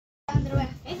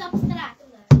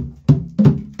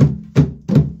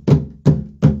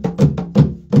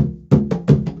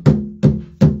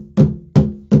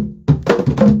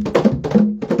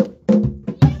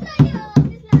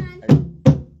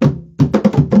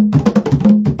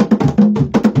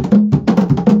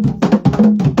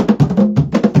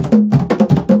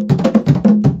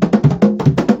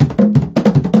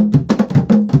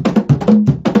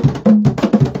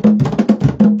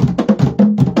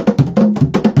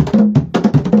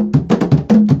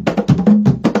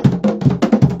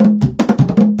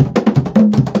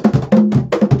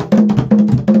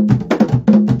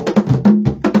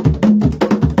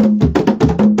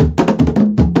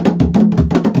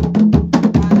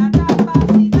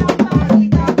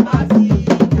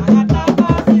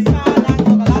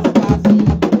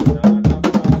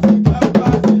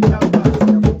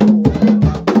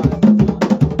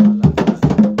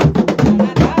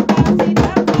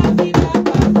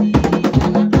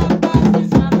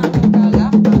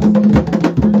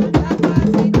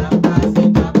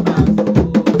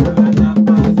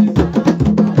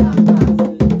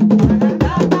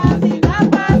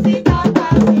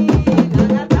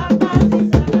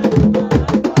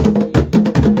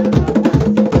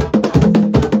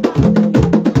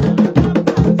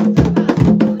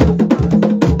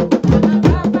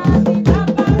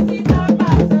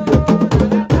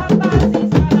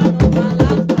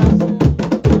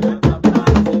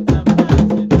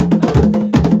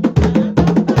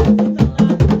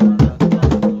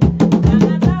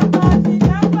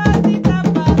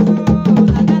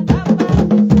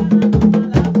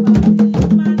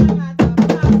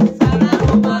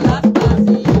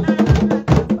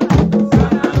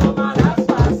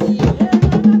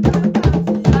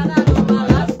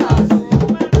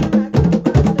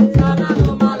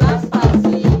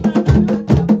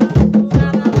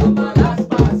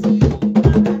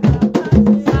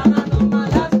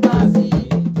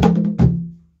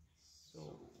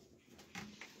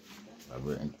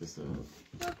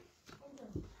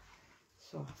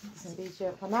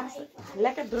vandaag is het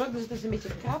lekker druk, dus het is een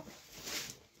beetje krap.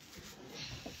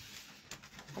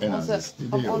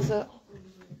 Om onze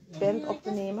band op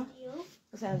te nemen.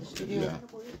 We zijn in de studio. Ja.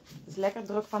 Het is lekker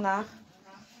druk vandaag.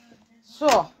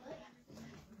 Zo.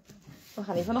 We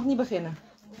gaan even nog niet beginnen.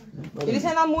 Jullie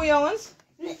zijn al moe, jongens?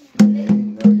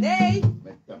 Nee.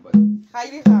 Ga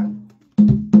jullie gang.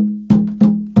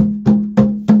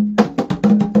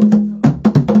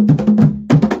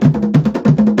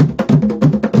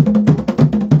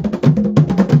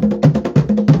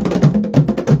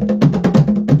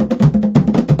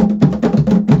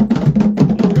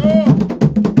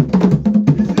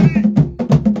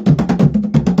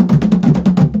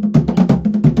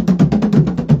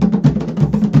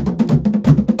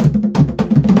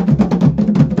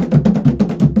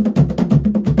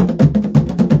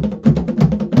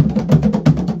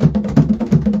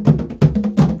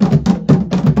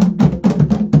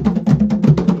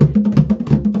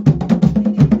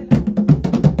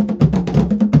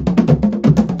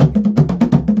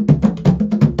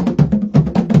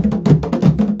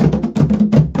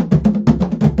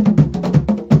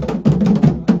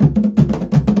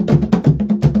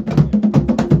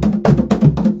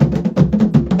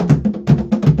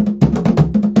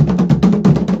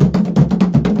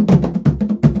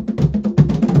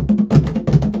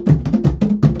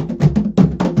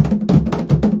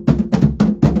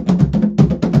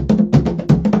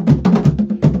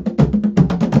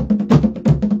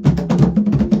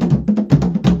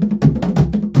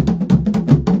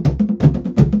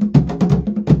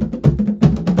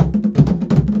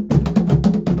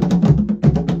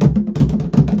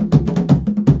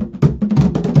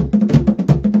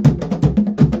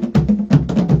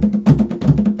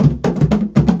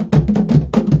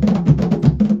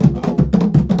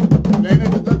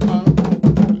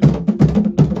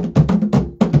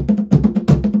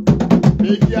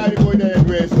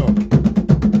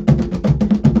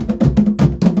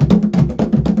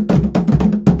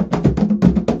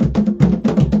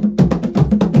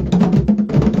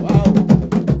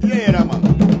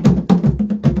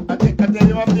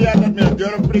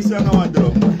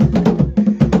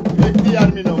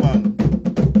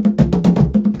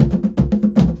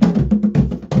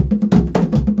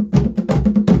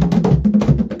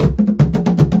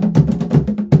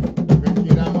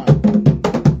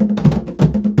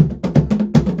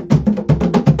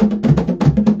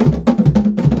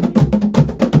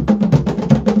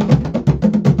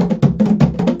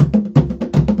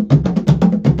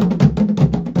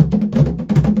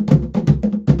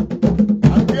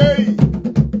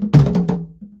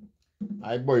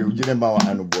 Boy, ujine bawa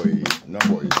anu boy, no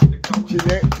boy.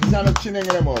 Chine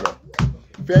ngere moro.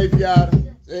 5 jaar,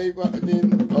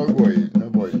 7, oh boy, no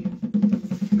boy.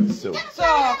 Zo. Zo,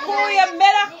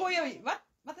 goeiemiddag,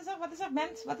 Wat is er,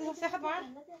 mens? Wat is er, zeg het maar.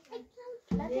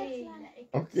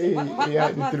 Oké,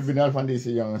 ja, het tribunaal van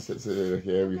deze jongens,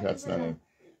 wie gaat staan?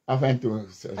 Af en toe.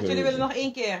 Jullie willen nog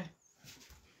 1 keer.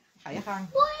 Ga je gang.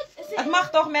 Het mag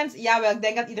toch, mensen? Jawel, ik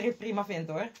denk dat iedereen het prima vindt,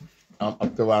 hoor.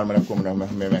 Op te warmen, dan komen er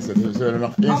nog meer mensen. We zullen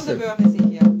nog eens... Om de beurt,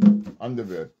 Ezekiel. Om de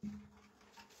beurt.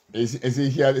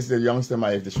 Ezekiel is de jongste, maar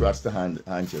heeft de zwaarste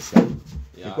handjes.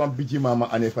 Ja. Ik kwam beetje mama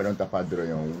aan even aan het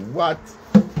padroen. Wat?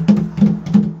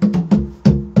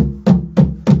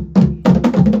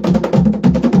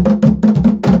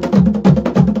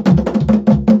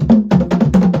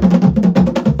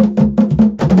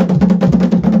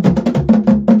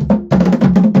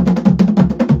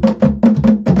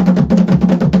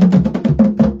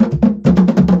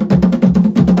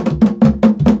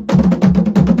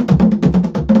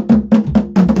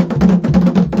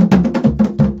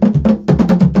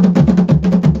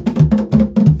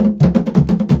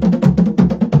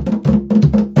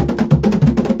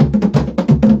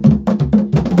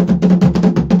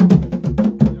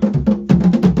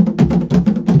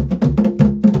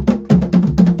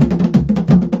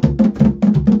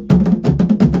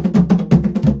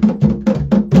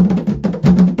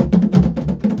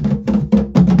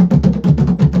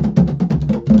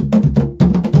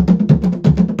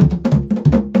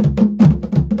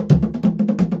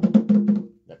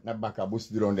 Bakabus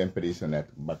drone den presonet,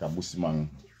 bakabus man,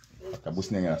 bakabus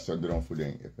nengen zo drone voor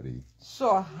den epri.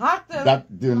 Zo hartelijk. Dat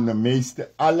de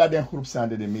meeste, alle den groep zijn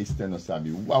de meeste no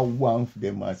sabi. Wauw,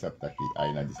 de man saptaki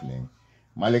aina disneng.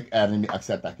 Malik erni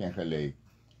aksataken gelijk.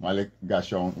 Malik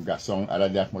gasong,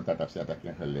 alle dag moet dat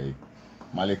aksataken gelijk.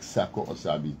 Malik sako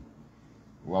osabi.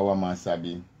 Wawa man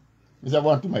sabi. Isa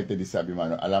want to mij te disabi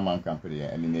mano, ala man kan priye.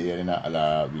 En in de na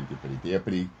ala winti pri. Te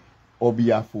pri,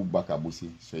 Libi Afu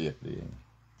bakabusi, zo je pri.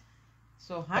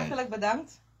 Zo, hartelijk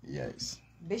bedankt. Yes.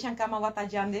 Beshan kama wata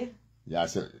jande. Ja,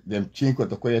 de chinko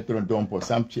to kon je tron dompo,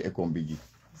 samtje e kon bigi.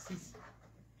 Precies.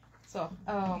 Zo,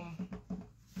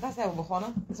 daar zijn we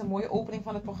begonnen. Dat is een mooie opening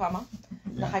van het programma.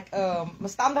 Dan ga ik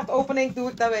mijn standaard opening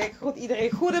doen. Dan wil ik goed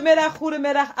iedereen. Goedemiddag,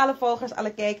 goedemiddag alle volgers,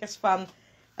 alle kijkers van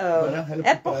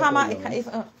het programma. Ik ga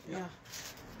even,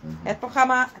 het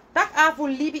programma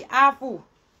Libi Afu,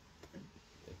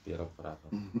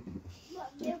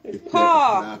 Libi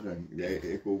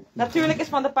Afu. Natuurlijk is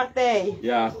van de partij.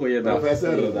 Ja, goeiedag.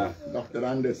 Professor, Goeiedag. Dr.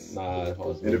 Anders.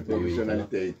 In de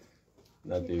professionaliteit.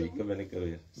 Na 2 weken ben ik er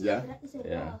weer. Ja?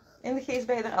 Ja. In de geest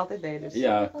ben je er altijd bij dus.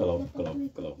 Ja,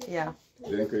 klopt. Ja.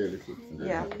 Denken jullie goed?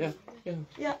 Ja. Ik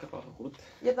heb al goed.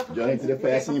 Johnny, de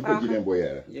pijsing in Poggi den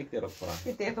Boyer. Je teert op vragen.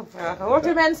 Je teert op vragen. Hoort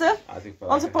u mensen?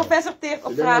 Onze professor teert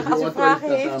op vragen. Als u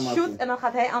vragen heeft, shoot en dan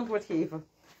gaat hij antwoord geven.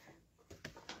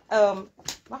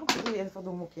 Waarom doe je een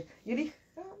verdoemhoekje? Jullie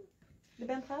gaan? De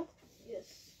band gaat? Yes.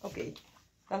 Oké.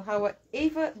 Dan gaan we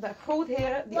even de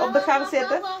grootheren die op de gang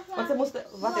zitten. Want ze moesten...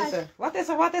 Wat is er?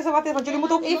 Wat is er? Want jullie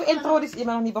moeten ook even introduceren. Je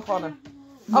bent nog niet begonnen.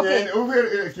 Oké. Nee,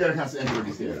 hoeveel keer gaan ze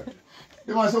introduceren?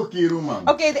 Dit was ook Kiro, man.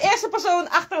 Oké, de eerste persoon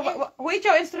achter... Hoe heet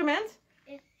jouw instrument?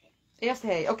 Eerst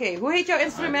hij. Oké, hoe heet jouw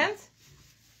instrument?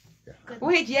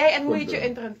 Hoe heet jij en hoe heet je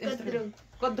instrument?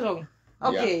 Kodrong.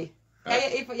 Oké. Ga je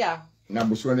even... Ja. Na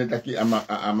busone taki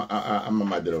ama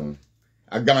madrong.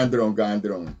 A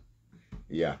gandrong.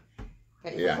 Ja.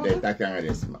 Ja, de takang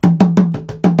is.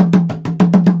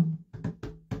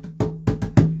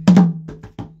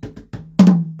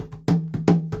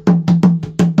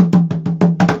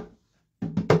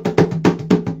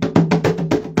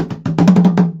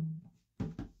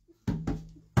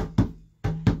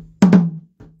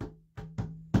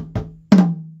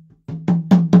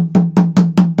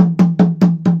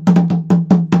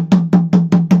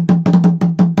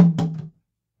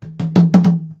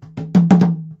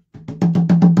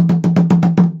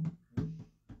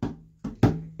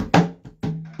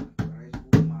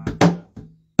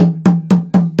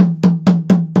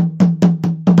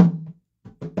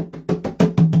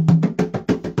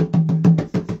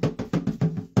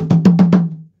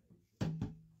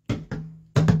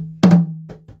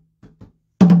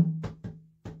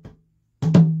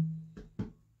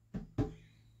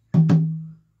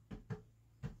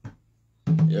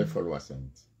 Heel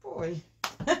volwassen. Hoi.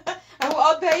 En hoe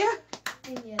oud ben je?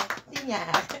 10 jaar. 10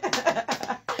 jaar.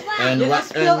 En Je wat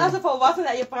speelt als een volwassene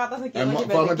en je praat als een kind. En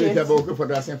volgende week hebben we ook een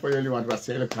verrassing voor jullie, want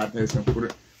waarschijnlijk gaat er een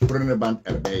groene band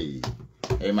erbij.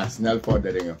 Hij maakt snel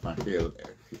vorderingen van geel.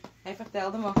 Hij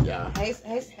vertelde me. Ja. Hij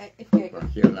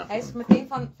is meteen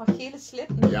van gele slip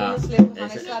naar groene slip gegaan.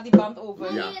 Hij slaat die band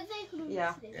over. Ja.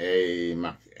 Ja. Hij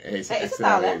is Hij is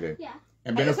extra het al, hè? redelijk. Ja.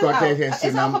 En binnenkort Is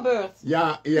het al gebeurd?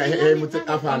 Ja, hij moet het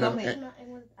afhalen. Nog niet.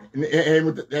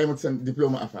 Hij moet zijn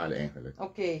diploma afhalen eigenlijk.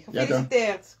 Oké,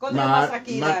 gefeliciteerd. Maar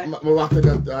we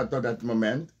wachten tot dat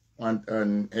moment, want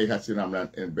hij gaat Suriname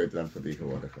in het buitenland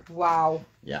vertegenwoordigen. Wauw.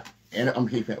 Ja, in de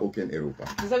omgeving ook in Europa.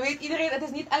 Dus dan weet iedereen, het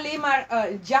is niet alleen maar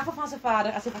jaffe van zijn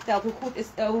vader als hij vertelt hoe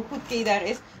goed Kay daar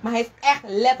is, maar hij is echt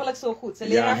letterlijk zo goed. Zijn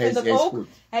leraar vindt het ook. Goed.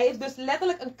 Hij heeft dus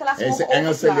letterlijk een klas mogen overslaan. Hij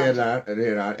is een Engelse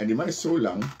leraar en die man is zo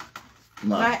lang.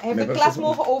 Maar hij heeft een klas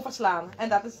mogen overslaan. En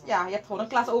dat is, ja, je hebt gewoon een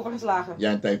klas overgeslagen.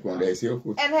 Ja, en taekwondo, hij is heel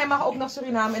goed. En hij mag ook nog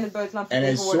Suriname in het buitenland en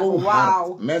hij is vertegenwoordigen. zo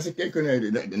hard. Mensen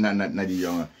kijken naar die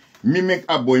jongen. Mimik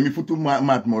aboy, mi futu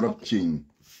maat morop ching.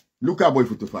 Look aboy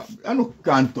futu fa. Ano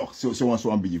kan toch,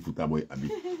 zo'n beetje futu aboy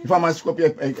abi. Ifa man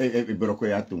skopje ik broko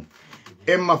ya toen.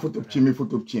 Emma futu ching, mi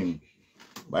futu ching.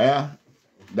 Maar ja,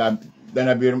 dan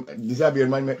die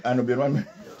bierman met ano bierman.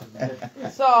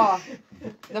 Zo,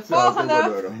 de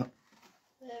volgende.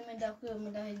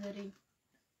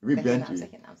 Wie bent u? Zeg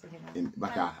je naam.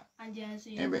 Baka.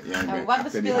 En wat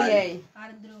bespeel jij?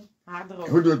 Haardroom.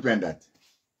 Hoe doet men dat?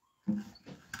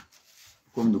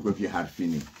 Kom doe ik je haar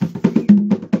vinden.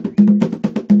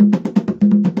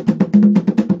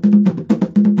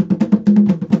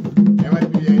 En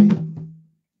wat doe jij?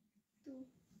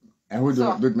 En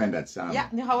hoe doet men dat samen? Ja,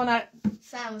 nu gaan we naar...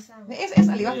 Samen. Nee, eerst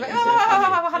Ali. Wacht, we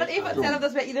gaan het even hetzelfde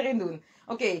als bij iedereen doen.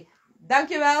 Oké,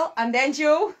 dankjewel.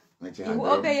 Andenjo. Hoe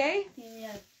oud ben jij? 10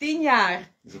 jaar. 10 jaar. Dat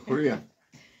is een goeie.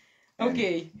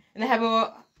 Oké. En dan hebben we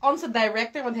onze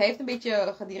director, want hij heeft een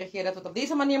beetje gedirigeerd dat we het op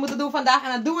deze manier moeten doen vandaag.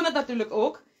 En dan doen we het natuurlijk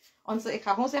ook. Ik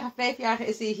ga gewoon zeggen 5-jarige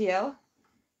is CGL.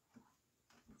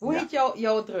 Hoe heet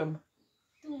jouw drum?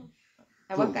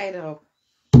 En wat kan je erop?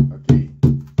 Oké.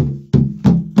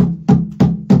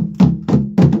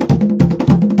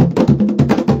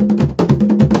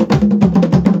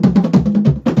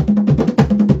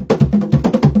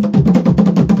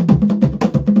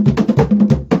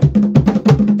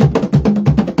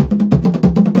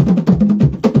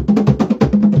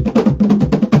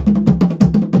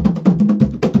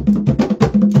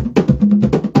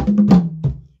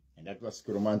 Het was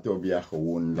Chromantobia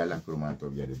gewoon, Lala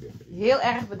Chromantobia de Bever. Heel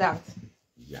erg bedankt.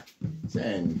 Ja.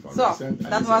 Zijn Zo,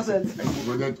 dat was het.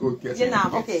 Je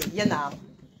naam, oké, je naam.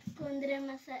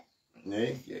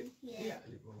 Nee,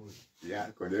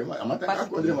 ja, Kondrema. Amata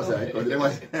Kondrema sa.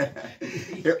 Kondrema.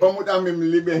 Ik moet aan mijn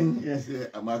liben.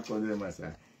 Amata Kondrema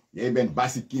sa. Jij bent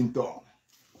Basi Kinto.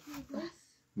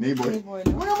 Nee boy. Nee boy.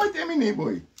 Hoe noem je nee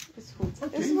boy? Is goed,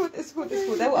 is goed, is goed, is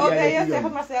goed. Hoe oud ben je? Zeg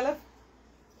het maar zelf.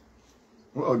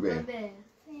 Hoe oud ben je? 5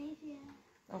 jaar.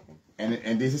 Oké.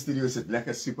 En deze studio zit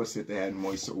lekker super zitten en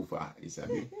mooi sofa,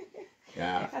 Isabi.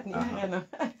 Ja. Ik ga het niet herinneren.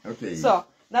 Oké. Zo,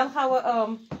 dan gaan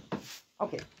we.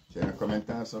 Oké. Zijn er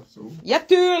commentaars of zo? Ja,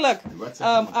 tuurlijk. Wat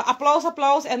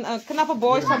Applaus en knappe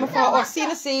boys van mevrouw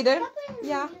Orsine Seder.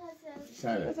 Ja.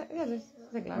 zijn er? Ja, dus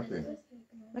zijn klaar. Oké.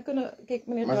 Dan kunnen, kijk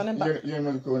meneer John en Maar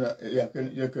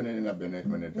je kunnen naar binnen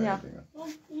met het Ja. dingen.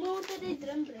 Moeten die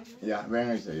drum brengen? Ja,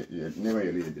 wij zijn neem maar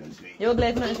jullie drums. Je wilt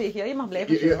blijven naar een veegje, je mag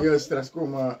blijven. Je straks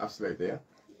komen afsluiten, ja?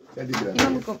 Ja, die drums.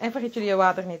 Iemand moet komen. En vergeet jullie je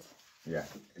water niet. Ja,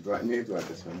 ik wou niet het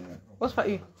water van. Wat is van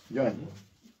u? John,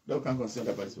 dat kan gewoon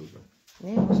zeggen dat zo.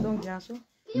 Nee, moest doen, ja zo.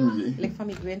 Nee. Lik van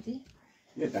mi 20.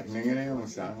 Ja, dat dingen nee,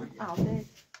 jongens samen. Altijd.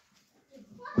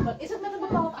 Dan is het met een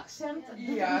bepaald accent.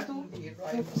 Ja,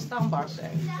 moet verstaanbaar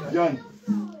zijn.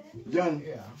 John.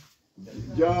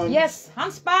 Yes,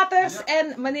 Hans Paters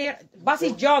en meneer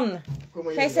Bassie John.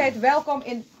 Gij zijt welkom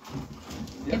in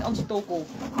onze toko.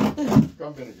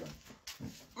 Kom binnen, John.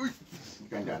 Oei. Ik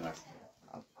kan daarnaast.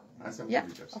 Ja.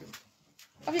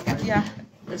 Of je kan, ja.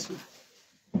 Is goed.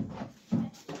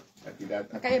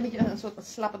 Dan kan je een beetje een soort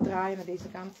slappe draaien naar deze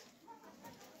kant.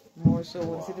 Mooi zo,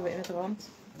 dan zitten we in het rond.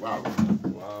 Wauw.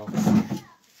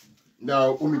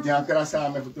 Nou, om het jaar kras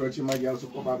samen met het trootje, maar jij zo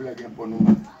probabil geen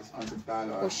ponuma. Is onze taal.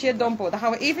 Oh shit, dompo. Dan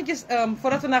gaan we eventjes,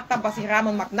 voordat we naar Tabassi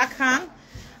Ramon Maknak gaan.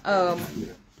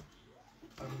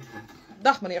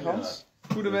 Dag meneer Hans.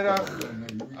 Goedemiddag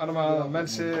allemaal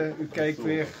mensen, u kijkt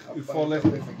weer, u volgt.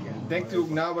 Denkt u ook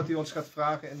na wat u ons gaat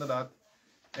vragen, inderdaad.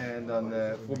 En dan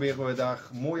proberen we daar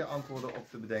mooie antwoorden op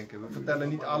te bedenken. We vertellen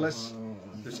niet alles.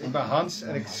 Dus ik ben Hans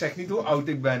en ik zeg niet hoe oud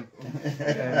ik ben.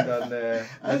 En dan...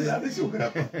 dat is zo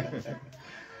grappig.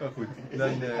 Maar goed,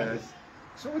 dan...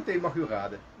 zometeen mag u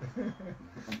raden.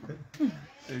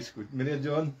 Is goed. Meneer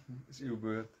John, is uw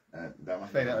beurt.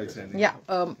 Fijne uitzending. Ja,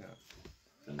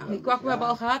 die kwak we hebben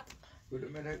al gehad.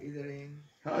 Goedemiddag iedereen.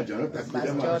 Ah, John, dat is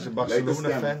John. Hij is een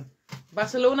Barcelona-fan.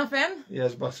 Barcelona-fan? Ja,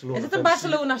 is Barcelona. Is het een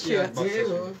Barcelona-shirt? Nee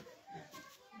hoor.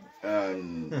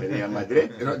 Real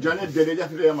Madrid. John is de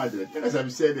Real Madrid. En dan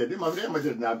hebben ze dit, maar Real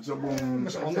Madrid nou zo boom.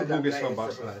 Mijn onderbroek is van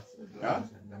Barcelona. Ja?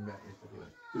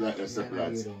 Ja, eerste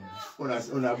plaats.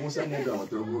 Una moest niet doen, want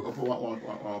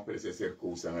we precies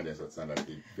koos aan de soort standaard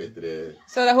betere.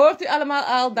 Zo, dan hoort u allemaal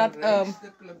al dat... De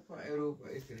rijkste club van Europa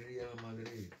is Real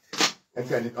Madrid.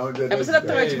 Hebben ze dat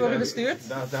truitje voor u gestuurd?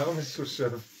 Daarom is het zo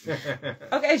surf.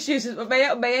 Oké, juist.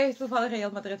 Ben jij toevallig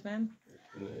Real Madrid fan?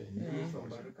 Nee. Van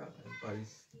Barca en Paris.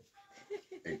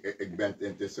 Ik ben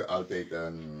intussen altijd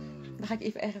een... Dan ga ik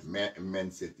even ergens...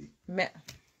 Man City.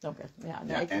 Oké, ja.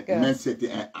 Man City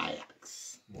en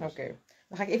Ajax. Oké.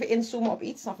 Dan ga ik even inzoomen op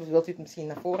iets. Of wilt u het misschien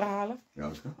naar voren halen?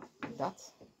 Ja,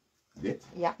 Dat. dit.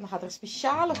 Ja, dan gaat er een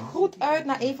speciale groet uit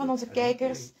naar een van onze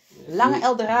kijkers. Lange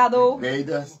Eldorado.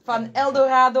 Van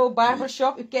Eldorado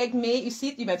Barbershop. U kijkt mee, u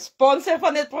ziet, u bent sponsor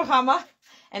van dit programma.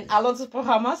 En al onze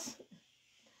programma's.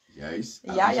 Juist.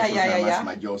 Ja.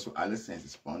 Maar jou zo alles zijn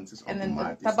sponsors En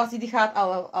automatisch. Tabassi die gaat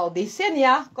al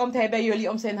decennia, komt hij bij jullie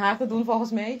om zijn haar te doen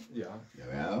volgens mij. Ja.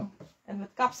 Jawel. En met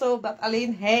kapsel dat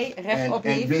alleen hij recht op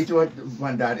heeft. En weet je wat,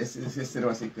 vandaar is, gisteren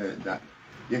was ik daar.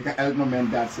 Je kan elk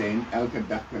moment daar zijn, elke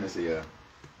dag kunnen ze je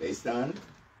bijstaan.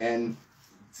 En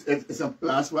het is een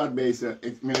plaats waarbij ze,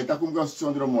 ik kom gewoon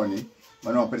zonder money,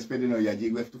 maar nou, per spelen nou, ja,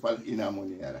 die heeft toevallig in haar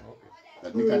money.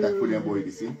 Dat niet kan dat voor je boy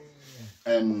zien.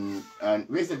 En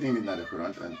wees het ding niet naar de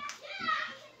grond.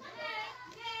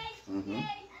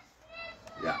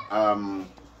 Ja,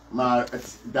 maar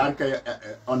daar kan je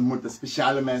ontmoeten,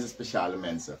 speciale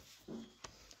mensen.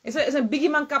 Is een biggie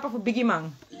man kapper voor biggie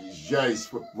man? Juist,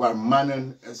 waar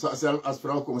mannen, zelfs als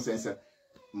vrouw komen zijn ze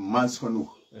mans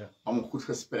genoeg om een goed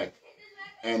gesprek.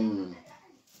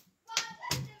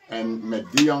 En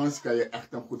met die jongens kan je echt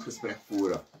een goed gesprek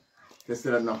voeren.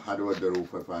 Gisteren nog hadden we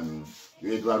erover van, je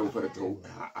weet waarover het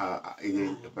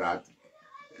iedereen praat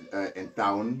in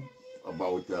town,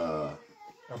 about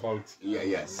yeah,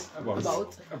 yes.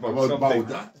 About.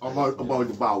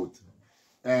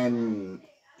 En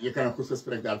je kan een goed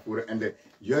gesprek daar voeren. En de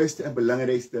juiste en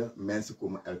belangrijkste mensen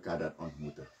komen elkaar daar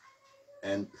ontmoeten.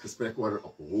 En gesprekken worden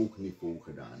op hoog niveau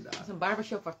gedaan daar. Het is een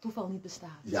barbershop waar toeval niet bestaat.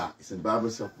 Ja, het is een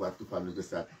barbershop waar toeval niet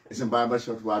bestaat. Het is een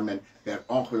barbershop waar men per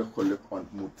ongeluk geluk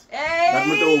ontmoet. Hey! Dat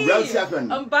moeten we wel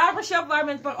zeggen. Een barbershop waar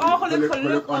men per ongeluk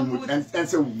geluk ontmoet. En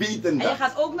ze weten En dat. je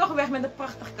gaat ook nog weg met een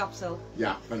prachtig kapsel.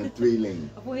 Ja, van een tweeling.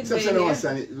 Of hoe heet Zo het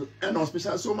zijn tweeling? en ons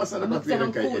speciaal zomaar zijn er Dan nog moet ik weer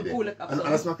zeggen, een een kei coole kapsel. En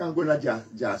anders maar kan go naar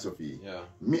ja, Sophie. Ja.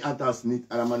 Mi althans niet,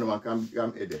 allemaal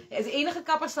kan eden. Het is de enige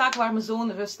kapperszaak waar mijn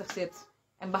zoon rustig zit.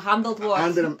 En behandeld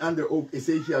wordt. Andere ook,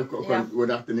 Ezekiel, Ja. we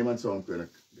dachten niemand zou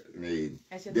kunnen. Nee,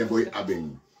 Hij zit de boy rustig.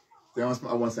 abing. Trouwens,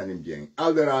 maar ons aan hem bien.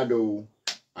 Eldorado,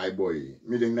 ai boy.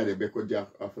 Mi denk naar de beko die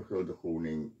vergulde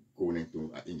koning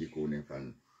toen, in die koning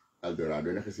van Eldorado.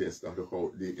 En gezien is toch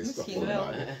die is toch Misschien wel.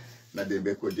 voorbij. Naar de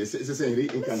beko, ze zijn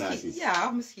reïncarnaties.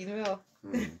 Ja, misschien wel.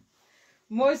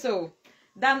 Mooi zo.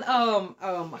 Dan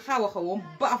gaan we gewoon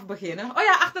baf beginnen. Oh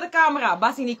ja, achter de camera.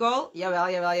 Bassie Nicole. Jawel,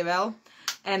 jawel, jawel.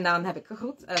 En dan heb ik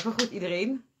gegroet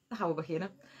iedereen. Dan gaan we beginnen.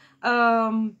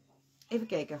 Even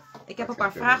kijken. Ik heb een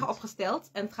paar vragen opgesteld.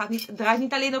 En het draait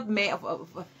niet alleen op mij. Of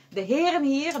de heren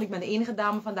hier, want ik ben de enige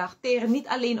dame vandaag, teren niet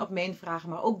alleen op mijn vragen,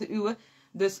 maar ook de uwe.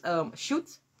 Dus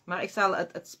shoot. Maar ik zal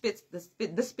de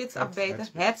spits afbijten.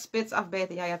 Het spits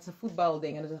afbijten. Ja, het is een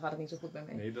voetbalding, dus dan gaat het niet zo goed bij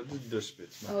mij. Nee, dat is de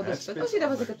spits. Oh, de spits. Oh, zie, dat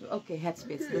was ik het. Oké, het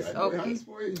spits. Dus, oké.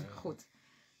 Goed.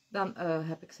 Dan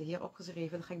heb ik ze hier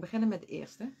opgeschreven. Dan ga ik beginnen met de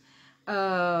eerste.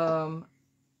 En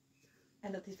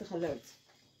dat is de geluid.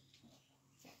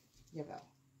 Jawel.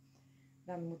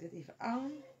 Dan moet dit even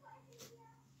aan.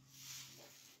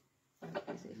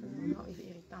 Even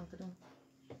irritant te doen.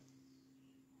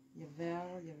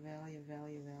 Jawel, jawel, jawel,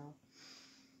 jawel.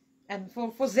 En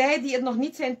voor zij die het nog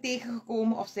niet zijn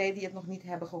tegengekomen of zij die het nog niet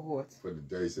hebben gehoord. Voor de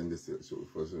duizenden,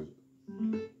 voor zo.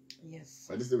 Yes.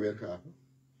 Wat is de weergave?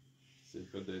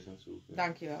 7000 zoveel.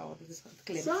 Dankjewel, dat is het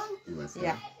klimt.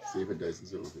 Ja. 7000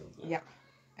 zoveel. Ja.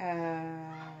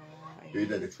 Doe je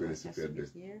dat ik voor de super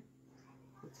dus? Hier.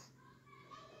 Goed.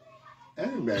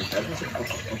 En ik ben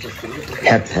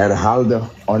Het herhaalde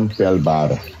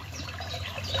onpeilbare.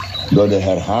 Door de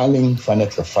herhaling van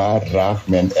het gevaar raakt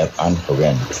men eraan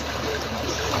gewend.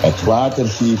 Het water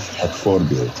geeft het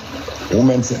voorbeeld hoe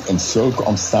men zich in zulke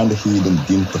omstandigheden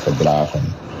dient te gedragen.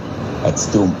 Het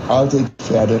stroomt altijd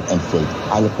verder en vult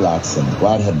alle plaatsen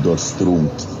waar het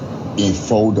doorstroomt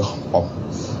eenvoudig op.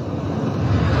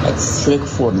 Het schrikt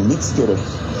voor niets terug,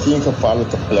 geen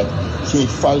gevaarlijke plek, geen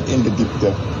val in de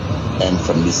diepte en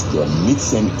verliest door niets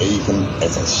zijn eigen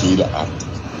essentiële aard.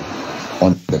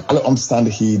 Onder alle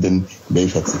omstandigheden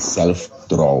blijft het zichzelf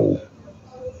trouw.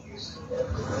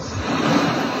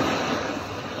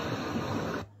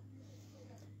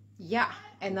 Ja,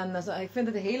 en dan, ik vind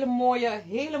het een hele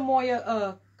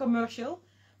mooie commercial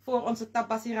voor onze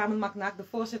Tabassi Ramen Maknak, de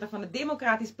voorzitter van het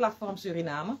Democratisch Platform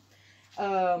Suriname.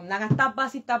 Nanga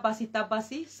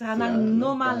tabassi, Saranang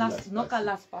noka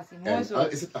las passie. Mooi zo. Al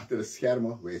is het achter de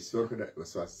schermen, wij zorgen dat we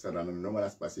zoals Saranang noma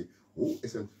las passie. Hoe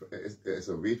is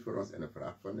een weet voor ons en een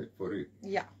vraag voor u.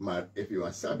 Ja. Maar if you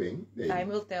want subbing, Time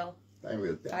will tell. Time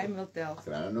will tell. Time will tell.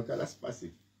 Saranang noka las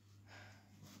passie.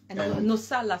 En dan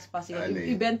nosa las passie, want nee.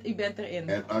 u bent erin.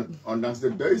 En ondanks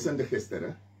de duizenden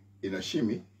gisteren in een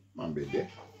chimie, man ben je.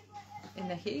 In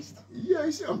de geest.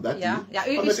 Juist, omdat Ja, ja,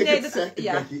 u omdat snijdt ik het zeg,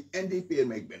 ja. ik ben geen NDP,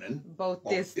 maar ik ben een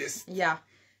Bautist. Ja.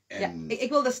 En Ja, ik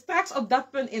wilde straks op dat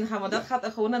punt ingaan, want dat gaat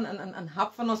gewoon een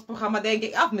hap van ons programma, denk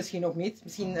ik. Of misschien ook niet.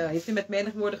 Misschien heeft u met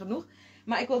weinig woorden genoeg.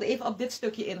 Maar ik wilde even op dit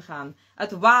stukje ingaan.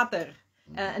 Het water.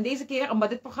 En deze keer, omdat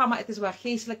dit programma, het is waar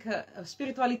geestelijke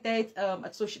spiritualiteit,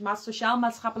 het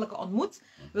sociaal-maatschappelijke ontmoet,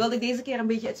 wilde ik deze keer een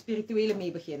beetje het spirituele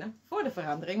mee beginnen. Voor de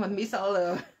verandering, want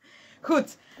meestal...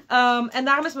 Goed. En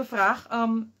daarom is mijn vraag.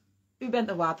 U bent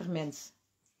een watermens.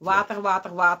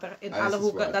 Water in alle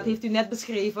hoeken. Water. Dat heeft u net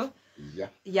beschreven. ja,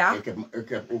 Ja. ik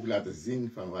heb ook laten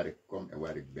zien van waar ik kom en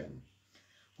waar ik ben.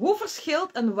 Hoe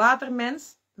verschilt een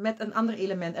watermens met een ander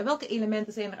element? En welke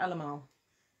elementen zijn er allemaal?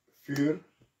 Vuur,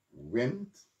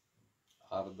 wind,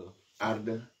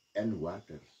 Aarde. en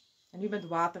water. En u bent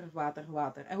water.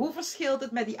 En hoe verschilt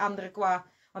het met die andere qua...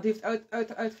 Want u heeft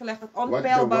uitgelegd dat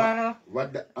onpeilbare...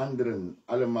 Wat de anderen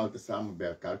allemaal tezamen bij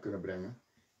elkaar kunnen brengen,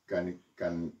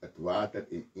 kan het water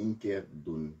in één keer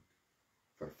doen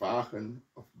vervagen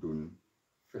of doen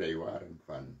vrijwaren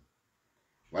van.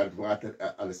 Waar het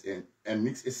water alles in, en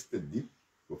niks is te diep,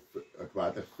 het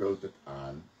water vult het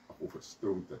aan of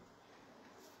overstroomt het,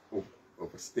 of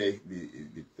overstijgt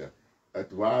die diepte.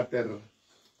 Het water,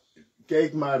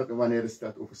 kijk maar wanneer het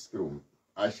staat overstroomt.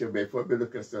 Als je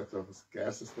bijvoorbeeld de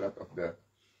Kersenstraat of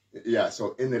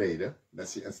zou inrijden, dan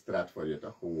zie je een straat voor je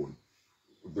toch gewoon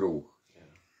droog.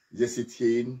 Je ziet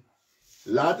geen,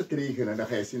 laat het regenen, dan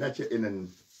ga je zien dat je in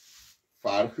een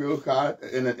vaargeul gaat,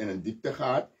 in een diepte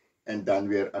gaat. En dan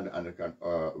weer aan de andere kant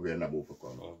weer naar boven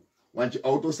komt. Want je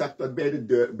auto zakt tot bij de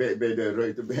deur, bij de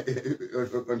ruiten, bij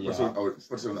een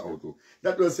personenauto.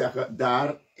 Dat wil zeggen,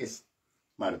 daar is,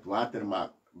 maar het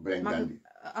water brengt maar dan...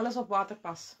 alles op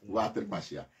waterpas. Waterpas,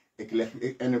 ja.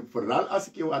 En vooral als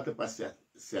ik je waterpas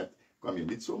zet, kom je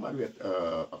niet zomaar weer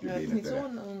op je benen terecht.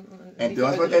 En toen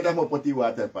was wat hij dan op die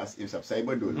waterpas in Sapsai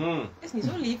bedoel. Is niet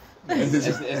zo lief.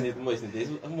 Is niet mooi, is niet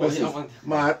deze mooi.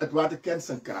 Maar het water kent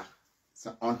zijn kracht.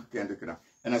 Zijn ongekende kracht.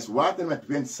 En als water met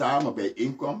wind samen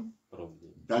bijeenkomt,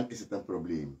 dan is het een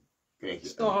probleem. Krijg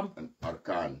je een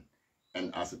orkaan.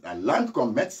 En als het aan land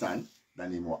komt met zand, dan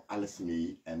nemen we alles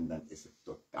mee en dan is het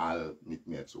totaal niet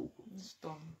meer zo goed.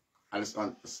 Storm.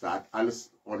 Alles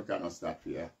orkaan ontstaat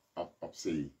via op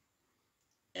zee.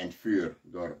 En vuur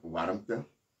door warmte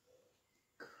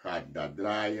gaat dat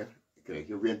draaien, krijg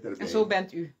je winter bij. En zo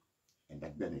bent u. En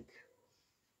dat ben ik.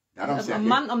 Daarom zeg een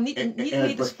man om niet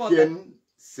mee te spotten. In het begin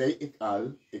zei ik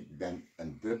al, ik ben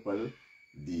een druppel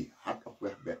die hard op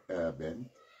weg bent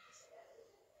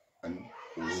een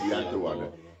oceaan te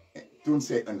worden. En toen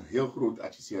zei een heel groot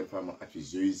adviseur van mijn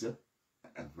adviseuse,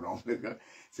 een vrouwelijke,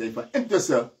 zei van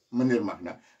intussen, meneer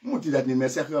Magna, moet u dat niet meer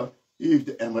zeggen. U heeft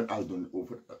de emmer al doen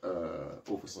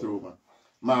overstromen.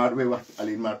 Maar wij wachten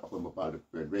alleen maar op een bepaalde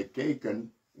punt. Wij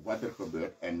kijken wat er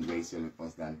gebeurt en wij zullen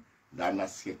ons dan daarna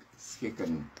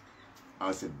schikken.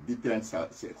 Als het die trend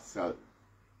zal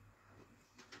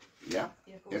ja,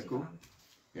 Erko?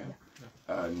 Ja.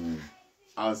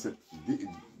 Als het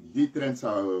die trend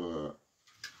zal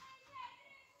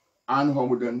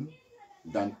aanhouden,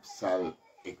 dan zal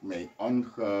ik mij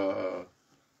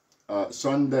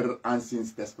zonder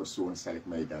aanzien des persoon zal ik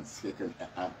mij dan schikken en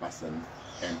aanpassen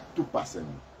en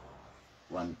toepassen.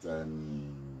 Want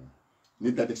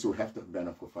niet dat ik zo heftig ben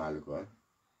of gevaarlijk hoor,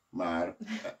 maar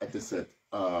het is het.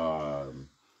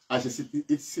 Als je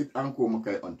iets ziet aankomen,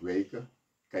 kan je ontwijken,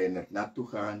 kan je er naartoe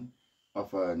gaan,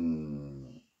 of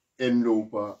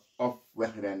inlopen, of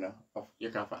wegrennen, of je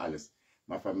kan van alles.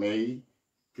 Maar van mij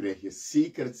krijg je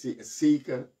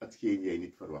zeker hetgeen jij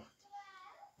niet verwacht.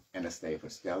 En dan sta je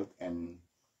versteld en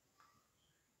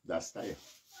daar sta je.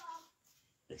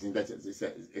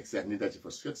 Ik zeg niet dat je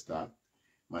verschut staat,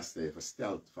 maar sta je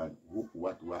versteld van hoe,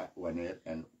 wat, wanneer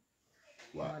en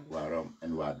waarom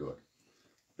en waardoor.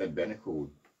 Dat ben ik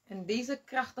gewoon. En deze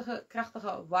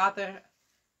krachtige watergeest,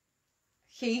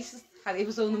 ga het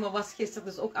even zo noemen, was gisteren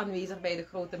dus ook aanwezig bij de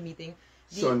grote meeting.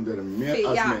 Zonder meer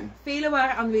als men... Velen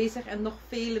waren aanwezig en nog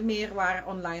vele meer waren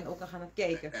online ook nog aan het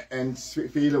kijken. En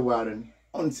velen waren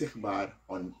onzichtbaar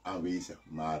aanwezig,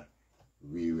 maar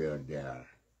we were there.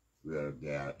 We were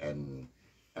there. En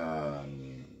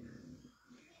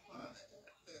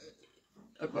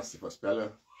het was te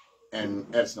voorspellen. En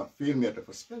er is nog veel meer te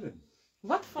voorspellen.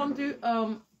 Wat vond u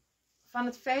van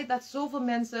het feit dat zoveel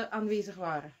mensen aanwezig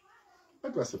waren?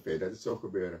 Het was een feit dat het zou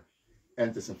gebeuren. En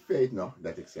het is een feit nog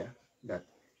dat ik zeg dat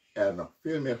er nog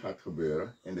veel meer gaat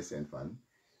gebeuren in de zin van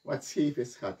wat scheef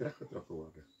is gaat rechtgetrokken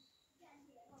worden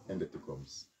in de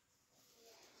toekomst.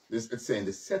 Dus het zijn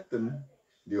de zetten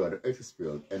die worden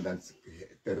uitgespeeld en dan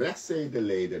terecht zijn de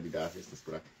leider die daar gisteren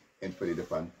sprak in het verleden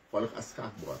van volg als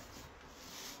schaakbord.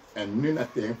 En nu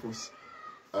naar Tempus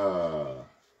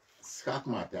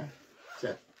schaakmaat, hè?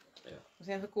 Check. We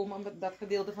zijn gekomen om dat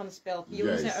gedeelte van het spel.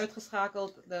 Pionnen zijn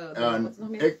uitgeschakeld. Wat is nog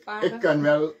meer?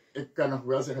 Ik kan nog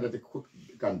wel zeggen dat ik goed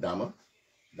kan dammen.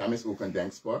 Dammen is ook een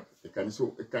denksport. Ik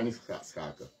kan niet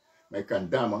schaken. Maar ik kan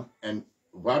dammen. En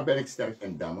waar ben ik sterk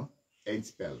in dammen?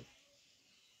 Eindspel.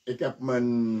 Ik heb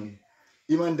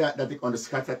iemand dat ik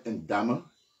onderschat had in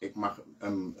dammen. Ik mag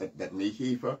dat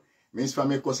meegeven. Mensen van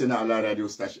mij kosten naar alle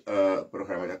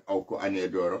radioprogramma dat ook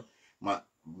aan maar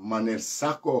meneer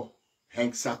Sako,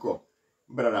 Henk Sako,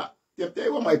 brada, je hebt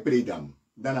even mijn predam.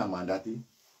 Daarna man dat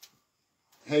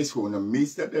hij is gewoon een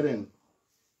meester erin.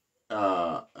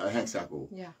 Henk Sako.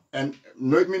 Ja. En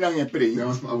nooit meer naar je pre. Bij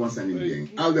ons was aan die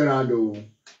ding. Eldorado.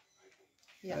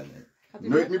 Ja.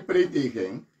 Nooit meer pre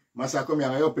tegen. Maar Sako me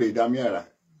aan je predam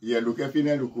ja. Je lukt even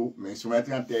in luku. Mensen met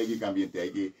gaan tegen kan bien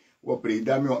tegen. We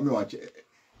predam me want je.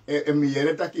 En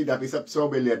meer dat is op zo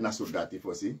beleerd naar soldati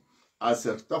voorzien. Als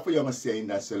er toffe jongens zijn,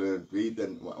 dan zullen we het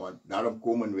weten, want daarom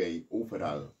komen wij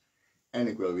overal. En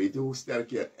ik wil weten hoe sterk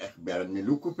je echt bent.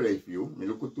 Miluku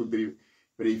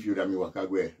preview dat mi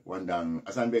wakagwe. Want dan,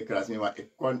 als aan bij kras,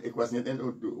 ik was niet in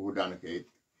de hoedanigheid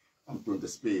om toen te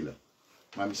spelen.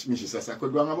 Maar misschien is dat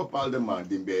een bepaalde man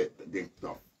die denkt,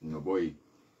 tof, no boy.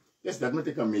 Dus dat moet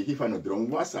ik een meegeven van een dronk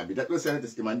wasabi. Dat wil zeggen,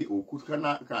 het is iemand die ook goed kan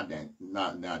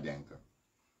nadenken.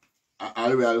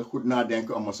 Alhoewel, goed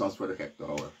nadenken om ons soms voor de gek te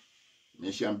houden.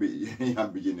 Mensen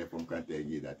gaan beginnen van kan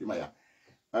tegen dat. Maar ja,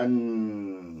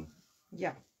 En...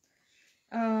 Ja.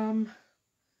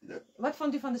 Wat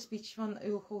vond u van de speech van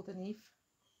uw grote neef?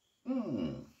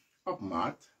 Op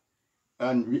maat.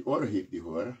 En wie oren heeft die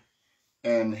horen.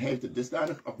 En hij heeft het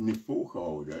dusdanig op niveau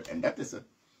gehouden. En dat is het.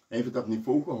 Hij heeft het op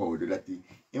niveau gehouden dat hij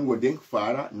in wat denk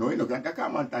vara, nooit nog dat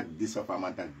kan man tak dit of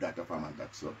man tak dat of man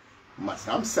tak zo. Maar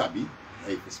Sam Sabi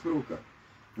heeft gesproken.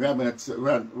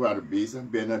 We waren bezig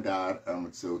binnen daar om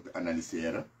het zo te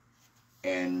analyseren.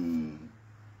 En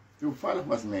toevallig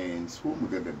was mijn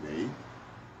schoonmoeder erbij.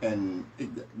 En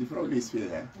die vrouw leest veel,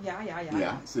 hè?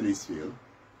 Ja, ze leest veel.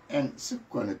 En ze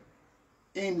kon het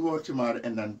één woordje maar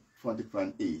en dan vond ik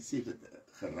van, ze heeft het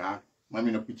geraakt. Maar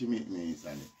mijn opietje mee is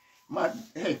aan het. Maar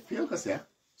hij heeft veel gezegd,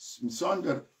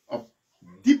 zonder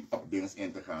diep op dingen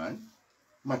in te gaan,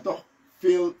 maar toch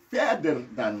veel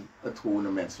verder dan het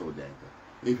gewone mens zou denken.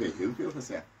 Hij heeft heel veel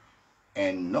gezegd.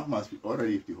 En nogmaals, wie oren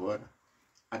heeft hij horen.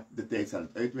 De tijd zal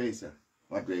het uitwijzen.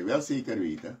 Wat wij wel zeker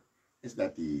weten, is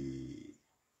dat die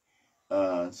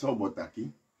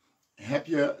Sobotaki, heb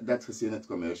je dat gezien, het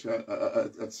commercial,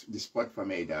 die spot van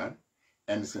mij daar,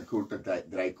 en het is een grote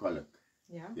draaikolk.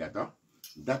 Ja toch?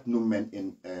 Dat noemt men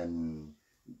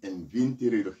in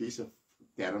windtierologische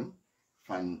term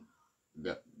van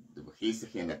de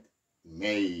begeestiging dat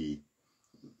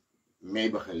mij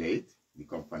begeleidt, die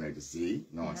komt vanuit de zee,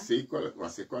 nou een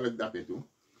zeekolk dat je toe,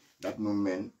 dat noemt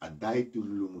men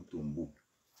Adaitulumutumbu.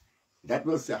 Dat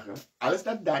wil zeggen, alles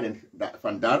dat daarin,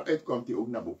 van daaruit komt hij ook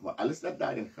naar boven, maar alles dat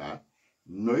daarin gaat,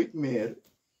 nooit meer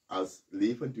als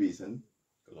levend wezen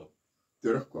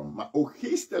terugkomt. Maar ook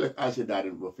geestelijk, als je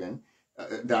daarin bevindt,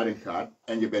 daarin gaat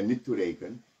en je bent niet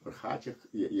toereikend, vergaat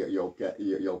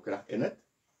jouw kracht in het?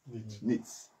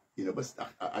 Niets.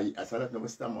 Als dat nog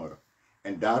bestaan morgen.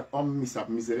 En daarom misap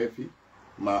misrefi,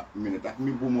 maar minutak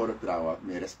mi boemoro trouwen,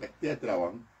 mi respecteer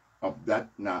trouwen, op dat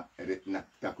na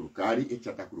takrukari et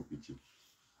chatakrupichi.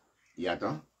 Ja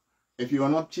toch? If you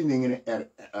are not chilling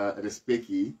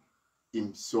respecti,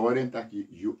 in soren taki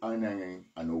you aanhangen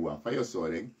aan van je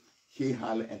soren, geen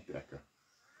halen en trekken.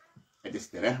 Het is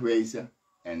terechtwijzen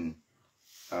en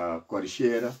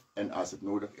corrigeren en als het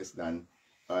nodig is dan,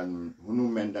 hoe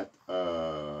noemt men dat,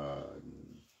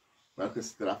 welke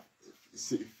straf,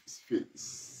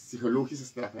 psychologische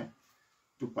straf, hè?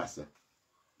 Toepassen.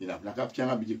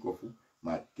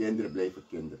 Maar kinderen blijven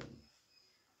kinderen.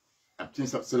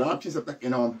 Zolang je dat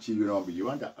enorm children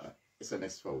want dat is een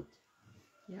fout.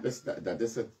 Dus dat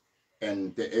is het.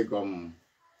 En de egom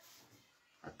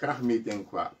krachtmeting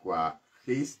qua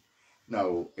geest,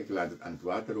 nou, ik laat het aan het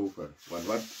water over. Want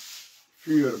wat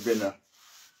vuur binnen een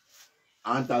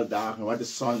aantal dagen, wat de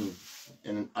zon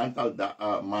in een aantal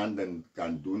maanden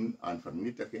kan doen aan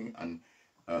vernietiging, aan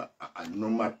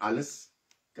noem maar alles,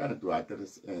 kan het water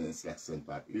slechts een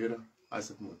paar uren als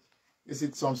het moet. Je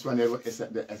ziet soms wanneer we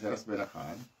de SRS binnen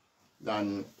gaan,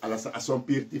 dan als zo'n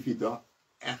piertivito,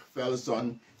 echt fel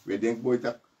zon, we denken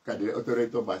dat de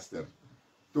autoriteit baster.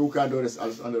 Toen door is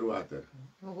alles onder water.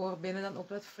 We horen binnen dan ook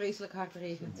dat het vreselijk hard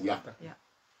regent. Ja. Dat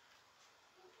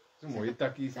is een mooie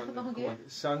takkie van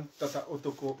San Tata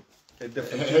Otoko. Ik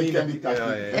ken die takkie.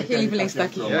 Echt je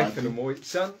lievelingstakkie. Ja, ik vind het mooi.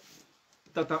 San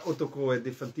Tata Otoko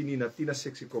de Fantini na Tina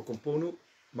Sexico Compono,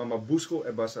 Mama Busco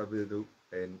en Basa Wildo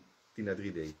en Tina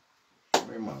 3D.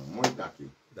 Mooi man, mooi takkie.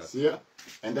 Zie je?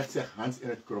 En dat zegt Hans in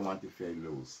het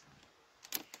chromantiefeilloos.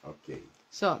 Oké.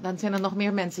 Zo, dan zijn er nog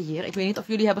meer mensen hier. Ik weet niet of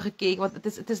jullie hebben gekeken, want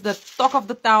het is de talk of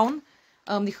the town.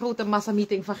 Die grote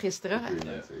massameeting van gisteren.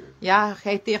 Ja,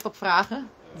 gij teert op vragen.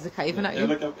 Dus ik ga even naar u.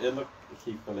 Eerlijk, ik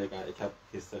geef gelijk aan. Ik heb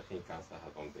gisteren geen kans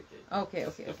gehad om te kijken. Oké.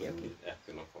 Ik heb het niet echt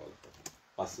kunnen volgen.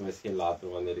 Pas misschien later,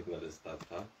 wanneer ik naar de stad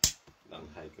ga, dan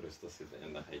ga ik rustig zitten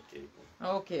en dan ga ik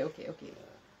kijken. Oké.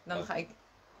 Dan ga ik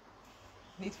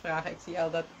niet vragen. Ik zie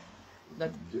al dat...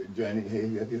 Johnny,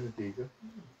 heb je gekeken?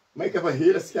 Maar ik heb een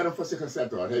hele scherm voor zich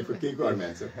gezet hoor. Hij heeft gekeken hoor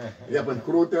mensen. Je hebt een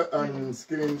grote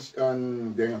screen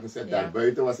ding gezet. Ja. Daar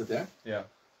buiten was het hè? Ja.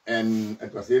 En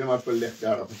het was helemaal verlicht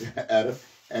daar op het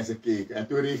erf. En ze keken. En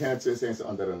toen regende het zo, zijn ze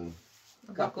onder een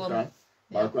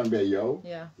balkon bij jou.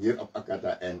 Ja. Hier op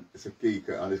Akata. En ze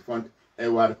keken. En ik vond,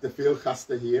 er waren te veel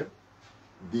gasten hier.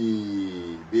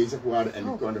 Die bezig waren en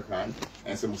die konden gaan.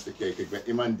 En ze moesten kijken. Ik ben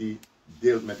iemand die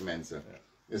deelt met mensen. Ja.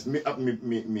 Dus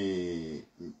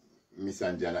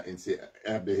Sanjana, ik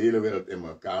heb de hele wereld in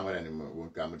mijn kamer en in mijn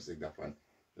woonkamer, dus ik dacht van,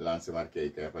 laat ze maar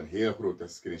kijken. Ik heb een heel grote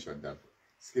screenshot daar.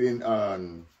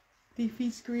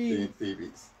 TV-screen.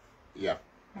 TV's. Ja,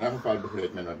 in ieder geval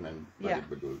begreep men wat ik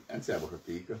bedoel. En ze hebben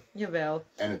gekeken. Jawel.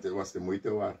 En het was de moeite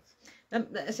waard. Dan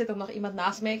zit er nog iemand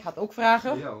naast mij, ik had ook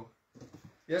vragen.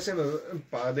 Ja, zijn me een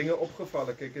paar dingen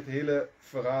opgevallen. Kijk, het hele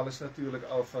verhaal is natuurlijk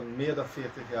al van meer dan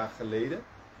 40 jaar geleden.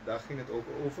 daar ging het ook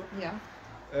over. Ja.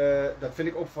 Dat vind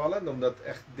ik opvallend, omdat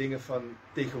echt dingen van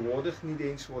tegenwoordig niet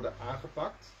eens worden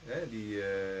aangepakt. Hè?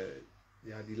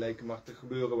 Die lijken maar te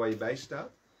gebeuren waar je bij staat.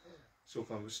 Zo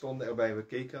van, we stonden erbij, we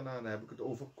keken ernaar. Dan heb ik het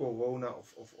over corona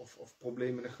of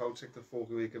problemen in de goudsector.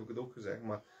 Vorige week heb ik het ook gezegd.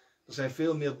 Maar er zijn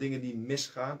veel meer dingen die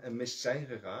misgaan en mis zijn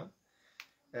gegaan.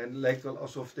 En het lijkt wel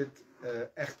alsof dit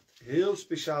echt heel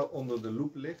speciaal onder de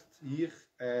loep ligt hier.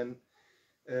 En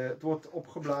het wordt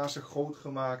opgeblazen, groot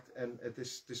gemaakt. En het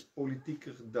is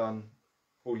politieker dan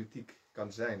politiek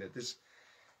kan zijn.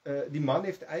 Die man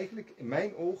heeft eigenlijk, in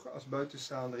mijn ogen als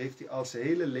buitenstaander, heeft hij al zijn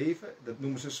hele leven, dat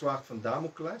noemen ze zwaard van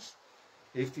Damocles,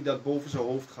 heeft hij dat boven zijn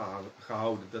hoofd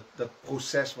gehouden. Dat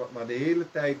proces wat maar de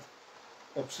hele tijd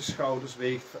op zijn schouders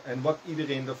weegt en wat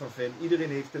iedereen ervan vindt. Iedereen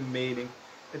heeft een mening.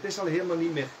 Het is al helemaal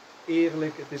niet meer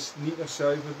eerlijk, het is niet meer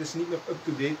zuiver, het is niet meer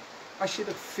up-to-date. Als je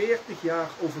er 40 jaar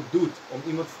over doet om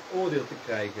iemand veroordeeld te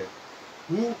krijgen,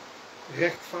 hoe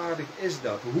rechtvaardig is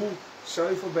dat? Hoe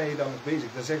zuiver ben je dan nog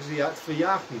bezig? Dan zeggen ze ja, het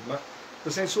verjaagt niet, maar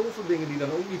er zijn zoveel dingen die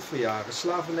dan ook niet verjagen.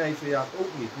 Slavernij verjaagt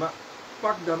ook niet, maar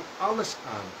pak dan alles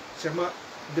aan. Zeg maar,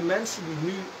 de mensen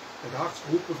die nu het hardst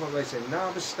roepen van wij zijn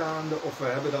nabestaanden of we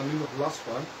hebben daar nu nog last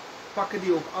van, pakken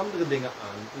die ook andere dingen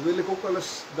aan. Dan wil ik ook wel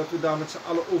eens dat we daar met z'n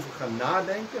allen over gaan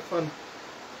nadenken van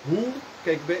hoe,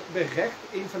 kijk bij recht,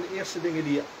 een van de eerste dingen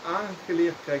die je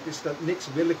aangeleerd krijgt is dat niks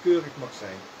willekeurig mag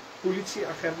zijn.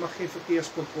 Politieagent mag geen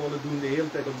verkeerscontrole doen de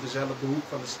hele tijd op dezelfde hoek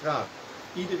van de straat.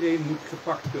 Iedereen moet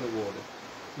gepakt kunnen worden.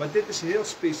 Maar dit is heel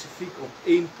specifiek op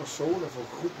één persoon of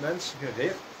een groep mensen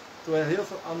gericht, terwijl heel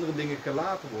veel andere dingen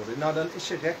gelaten worden. Nou, dan is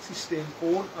je rechtssysteem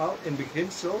gewoon al in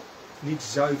beginsel niet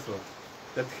zuiver.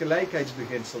 Dat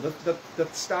gelijkheidsbeginsel, dat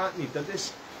staat niet, dat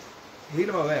is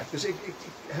helemaal weg. Dus ik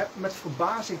heb met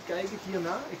verbazing kijk ik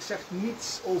hiernaar. Ik zeg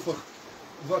niets over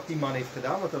wat die man heeft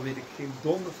gedaan, want daar weet ik geen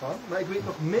donder van. Maar ik weet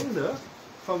nog minder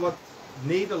van wat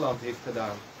Nederland heeft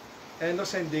gedaan. En er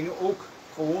zijn dingen ook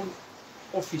gewoon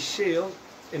officieel,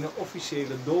 in een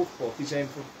officiële doofpot. Die zijn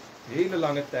voor hele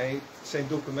lange tijd, zijn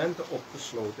documenten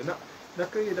opgesloten. Nou, dan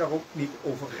kun je daar ook niet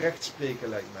over recht spreken,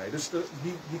 lijkt mij. Dus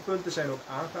die punten zijn ook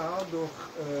aangehaald door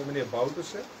meneer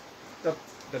Boutersen.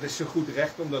 Dat is zo goed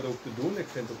recht om dat ook te doen. Ik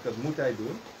vind ook dat moet hij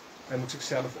doen. Hij moet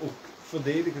zichzelf ook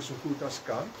verdedigen zo goed als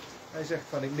kan. Hij zegt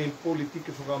van ik neem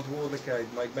politieke verantwoordelijkheid,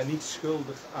 maar ik ben niet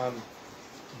schuldig aan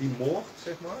die moord,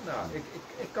 zeg maar. Nou,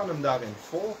 ik kan hem daarin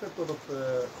volgen tot op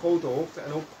grote hoogte.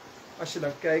 En ook als je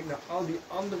dan kijkt naar al die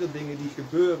andere dingen die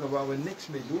gebeuren waar we niks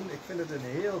mee doen. Ik vind het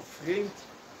een heel vreemd,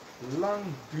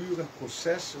 langdurend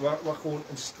proces waar gewoon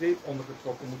een streep onder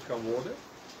getrokken moet gaan worden.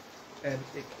 En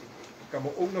ik kan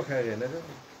me ook nog herinneren,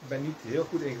 ik ben niet heel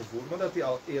goed ingevoerd, maar dat hij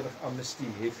al eerder amnestie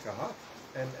heeft gehad.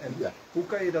 En ja. Hoe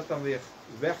kan je dat dan weer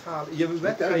weghalen? Je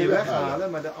wet kan je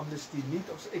weghalen, maar de amnestie niet.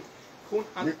 Gewoon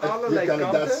aan allerlei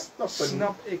kanten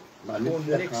snap ik gewoon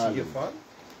niks hiervan.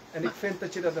 En ik vind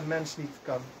dat je dat een mens niet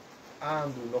kan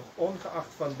aandoen, nog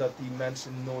ongeacht van dat die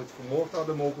mensen nooit vermoord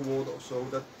hadden mogen worden of zo.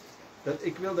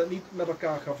 Ik wil dat niet met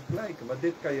elkaar gaan vergelijken, maar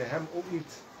dit kan je hem ook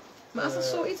niet maar als er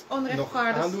zoiets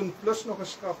onrechtvaardigs nog aandoen, plus nog een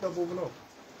straf daarbovenop.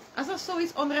 Als er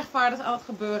zoiets onrechtvaardigs aan het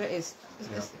gebeuren is,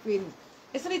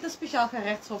 is er niet een speciaal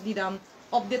gerechtshof die dan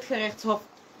op dit gerechtshof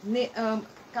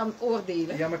kan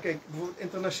oordelen? Ja, maar kijk, bijvoorbeeld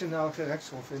internationaal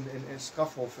gerechtshof in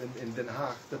strafhof in Den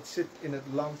Haag, dat zit in het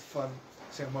land van,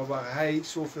 zeg maar, waar hij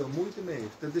zoveel moeite mee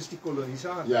heeft. Dat is die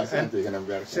kolonisatie. Ja, zijn tegen hem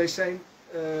werken.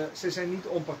 Zij zijn niet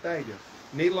onpartijdig.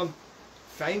 Nederland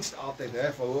veinst altijd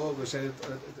van we zijn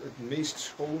het meest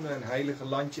schone en heilige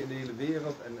landje in de hele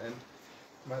wereld.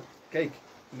 Maar kijk,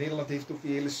 Nederland heeft ook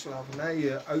die hele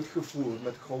slavernij uitgevoerd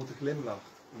met een grote glimlach.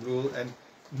 Ik bedoel, en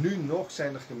nu nog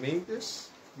zijn er gemeentes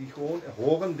die gewoon,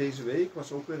 Horen deze week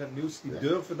was ook weer in het nieuws, die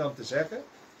durven dan te zeggen,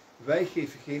 wij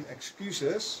geven geen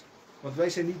excuses, want wij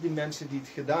zijn niet die mensen die het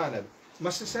gedaan hebben.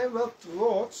 Maar ze zijn wel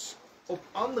trots op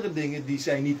andere dingen die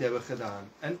zij niet hebben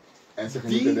gedaan. En ze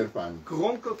genieten ervan.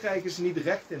 Kronkel krijgen ze niet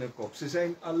recht in hun kop. Ze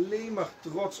zijn alleen maar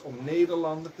trots om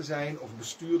Nederlander te zijn of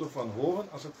bestuurder van Horen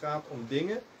als het gaat om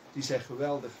dingen die zij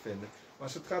geweldig vinden. Maar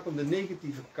als het gaat om de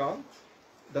negatieve kant,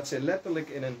 dat zij letterlijk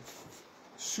in een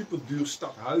superduur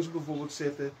stadhuis bijvoorbeeld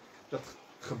zitten, dat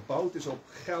gebouwd is op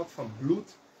geld van bloed.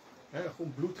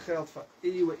 Gewoon bloedgeld van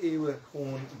eeuwen,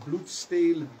 gewoon bloed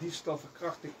stelen, diefstal,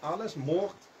 verkrachting, alles,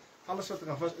 moord, alles wat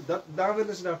eraan vast. Daar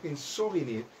willen ze dan geen sorry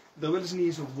neer. Daar willen ze niet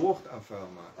eens een woord aan vuil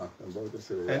maken. Dan bouwt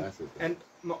ze weer aan zitten.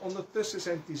 Maar ondertussen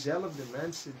zijn het diezelfde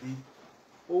mensen die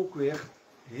ook weer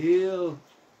heel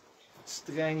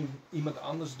streng iemand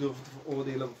anders durven te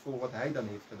veroordelen voor wat hij dan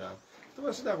heeft gedaan.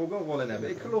 Terwijl ze daar ook een rol in hebben.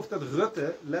 Ik geloof dat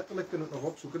Rutte, letterlijk kunnen we het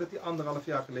nog opzoeken, dat hij 1,5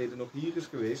 jaar geleden nog hier is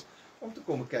geweest om te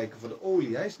komen kijken voor de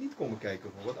olie. Hij is niet komen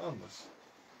kijken voor wat anders.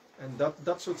 En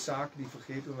dat soort zaken die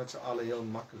vergeten we met z'n allen heel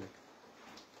makkelijk.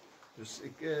 Dus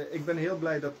ik ben heel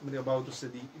blij dat meneer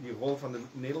Bouterse die rol van de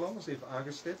Nederlanders heeft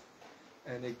aangestipt.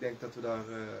 En ik denk dat we daar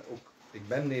ook... Ik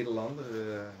ben Nederlander,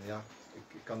 ja,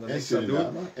 ik kan er niks aan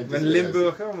doen. Ik ben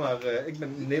Limburger, maar ik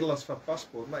ben Nederlands van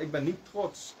paspoort. Maar ik ben niet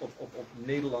trots op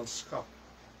Nederlandschap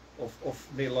of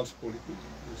Nederlandse politiek.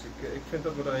 Dus ik vind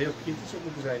dat we daar heel kritisch op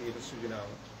moeten zijn hier in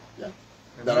Suriname. Ja.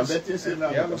 Daarom bent je in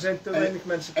Suriname. Ja, maar er zijn te weinig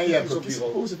mensen kritisch op die rol. En je hebt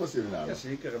gekozen voor Suriname.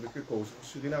 Jazeker, heb ik gekozen voor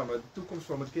Suriname. De toekomst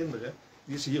van mijn kinderen,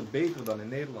 die is hier beter dan in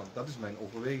Nederland. Dat is mijn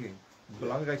overweging. Het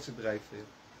belangrijkste drijfveer.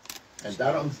 En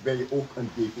daarom ben je ook een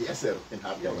DPS'er in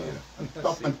Hartkameren.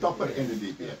 Een topper in de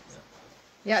DPS.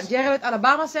 Ja, Jerry uit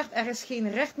Alabama zegt, er is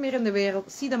geen recht meer in de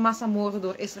wereld. Zie de massamoorden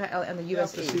door Israël en de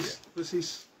USA. Ja,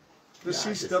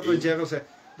 precies dat wat Jerry zegt.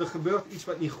 Er gebeurt iets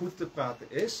wat niet goed te praten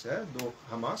is, hè, door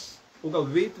Hamas. Ook al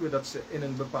weten we dat ze in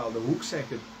een bepaalde hoek zijn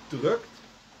gedrukt.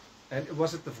 En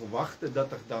was het te verwachten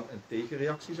dat er dan een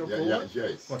tegenreactie zou komen? Ja,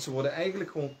 juist. Want ze worden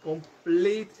eigenlijk gewoon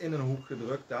compleet in een hoek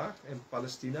gedrukt daar, in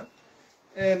Palestina.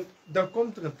 En dan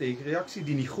komt er een tegenreactie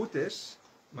die niet goed is.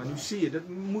 Maar nu zie je, dat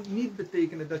moet niet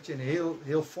betekenen dat je een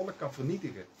heel volk kan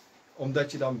vernietigen.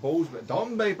 Omdat je dan boos bent.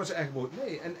 Dan ben je pas echt boos.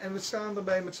 Nee, en we staan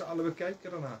erbij met z'n allen, we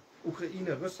kijken ernaar.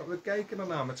 Oekraïne, Rusland, we kijken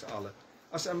ernaar met z'n allen.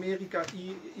 Als Amerika,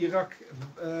 Irak,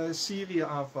 Syrië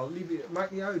aanvalt, Libië,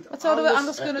 maakt niet uit. Wat zouden we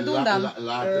anders kunnen doen dan?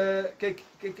 Kijk,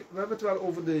 we hebben het wel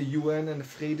over de UN en de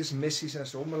vredesmissies en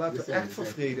zo, maar laten we echt voor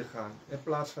vrede gaan. In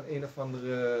plaats van een of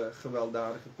andere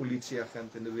gewelddadige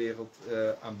politieagent in de wereld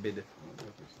aanbidden.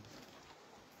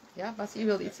 Ja, Bas, u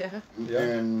wilde iets zeggen? Ja.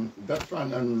 En dat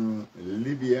van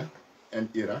Libië en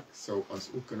Irak zou ons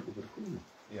ook kunnen overkomen.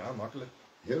 Ja, makkelijk.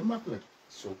 Heel makkelijk.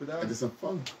 Zo gedaan. Het is een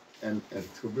fout. En het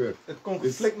gebeurt. Het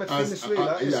conflict met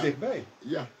Venezuela is dichtbij.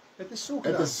 Ja. Het is zo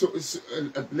gedaan.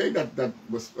 Het lijkt dat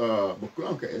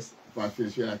beklonken is van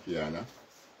Venezuela en Guyana.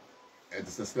 Het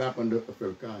is een slapende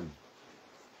vulkaan.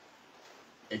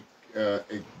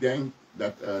 Ik denk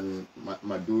dat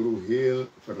Maduro heel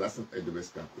verrassend uit de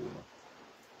west kan komen.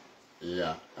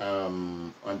 Ja,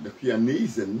 want de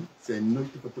Guyanezen zijn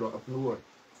nooit te vertrouwen op hun woord.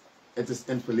 Het is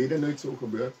in het verleden nooit zo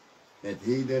gebeurd. In het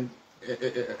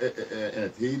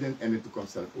heden en in de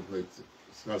toekomst zal het ook nooit,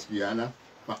 zoals Guyana,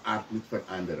 van aard niet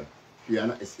veranderen.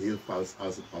 Guyana is heel vals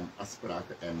als het om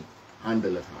afspraken en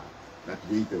handelen gaat. Dat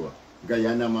weten we.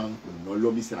 Guyana man, no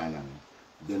lobby sranang.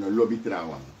 De no lobby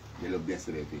trouwang. De lobby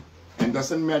desrepi. En dat is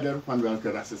een matter van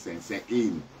welke rassen zijn. Zijn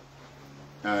één.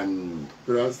 En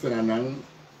terwijl sranang,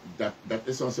 dat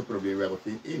is ons probleem. We hebben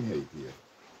geen eenheid hier.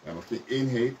 We hebben geen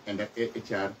eenheid en dat het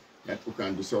jaar dat ook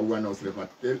aan de zo van ons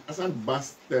reflecteren. Als een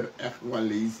baster echt wel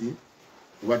lezen,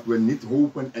 wat we niet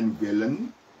hopen en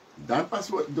willen, dan pas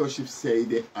we door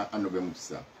zijde aan de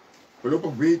moeten.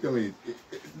 Voorlopig weten we niet.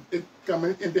 Ik kan me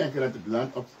niet indenken dat het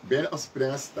land bijna op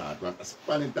springen staat, want als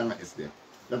Palentanga is dit,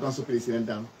 dat onze president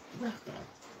dan weggaat.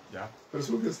 Ja. Voor de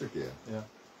zoveelste keer. Ja.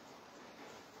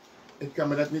 Ik kan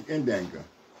me dat niet indenken.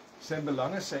 Zijn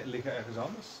belangen liggen ergens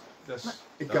anders. Dus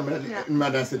ik kan me dat,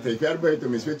 maar dan zit hij ver buiten.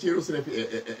 Mis weet je,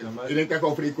 ik denk dat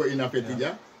over Rico in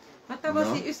Apetija. Maar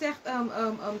Tawazi, u zegt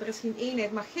er is geen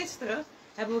eenheid, maar gisteren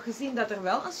hebben we gezien dat er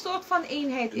wel een soort van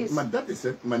eenheid is. Maar dat is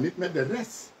het, maar niet met de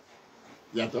rest.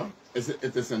 Ja toch?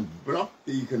 Het is een blok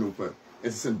tegenover.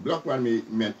 Het is een blok waarmee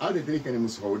men altijd rekening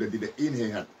moest houden die de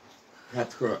eenheid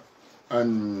had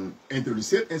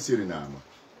geïntroduceerd in Suriname.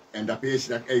 En dat is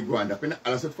dat ik ga, dat ben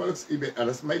alles het volks,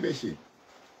 alles mijn beetje.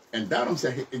 En daarom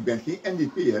zeg ik ben geen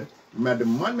NDP'er, maar de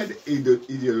man met de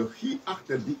ideologie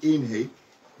achter die eenheid,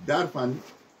 daarvan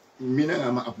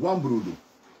minangama op one broeder.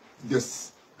 Dus,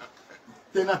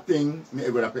 tenating,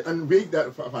 een week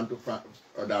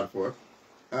daarvoor,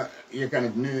 je kan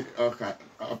het nu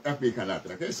op FB gaan laten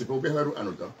trekken. Ze proberen er ook aan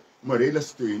het morele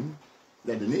steun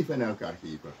dat de neven aan elkaar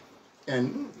geven.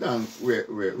 En dan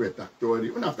we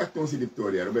tactori, en aftak toen ze die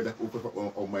toria, we dat over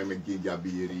om mij met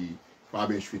Gijabiri,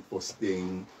 Fabian Schwit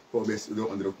posting, Fabian de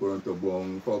onder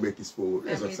Korontobong, Fabian kies voor,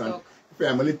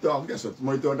 family talk, dat soort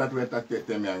mooi toch dat we dat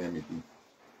temmen met die.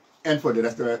 En voor de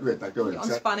rest we dat die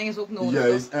ontspanning is ook nodig.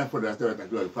 Juist, en voor de rest we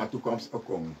dat voor toekomst ook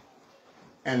komen.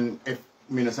 En if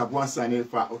minister Bwansani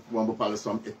van bepaalde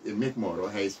som het make more,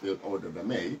 hij is veel ouder dan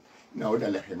mij, nou dan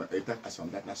leg je me uit dat als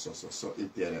dat naar zo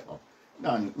interne op.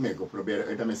 Dan moet ik proberen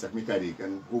uit dat mensen me kan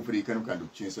rekenen, hoe rekenen kan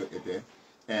doen, zo eten.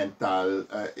 En taal,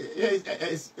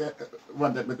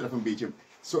 want dat betreft een beetje,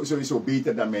 sowieso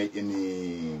beter dan mij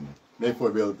in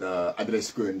bijvoorbeeld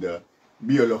adreskunde,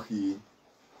 biologie.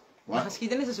 Maar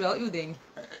geschiedenis is wel uw ding.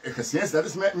 Geschiedenis, dat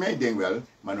is mijn ding wel,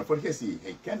 maar dan vergeet je,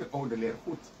 hij kent de oude leer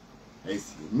goed. Hij is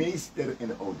meester in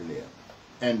de oude leer.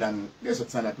 En dan, dit is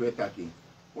wat zijn dat we taki.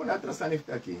 Hoe dat er staan heeft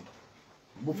taki.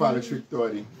 Buffalo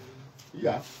Victorie.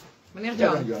 Ja. Meneer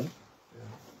Ja, John.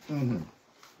 John.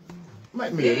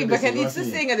 Maar Ik begin iets te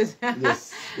zingen, dus.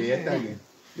 Yes, ja,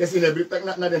 yes, in every tak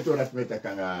na den torat meta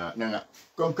kanga nanga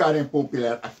kon karen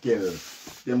populair akel.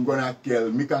 Dem gona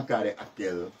akel, mi kan kare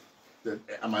akel.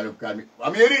 Amalo kami.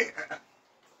 Ameri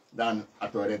dan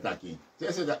atore taki.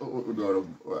 Saya dat udoro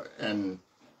en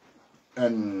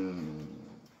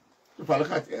toevallig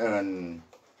had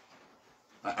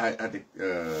ik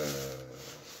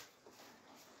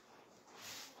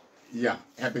ja,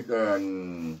 heb ik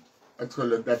het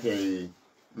geluk dat hij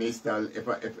meestal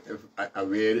even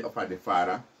aware of de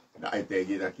vara dat hij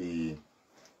tegen dat hij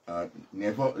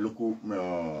never luku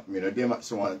me dema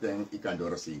zo'n ding ik kan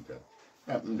doorzeker.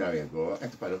 Ja, daar we go. En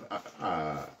toevallig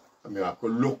me was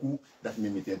luku dat me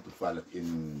meteen toevallig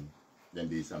in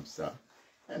deze samsa.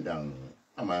 En dan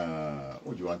ama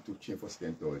hoe want to change voor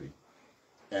stentori.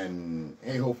 En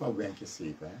hij houdt van wenkjes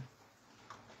zeker.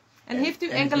 En heeft u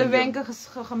enkele wenken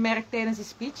gemerkt tijdens de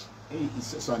speech?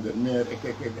 Zonder meer.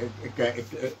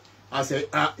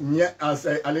 Als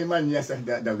hij alleen maar nee zegt,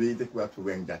 dan weet ik wat voor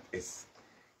wenk dat is.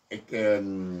 Hij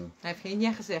heeft geen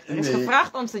nee gezegd. Er is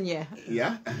gevraagd om zijn nee.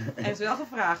 Ja? Hij is wel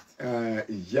gevraagd.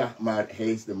 Ja, maar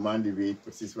hij is de man die weet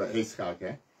precies wat hij schaakt.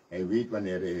 Hè? Hij weet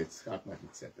wanneer hij het schaak mag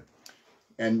iets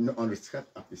En onderschat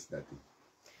is dat.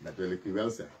 Dat wil ik u wel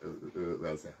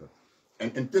zeggen.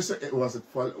 En intussen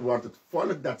wordt het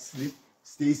volk dat sliep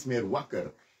steeds meer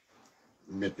wakker.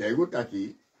 Met hij goed dat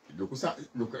hij,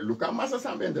 Luca Massa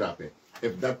zijn ben drapen.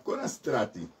 If dat kon een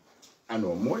strati,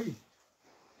 ano mooi.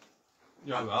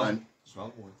 Ja, wel. Dat is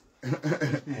wel mooi.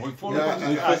 Mooi volk.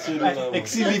 Ik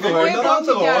zie liever een dan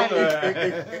ander hoor.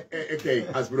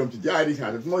 Kijk, als Bromtje Jari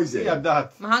gaat het mooi zijn. Ja,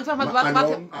 dat. Maar hangt vanaf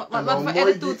wat voor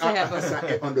attitude ze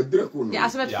hebben. Onder druk ja,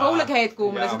 als ze met vrolijkheid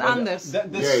komen, is het anders.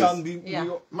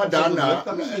 Maar daarna,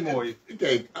 dat is niet mooi.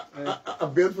 Kijk,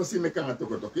 een beeld van zien kan het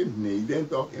ook in Nederland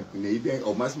toch, in Nederland,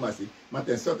 of masmasi, maar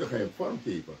tenslotte ga je vorm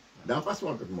geven. Dan pas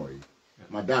wordt het mooi.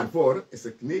 Maar daarvoor is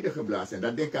het nedergeblazen. En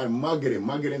dat denk ik aan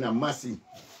magre naar massi.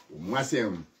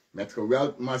 Massing, met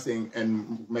geweld massing.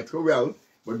 En met geweld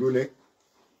bedoel ik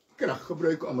kracht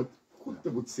gebruiken om het goed te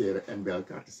boetseren en bij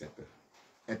elkaar te zetten.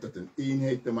 En tot een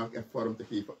eenheid te maken en vorm te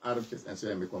geven, armpjes en zo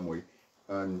heb ik wel mooi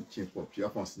een chinpopje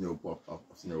of een sneeuwpop of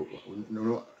sneeuw.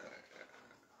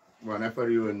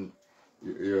 Whenever you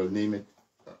name it,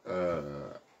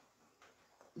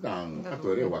 dan gaat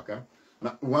het wakker.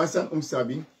 Maar wanneer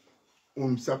omsabi,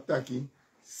 omsabtaki,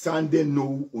 sande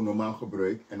no normaal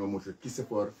gebruik en we moeten kiezen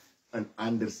voor een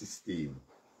ander systeem.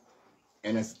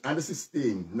 En een ander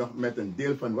systeem, nog met een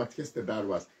deel van wat gisteren daar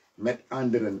was, met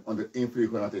anderen onder invloed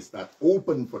van dat hij staat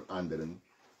open voor anderen,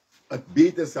 het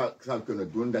beter zal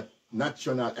kunnen doen, dat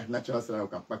echt nationaal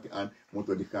kan pakken aan,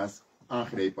 moeten we die kans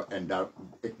aangrijpen en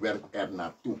ik werk er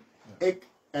naartoe. Ik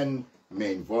en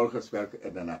mijn volgers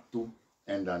werken er naartoe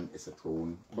en dan is het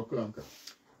gewoon beklonken.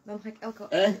 Dan ga ik elke...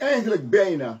 Eigenlijk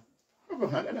bijna. We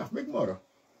gaan er af met morgen.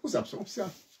 Hoe zap ze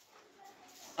opstaan?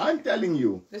 I'm telling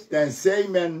you, tenzij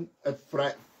men het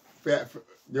vrij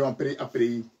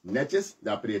netjes,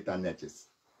 dan pre het netjes.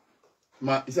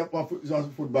 Maar is dat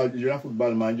zo'n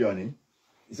voetbalman, Johnny?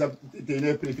 Is dat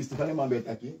de pre-festival in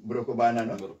Mambetaki? Brokobana,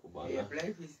 no?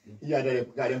 Ja, daar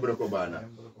heb ik Brokobana.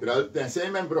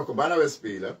 Tenzij men Brokobana wil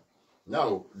spelen,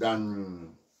 nou,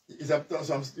 dan is dat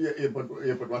soms, je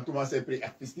want toen was hij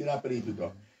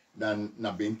pre-festival, dan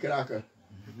naar binnen kraken.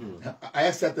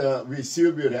 Hij zet Wim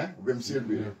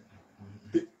Silbuur.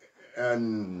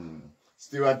 En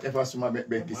Stuart even zomaar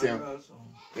bij kiezen.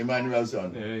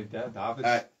 Emmanuelson. Nee,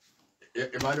 David.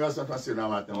 Emmanuelson was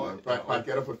Suriname. Een paar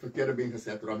keer op het verkeerde been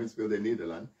gezet. Robin speelde in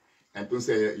Nederland. En toen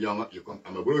zei je, jongen, je komt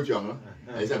aan mijn brood, jongen.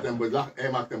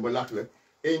 Hij maakte hem belachelijk.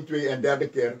 1, 2 en derde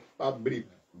keer, pap, brief,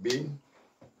 been.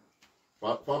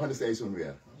 Volgende seizoen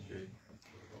weer.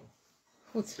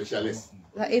 Goed. Specialist.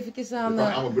 Nou, eventjes aan...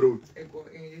 aan mijn brood. Ik wil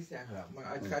één zeggen,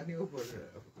 maar het gaat niet over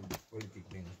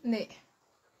politiek dingen. Nee.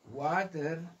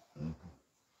 Water,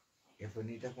 je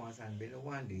vernietigt ons aan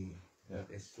binnenwand. Dat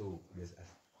is zo. Dus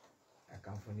hij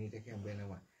kan vernietigen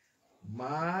binnenwand.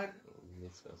 Maar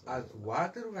als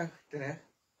water wegtrekt,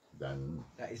 dan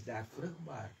is daar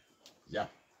vruchtbaar. Ja.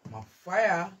 Maar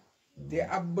fire, die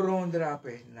abron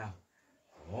drapen, nou,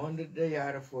 honderden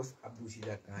jaren voor Abusi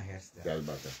dat kan herstellen.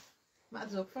 Maar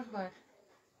het is ook vruchtbaar.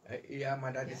 Ja,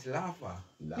 maar dat is lava.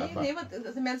 Nee, want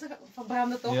de mensen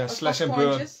verbranden toch? Ja, slash and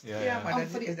burn. Ja, maar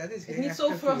dat is geen niet zo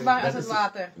vruchtbaar als het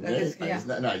water. Dat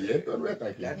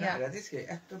is geen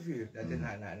echte vuur. Dat is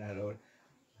naar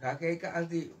ga kijken als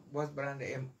die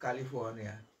bosbranden in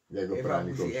Californië.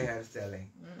 Evacuatie en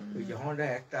herstelling. Weet je, 100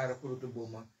 hectare grote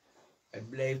bomen. Het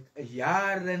blijft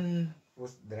jaren voor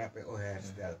drapen of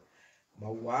herstel.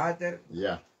 Maar water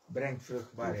brengt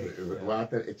vruchtbaarheid.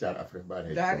 Water is jaar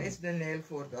vruchtbaarheid. Daar is de Nijl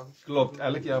voor toch? Klopt,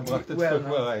 elk jaar bracht het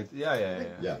vruchtbaarheid.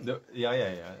 Ja.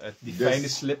 Die fijne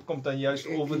slip komt dan juist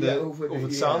over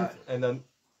het zand en dan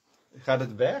gaat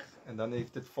het weg en dan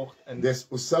heeft het vocht. En dus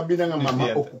usabi na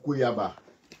mama okukuyaba.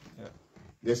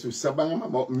 Dus usabi na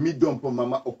mama mi dompo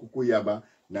mama okukuyaba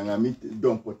na mi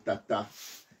dompo tata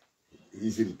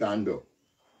isritando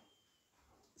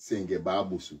senge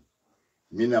babusu.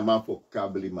 Mina man voor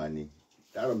kablimani.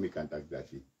 Daarom kan ik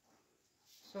dat niet.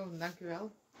 Zo,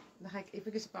 dankjewel. Dan ga ik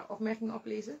even een paar opmerkingen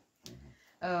oplezen.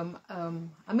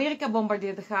 Amerika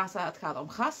bombardeert Gaza, het gaat om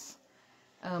gas.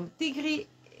 Tigray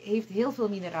heeft heel veel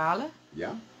mineralen.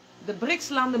 Ja. De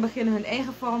BRICS-landen beginnen hun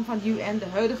eigen vorm van UN. De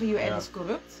huidige UN is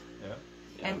corrupt.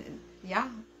 En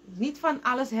niet van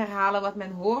alles herhalen wat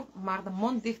men hoort, maar de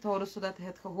mond dicht houden zodat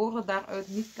het gehoorde daaruit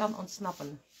niet kan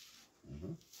ontsnappen.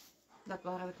 Dat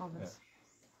waren de comments.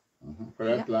 Voor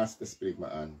het laatste spreekt me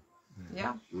aan.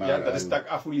 Ja. Maar, dat is tak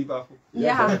Afu, Libi Afu.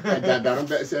 Daarom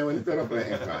zijn we niet erop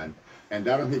ingegaan. En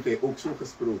daarom heeft hij ook zo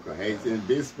gesproken. Hij is in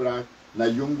beeldspraak naar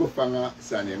jong gevangen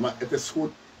zijn. Maar het is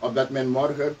goed, opdat men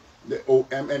morgen de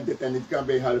OM en dit en niet kan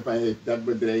bijhalen van heeft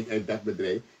dat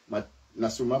bedrijf, maar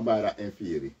naar Sumabara en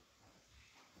Firi.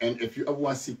 En if you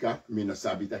want sika, mino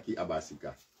sabitaki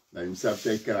abasika. Na je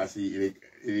sabitaki krasi,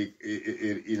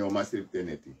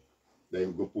 mastripteneti. Dat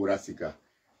je go pura sika.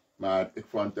 Maar ik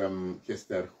vond hem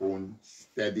gisteren gewoon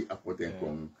steady apporten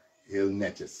komen. Heel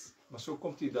netjes. Maar zo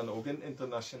komt hij dan ook in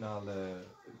internationale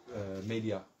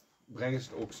media. Brengen ze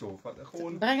het ook zo?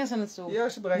 Gewoon... Brengen ze het zo? Ja,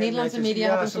 ze brengen Nederlandse netjes.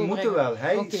 media ja, ze moeten wel.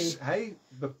 Hij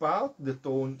bepaalt de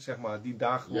toon, zeg maar, die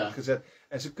daar wordt gezet.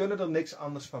 En ze kunnen er niks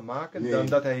anders van maken dan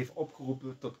dat hij heeft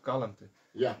opgeroepen tot kalmte.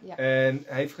 Ja. En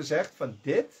hij heeft gezegd van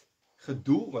dit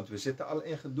gedoe, want we zitten al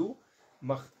in gedoe,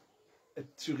 mag het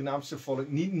Surinaamse volk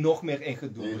niet nog meer in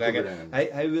gedoe brengen.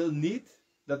 Hij wil niet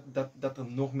dat er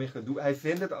nog meer gedoe. Hij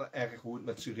vindt het al erg hoe het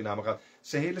met Suriname gaat.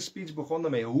 Zijn hele speech begon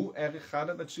daarmee. Hoe erg gaat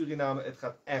het met Suriname? Het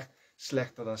gaat echt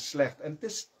slechter dan slecht. En het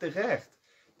is terecht.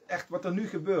 Echt wat er nu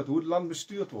gebeurt, hoe het land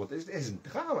bestuurd wordt, is een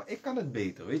drama. Ik kan het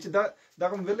beter, weet je.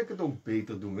 Daarom wil ik het ook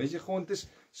beter doen, weet je. Gewoon, het is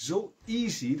zo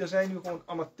easy. Er zijn nu gewoon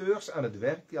amateurs aan het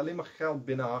werk die alleen maar geld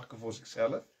binnenharken voor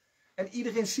zichzelf. En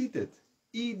iedereen ziet het.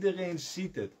 Iedereen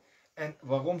ziet het. En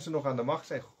waarom ze nog aan de macht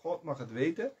zijn, God mag het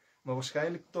weten. Maar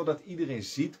waarschijnlijk totdat iedereen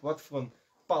ziet wat voor een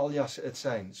paljassen het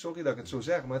zijn. Sorry dat ik het zo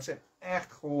zeg, maar het zijn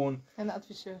echt gewoon... En de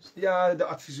adviseurs. Ja, de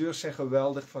adviseurs zijn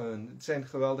geweldig van hun. Het zijn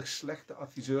geweldig slechte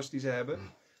adviseurs die ze hebben.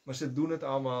 Maar ze doen het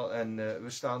allemaal en we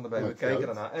staan erbij, we kijken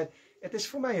ernaar. En het is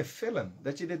voor mij een film,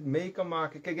 dat je dit mee kan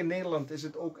maken. Kijk, in Nederland is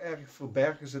het ook erg,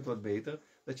 verbergen ze het wat beter.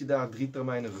 Dat je daar 3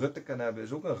 termijnen Rutte kan hebben,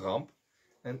 is ook een ramp.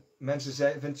 En mensen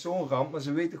vinden het zo'n ramp, maar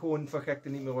ze weten gewoon van gekte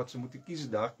niet meer wat ze moeten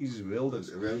kiezen. Daar kiezen ze Wilders.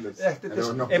 Echt, het is,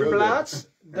 in plaats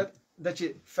dat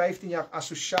je 15 jaar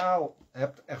asociaal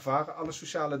hebt ervaren, alle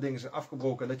sociale dingen zijn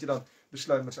afgebroken. En dat je dan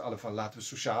besluit met z'n allen van laten we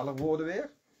socialer worden weer.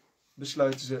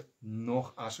 Besluiten ze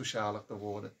nog asocialer te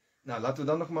worden. Nou, laten we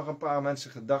dan nog maar een paar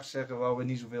mensen gedag zeggen waar we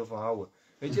niet zoveel van houden.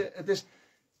 Weet je, het is...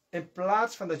 In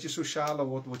plaats van dat je socialer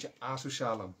wordt, word je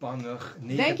asocialer, banger,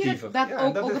 negatiever. Denk je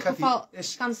dat ook het geval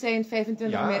kan zijn,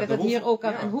 25 mei, dat het hier ook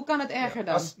kan? En hoe kan het erger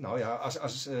dan?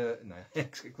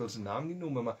 Ik wil zijn naam niet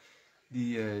noemen, maar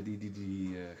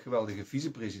die geweldige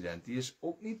vicepresident, die is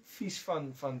ook niet vies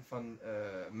van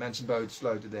mensen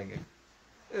buitensluiten, denk ik.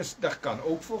 Dus daar kan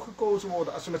ook voor gekozen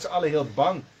worden. Als we met z'n allen heel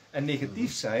bang en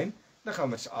negatief zijn, dan gaan we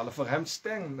met z'n allen voor hem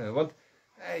stemmen. Want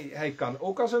hij kan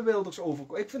ook als een Wilders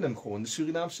overkomen. Ik vind hem gewoon de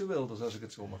Surinaamse Wilders, als ik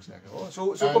het zo mag zeggen.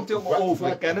 Hoor. Zo komt hij ook over.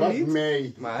 Ik ken hem niet.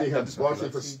 Wat mij tegen het bos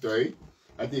heeft gestuurd,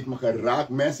 het heeft me geraakt.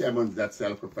 Mensen hebben dat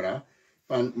zelf gevraagd.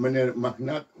 Van meneer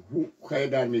Magnat, hoe ga je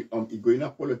daarmee om? Ik ga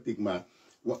naar politiek, maar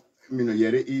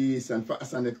meneer is een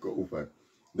vast over.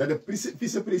 Dat de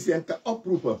vicepresident kan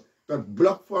oproepen tot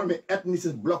blokvorming,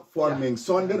 etnische blokvorming,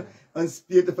 zonder een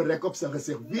spier te verrekken op zijn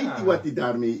gezicht. Weet je wat hij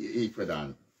daarmee heeft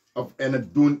gedaan? En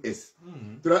het doen is.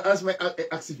 Terwijl als wij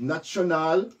actief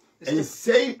nationaal, en je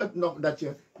zei het nog dat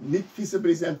je niet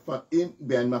vicepresident van één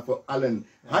bent, maar voor allen.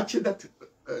 Had je dat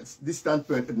die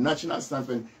standpunt, het nationaal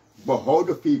standpunt,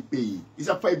 behouden VP, is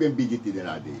dat voor je bent biggie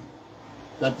daarna deed.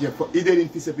 Dat je voor iedereen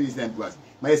vicepresident was.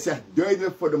 Maar je zegt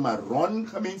duidelijk voor de Maron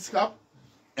gemeenschap,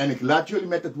 en ik laat jullie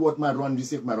met het woord Maron, die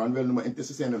zich Maron wil noemen.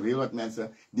 Intussen zijn er heel wat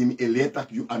mensen die me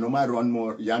eletak,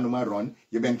 Maron,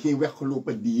 je bent geen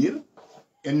weggelopen dier.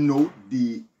 Een noot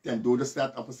die ten dode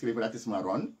staat opgeschreven, dat is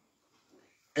Maron.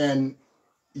 En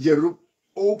je roept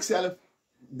ook zelf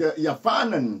de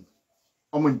Javanen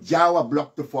om een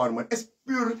Java-blok te vormen. Het is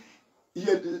puur,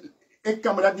 Ik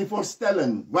kan me dat niet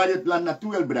voorstellen, waar je het land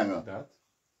naartoe wil brengen. Dat.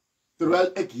 Terwijl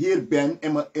ik hier ben,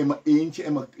 in mijn eentje,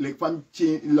 in mijn van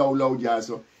lauw ja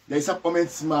zo. Dat is op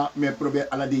moment maar me probeer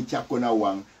alle die chakona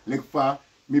wang. Like van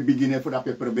me beginnen voordat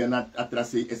je probeert naar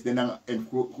attrasie is dan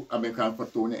een gaan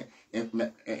vertonen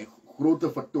een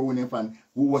grote vertoning van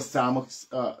hoe we samen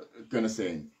kunnen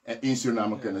zijn en in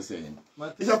Suriname kunnen zijn.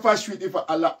 Is dat vast sweet voor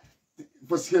alle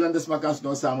verschillende smakers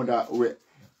dan samen daar we.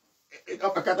 Ik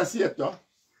had dat zien toch?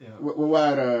 We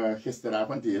waren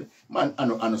gisteravond hier, maar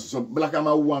anders zo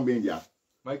blakama uwan ben ja.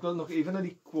 Maar ik wil nog even naar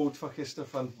die quote van gisteren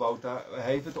van Bouta.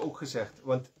 Hij heeft het ook gezegd.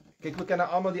 Want kijk, we kennen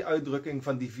allemaal die uitdrukking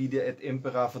van divide et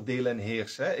impera, verdelen en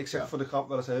heersen. Hè? Ik zeg voor de grap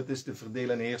wel eens, het is de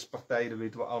verdelen en heerspartij, dan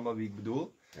weten we allemaal wie ik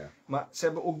bedoel. Ja. Maar ze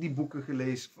hebben ook die boeken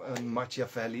gelezen van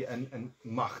Machiavelli en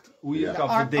macht. Hoe je kan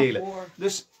verdelen.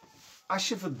 Dus als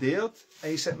je verdeelt en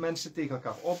je zet mensen tegen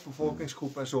elkaar op,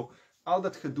 bevolkingsgroepen en zo. Al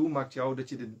dat gedoe maakt jou dat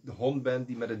je de hond bent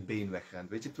die met het been wegrent.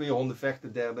 Weet je, 2 honden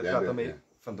vechten, de derde gaat ermee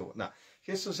vandoor. Nou,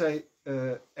 gisteren zei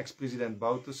ex-president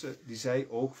Bouterse, die zei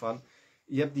ook van,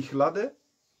 je hebt die gladde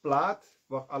plaat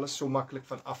waar alles zo makkelijk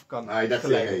van af kan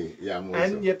glijden.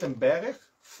 En je hebt een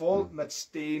berg vol met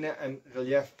stenen en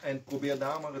relief en probeer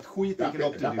daar maar het goede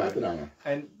tegenop te duwen.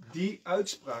 En die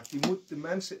uitspraak, die moet de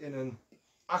mensen in hun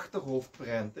achterhoofd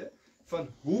prenten van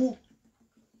hoe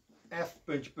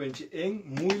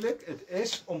moeilijk het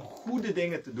is om goede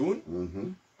dingen te doen.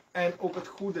 En ook het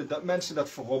goede dat mensen dat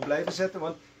voorop blijven zetten.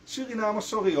 Want Surinamers,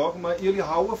 sorry hoor, maar jullie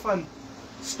houden van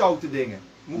stoute dingen.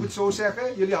 Moet ik het zo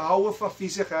zeggen? Jullie houden van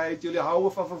viezigheid, jullie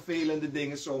houden van vervelende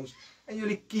dingen soms. En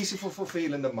jullie kiezen voor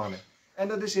vervelende mannen. En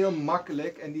dat is heel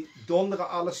makkelijk en die donderen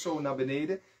alles zo naar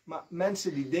beneden. Maar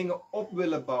mensen die dingen op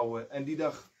willen bouwen en die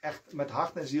daar echt met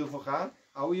hart en ziel voor gaan,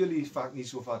 houden jullie vaak niet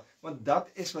zo van. Want dat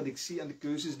is wat ik zie aan de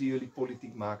keuzes die jullie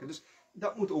politiek maken. Dus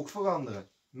dat moet ook veranderen.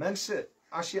 Mensen,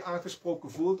 als je je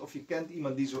aangesproken voelt of je kent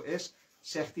iemand die zo is,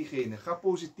 zeg diegene. Ga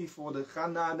positief worden. Ga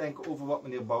nadenken over wat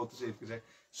meneer Bouters heeft gezegd.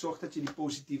 Zorg dat je die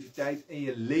positiviteit in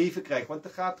je leven krijgt. Want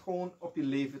het gaat gewoon op je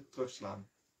leven terugslaan.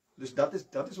 Dus dat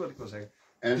is wat ik wil zeggen.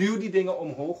 En duw die dingen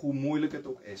omhoog, hoe moeilijk het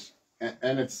ook is.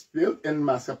 En het speelt in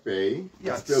maatschappij.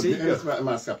 Ja, het speelt zeker. in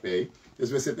maatschappij. Dus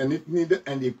we zitten niet de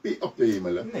NDP op te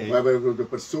hemelen. Nee. Maar we hebben de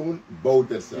persoon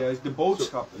Bouters. Juist, de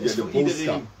boodschap is de voor boodschap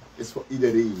iedereen. Is voor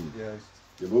iedereen. Juist.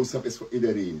 De boodschap is voor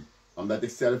iedereen. Omdat ik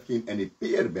zelf geen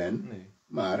NDP'er ben. Nee.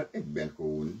 Maar ik ben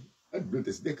gewoon, het bloed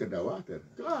is dikker dan water.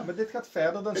 Klaar. Maar dit gaat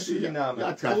verder dan Suriname. Ja,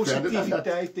 het gaat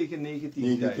positiviteit tegen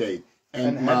negativiteit.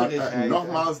 En maar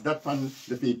nogmaals, dat van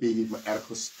de VP heeft me erg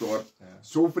gestoord. Ja.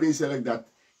 Zo vreselijk dat.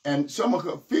 En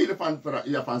vele van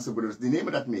Japanse broeders, die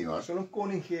nemen dat mee hoor. Zullen we hem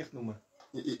koning Geert noemen?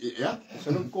 Ja?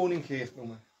 Zullen we hem koning Geert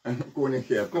noemen? Koning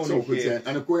Geert, dat zou goed zijn.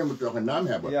 En een koning moet toch een naam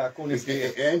hebben. Ja, koning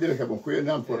Geert. Eindelijk hebben we een goede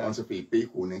naam voor onze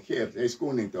VP, koning Geert. Hij is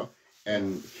koning toch?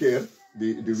 En Geert,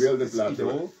 die Wilders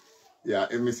laten. Ja,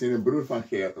 en misschien een broer van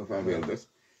Geert of van Wilders.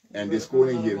 En die is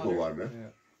koning hier geworden.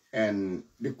 Ja. En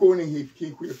de koning heeft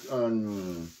geen goede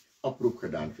oproep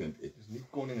gedaan, vind ik. Dus niet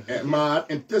koning maar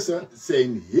intussen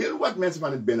zijn heel wat mensen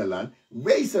van het binnenland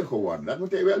wijzer geworden. Dat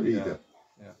moet hij wel weten.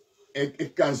 Ja. Ja.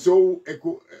 Ik kan zo,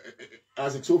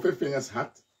 als ik zoveel vingers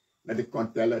had, dat ik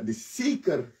kon tellen, die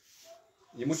zeker.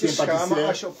 Je moet je schamen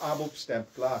als je op ABOP stemt,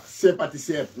 klaar.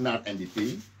 Sympathiseert naar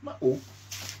NDP, maar ook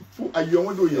voor een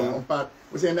jongen door jongen. Ja.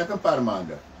 We zijn net een paar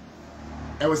maanden.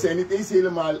 En we zijn niet eens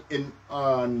helemaal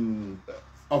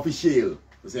officieel.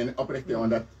 We zijn oprichting,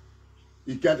 omdat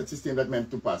je kent het systeem dat men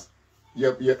toepast.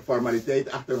 Je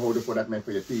formaliteit achterhouden voordat men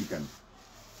voor je tekent.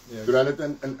 Ja. Terwijl het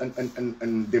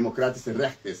een democratisch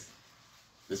recht is.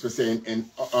 Dus we zijn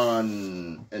in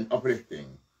oprichting.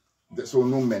 Zo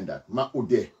noemt men dat. Maar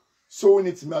Oede. Zo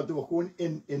niet smelten we gewoon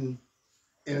in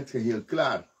het geheel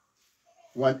klaar.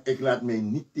 Want ik laat mij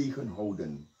niet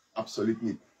tegenhouden. Absoluut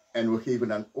niet. En we geven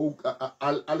dan ook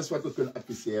alles wat we kunnen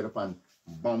adviseren van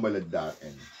bambelen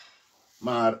daarin.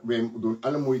 Maar wij doen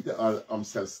alle moeite om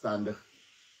zelfstandig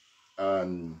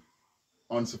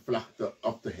onze vlag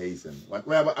op te hijsen. Want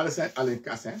we hebben alles al in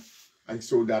kas. Hè? Als ik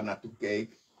zo daar naartoe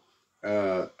kijk.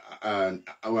 We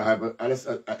hebben alles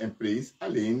in place.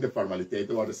 Alleen de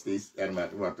formaliteiten worden steeds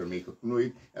wordt ermee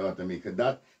geknoeid en wordt ermee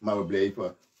gedaan. Maar we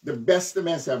blijven. De beste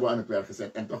mensen hebben we aan het werk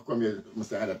gezet. En toch kom je moet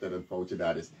zeggen dat er een foutje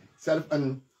daar is. Zelf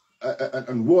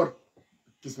een woord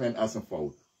kiest men als een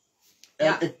fout. En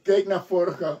ja. Ik kijk naar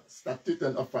vorige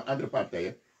statuten of van andere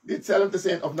partijen. Die hetzelfde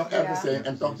zijn of nog erger zijn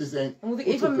en toch die zijn. Dan moet ik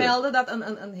even melden dat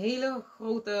een hele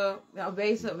grote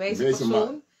wijze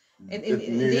persoon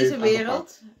in deze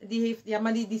wereld, die heeft, ja,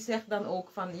 maar die zegt dan ook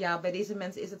van, ja, bij deze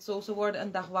mensen is het zo, ze worden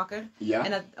een dag wakker. Ja.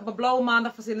 En op een blauwe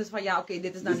maandag verzinnen ze van, ja, oké,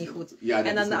 dit is nou niet goed. Ja,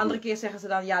 en dan de andere keer zeggen ze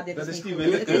dan, ja, dit is niet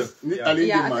goed. Het is, niet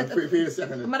alleen die man, veel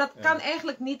zeggen het. Maar dat kan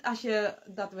eigenlijk niet als je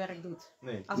dat werk doet.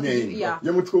 Nee,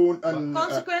 je moet gewoon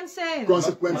consequent zijn.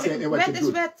 Consequent zijn in wat je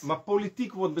doet. Wet. Maar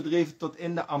politiek wordt bedreven tot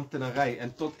in de ambtenarij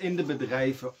en tot in de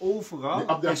bedrijven,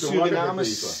 overal. In Suriname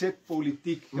zit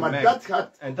politiek gemerkt. Maar dat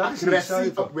gaat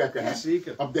agressie opwekken. Hè?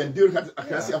 Zeker. Op den duur gaat het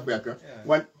agressie opwekken.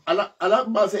 Want alle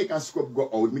balzen kan skop go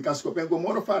out, maar kan skop en go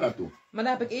morgen varen toe. Maar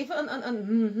dan heb ik even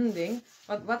een ding.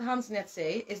 Want wat Hans net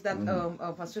zei, is dat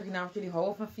van Suriname, jullie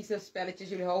houden van vieze spelletjes,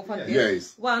 jullie houden van dit.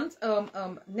 Juist. Want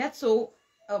net zo,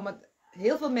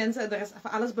 heel veel mensen, er is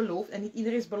van alles beloofd en niet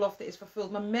iedereen's belofte is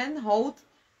vervuld. Maar men houdt,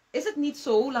 is het niet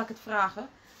zo, laat ik het vragen,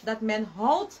 dat men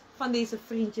houdt van deze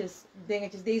vriendjes,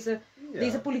 dingetjes,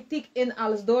 deze politiek in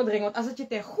alles doordringen. Want als het je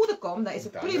ten goede komt, dan is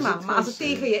het prima. Maar als het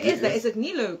tegen je is, dan is het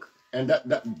niet leuk. En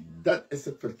dat is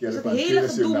het verkeerde dus het hele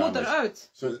gedoe moet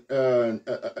eruit.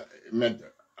 Met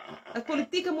het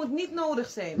politieke moet niet nodig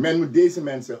zijn. Men moet deze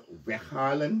mensen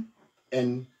weghalen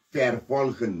en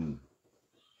vervolgen.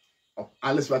 Op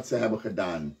alles wat ze hebben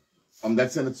gedaan.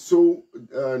 Omdat ze het zo...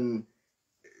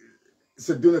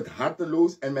 ze doen het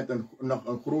harteloos en met nog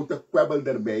een grote kwebbel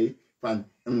erbij. Van...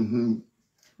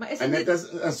 Maar is en het net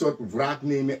als een soort wraak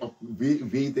nemen op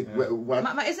weet ik wat.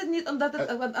 Maar is het niet omdat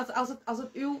het, als het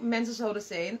uw mensen zouden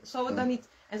zijn, zou het dan niet,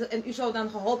 en u zou dan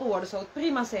geholpen worden, zou het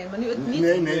prima zijn. Maar nu het niet.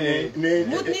 Nee.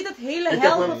 Moet niet het hele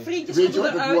helpen vriendjes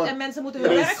eruit en mensen moeten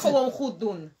hun werk gewoon goed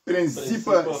doen.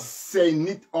 Principe zijn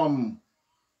niet om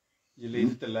je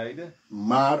leven te leiden,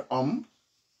 maar om.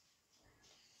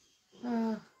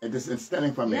 Het is een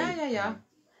stelling van mij. Ja.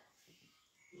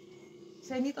 Het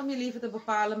zijn niet om je leven te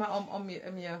bepalen, maar om je...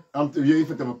 Om je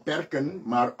leven te beperken,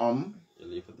 maar om... je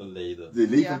leven te leiden. Je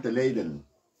leven te leiden.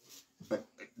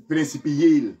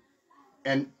 Principieel.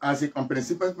 En als ik om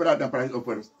principes praat, dan praat ik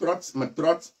over trots,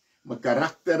 mijn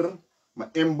karakter, mijn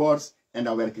inborst. En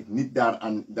dan werk ik niet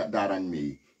daaraan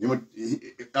mee. Je moet,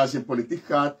 als je in politiek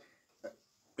gaat,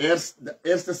 de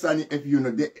eerste stanie,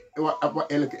 op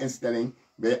elke instelling,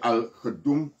 ben je al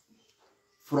gedoemd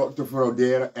te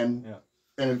frauderen en...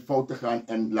 in het fout te gaan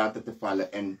en laten te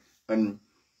vallen en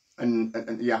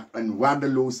een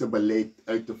waardeloze beleid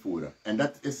uit te voeren. En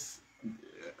dat is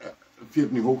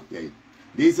viert nu hoog tijd.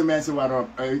 Deze mensen waren erop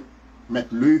uit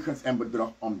met leugens en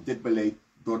bedrog om dit beleid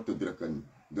door te drukken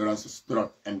door onze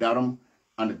strot. En daarom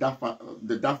aan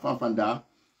de dag van vandaag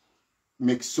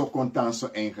ben ik zo content zo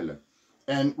eigenlijk.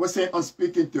 En we zijn on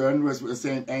speaking turn, we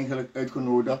zijn eigenlijk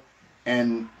uitgenodigd.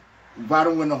 En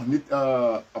waarom we nog niet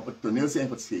op het toneel zijn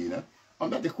verschenen,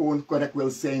 omdat ik gewoon correct wil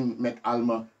zijn met al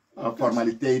mijn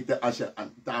formaliteiten als je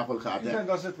aan tafel gaat. U bent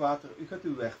als het water, u gaat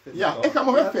uw weg vinden. Ja, ik ga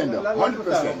mijn weg vinden,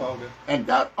 100%. En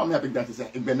daarom heb ik dat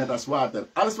gezegd, ik ben net als water.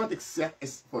 Alles wat ik zeg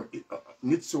is voor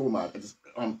niet zomaar. Het is,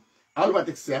 al wat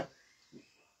ik zeg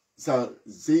zal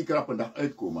zeker op een dag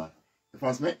uitkomen.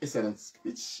 Volgens mij is er een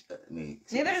speech. Nee,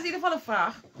 er is in ieder geval een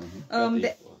vraag.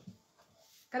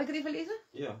 Kan ik het even lezen?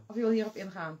 Ja. Of je wil hierop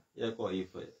ingaan? Ja, ik wil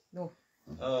even. No.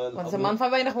 Want het is een man van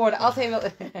weinig woorden. Als hij wil...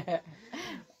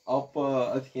 op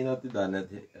hetgeen dat u daarnet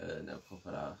hebt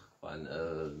gevraagd. Van,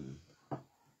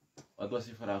 wat was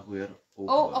die vraag weer?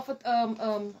 Over, of het...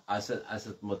 als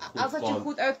het met goed als het je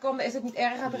goed uitkomt, dan is het niet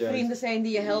erg dat er vrienden zijn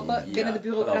die je helpen binnen de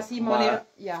bureaucratie. Maar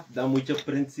wanneer, dan moet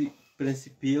je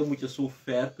principieel moet je zo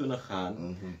ver kunnen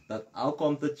gaan. Dat al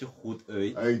komt het je goed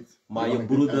uit. Maar je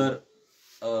broeder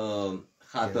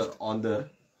gaat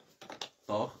eronder.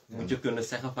 Toch? Moet je kunnen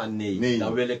zeggen van nee,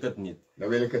 dan wil ik het niet. Dan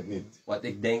wil ik het niet. Want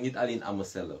ik denk niet alleen aan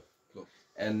mezelf. Klopt.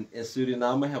 En in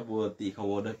Suriname hebben we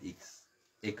tegenwoordig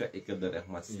ik er echt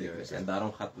maar stikken. En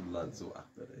daarom gaat het land zo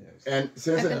achterin. En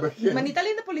sinds het begin... Maar niet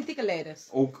alleen de politieke leiders.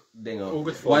 Ook dingen. Ook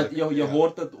het volk. Want je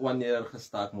hoort het wanneer er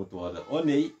gestaakt moet worden. Oh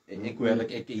nee, ik werk,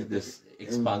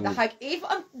 ik span. Dan ga ik even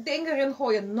een ding erin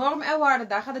gooien. Norm en waarden,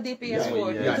 daar gaat de DPS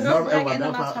voor. Ja, norm en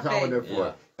waarden, daar gaan we ervoor.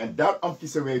 Ja. En daarom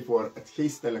kiezen wij voor het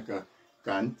geestelijke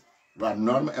kant, waar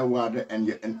normen en waarden en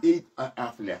je een eed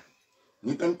aflegt.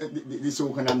 Niet die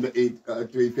zogenaamde eed,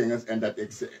 2 vingers en dat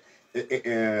ik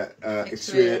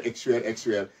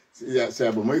zweer. Ja, ze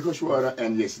hebben mooi gezworen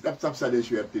en je stap de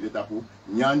zweer te dit afu.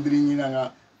 Nyan dringi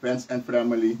nanga fans en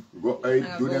family, go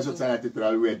uit, doe dat soort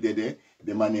zaken weer dede,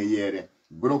 de manieren.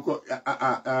 Broko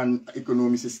aan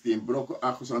economisch systeem, broko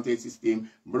aan gezondheidssysteem,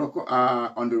 broko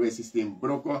aan onderwijssysteem,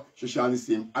 broko sociaal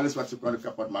systeem, alles wat ze kunnen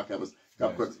kapot maken hebben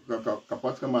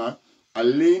kapot gemaakt.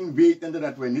 Alleen wetende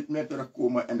dat we niet meer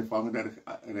terugkomen en de volgende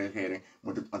regering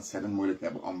moet het ontzettend moeilijk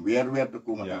hebben om weer te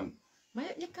komen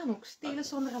Maar je kan ook stelen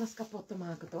zonder alles kapot te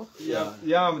maken, toch?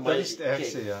 Ja, maar dat is het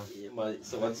ergste, kijk, maar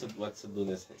wat ze doen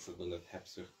is, ze doen het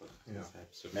hebzuchtig. Ja.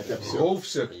 Met hebzucht.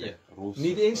 Roofzucht. Ja, roofzucht.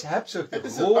 Niet eens hebzucht. Het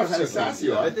is een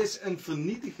organisatie, hoor. Het is een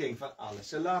vernietiging van alles.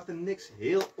 Ze laten niks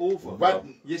heel over. Wat?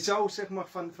 Je zou zeg maar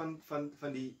van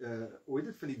die, hoe heet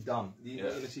het, van die dam,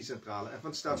 die energiecentrale en van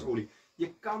de staatsolie.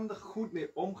 Je kan er goed mee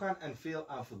omgaan en veel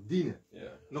aan verdienen.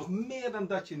 Ja. Nog meer dan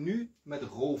dat je nu met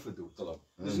roven doet. Klopt.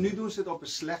 Dus nu doen ze het op een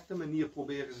slechte manier,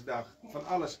 proberen ze daar van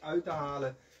alles uit te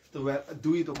halen. Terwijl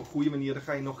doe je het op een goede manier, dan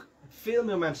ga je nog veel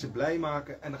meer mensen blij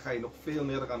maken en dan ga je nog veel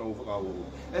meer eraan overhouden.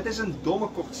 Het is een domme,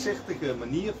 kortzichtige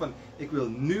manier van ik wil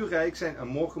nu rijk zijn en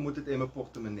morgen moet het in mijn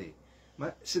portemonnee.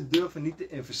 Maar ze durven niet te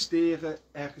investeren,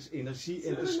 ergens energie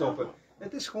in te stoppen.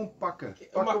 Het is gewoon pakken.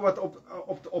 Pakken wat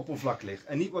op de oppervlak ligt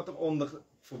en niet wat eronder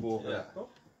verborgen ligt, toch?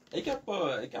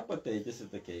 Ik heb een tijdje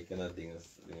zitten kijken naar dingen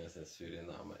in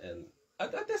Suriname en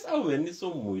het is alweer niet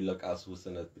zo moeilijk als hoe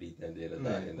ze het pretenderen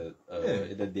daar in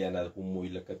de DNA, hoe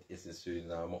moeilijk het is in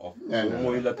Suriname of hoe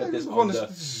moeilijk het is om de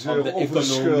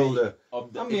economie.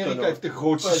 Amerika heeft de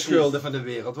grootste schulden van de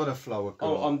wereld, wat een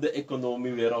flauwekul. Om de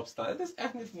economie weer op te staan. Het is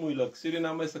echt niet moeilijk.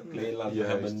 Suriname is een klein land, we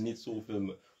hebben niet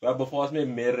zoveel. We hebben volgens mij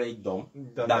meer rijkdom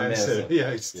dan mensen.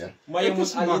 Juist. Ja. Maar je Het moet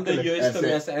is alleen de makkelijk. juiste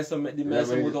mensen en die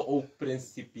mensen moeten ook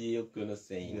principieel kunnen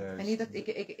zijn. Juist. En niet dat ik.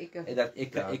 En dat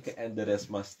ik en de rest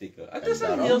maar stikken. Het En is een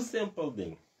daarom- heel simpel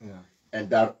ding. Ja. En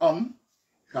daarom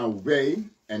gaan wij,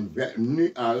 en wij,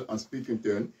 nu al aan Speaking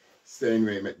Turn, zijn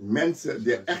wij met mensen,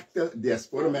 de echte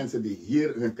diaspora mensen die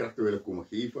hier hun krachten willen komen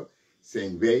geven,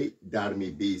 zijn wij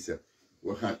daarmee bezig.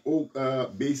 We gaan ook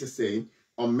bezig zijn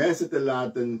om mensen te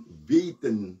laten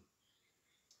weten,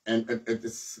 en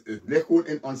het ligt gewoon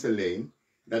in onze lijn,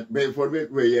 dat bijvoorbeeld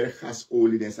weer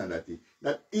gasolie en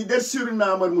dat ieder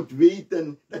Surinamer moet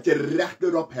weten dat je recht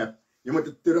erop hebt. Je moet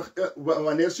het terug,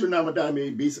 wanneer Suriname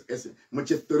daarmee bezig is, moet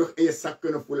je terug in je zak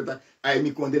kunnen voelen dat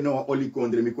ik kon er nou olie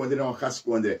konderen, ik kon er nou gas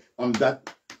konderen, omdat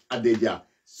adedja.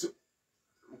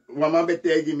 Wat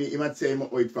betekent me, iemand zei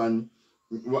me ooit van,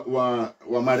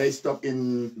 wat maar reist op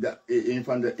in een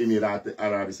van de Emiraten,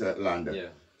 Arabische landen. Yeah.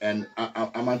 En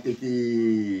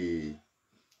amantiki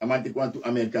kwam to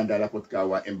Amerika daar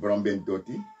potkawa en Bromben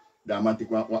doti. Daar man ik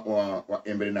wa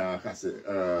embre na gas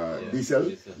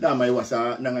diesel. Daar mij was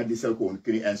na diesel gewoon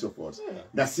kri enzovoort.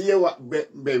 Dan zie je wat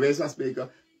bij wijze van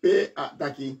spreken pe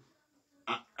taki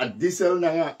a diesel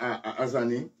na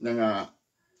azani na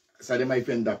sade mij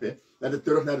vind dat het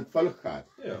terug naar het volk gaat.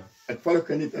 Het volk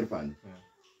geniet ervan.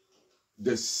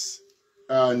 Dus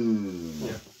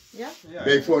Ja?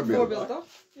 bijvoorbeeld. Voorbeeld toch?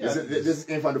 Dit is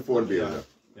een van de voorbeelden.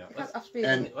 Ik ga het afspelen.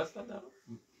 En Wat is dat nou?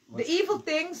 The evil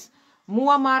things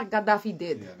Muammar Gaddafi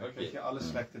did. Ja, dan krijg je alle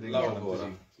slechte dingen Laat van me hem te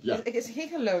horen. zien. ja. Het is geen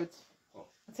geluid.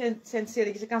 Het zijn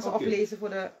series, je kan ze Oké. aflezen voor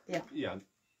de. Ja. Ja,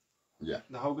 Ja.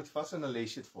 dan hou ik het vast en dan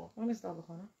lees je het voor. Waarom is het al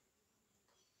begonnen?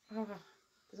 Het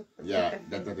is op- het Ja, is echt-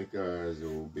 dat had ik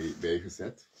zo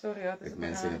bijgezet. Sorry hoor. Het is Dat op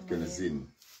mensen een het kunnen manier.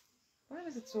 zien. Waarom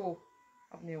is het zo?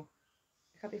 Opnieuw.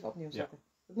 Ik ga het even opnieuw zetten.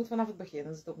 Het moet vanaf het begin,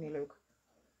 dan is het ook niet leuk.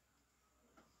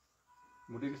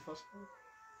 Moet ik het vast?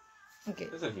 Oké,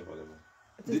 Dat is echt niet wat ik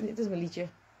het is mijn liedje.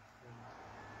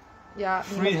 Ja,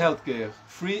 Free healthcare,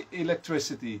 free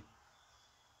electricity,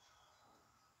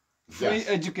 free Ja,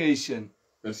 education,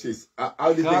 precies. Al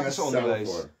die dingen gratis staan onderwijs.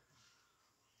 voor.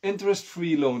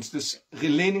 interest-free loans, dus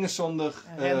leningen zonder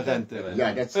rente.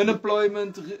 Ja, dat is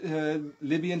Unemployment,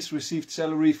 Libyans received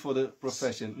salary for the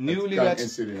profession. het kan in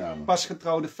Newlyweds, Suriname.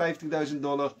 pasgetrouwde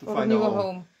 $50.000 to voor een find a nieuwe home.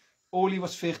 home. Olie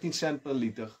was 14 cent per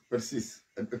liter. Precies.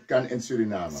 Het kan in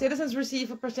Suriname. Citizens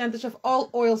receive a percentage of all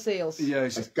oil sales.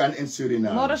 Juist. Het kan in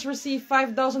Suriname. Mothers receive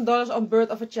 $5,000 on birth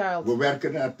of a child. We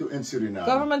werken naartoe in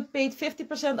Suriname. Government paid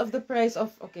 50% of the price of...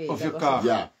 Oké, Of dat je was car. het.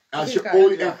 Ja. Als je Zeker,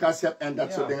 olie ja. en gas hebt en dat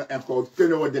Ja. soort dingen en goud,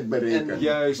 kunnen we dit berekenen.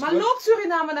 Juist. Maar loopt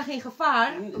Suriname naar geen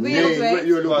gevaar? Nee, Wereldwijd?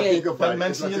 je loopt Kijk, geen gevaar. dat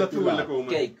mensen hier naartoe willen komen.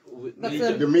 Kijk, Dat, weet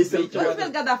je- de meeste- weet je Wat wat-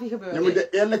 wil Gaddafi Je gebeuren? moet de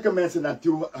eerlijke mensen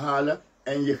naartoe halen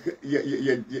en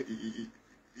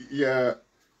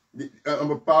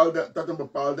tot een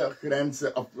bepaalde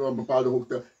grens of een bepaalde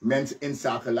hoogte mensen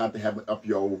inzage laten hebben op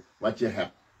jou, wat je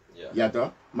hebt. Ja. Ja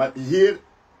toch? Maar hier,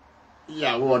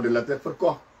 ja, we worden letterlijk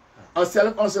verkocht. Als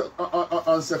zelf onze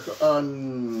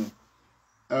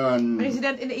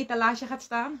President in de etalage gaat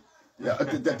staan? ja,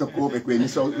 te koop, ik weet niet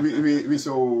zo, wie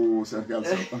zo zijn geld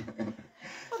zou.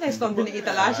 Want hij stond in de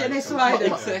etalage en hij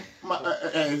zwaaide. Maar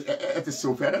het is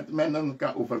zover dat men dan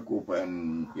kan overkopen.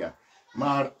 En, ja.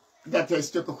 Maar dat hij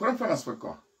stukken grond van ons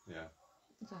verkocht. Ja.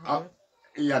 Ah,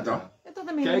 ja toch? Ja, toch,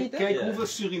 de Mennonieten? Kijk hoeveel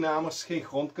Surinamers geen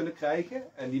grond kunnen krijgen.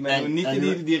 En die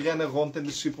Mennonieten die rennen rond in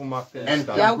de supermarkt.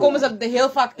 Ja, we komen ze heel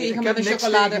vaak tegen met de chocolade.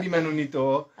 Ik heb niks tegen die Mennonieten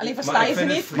hoor. Alleen versta je ze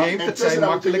niet? Ik vind het vreemd dat zij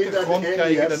makkelijker grond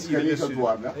krijgen dan iedere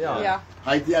Surinamer. Ja.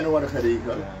 Haitianen worden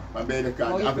geregeld, maar bij de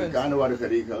kant Afrikanen worden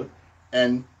geregeld.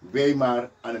 En wij maar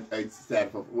aan het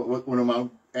uitsterven.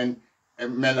 En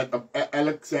men let op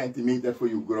elk centimeter voor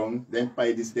je grond. Dan pa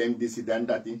je dit,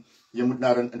 dat. Je moet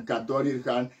naar een kantoor hier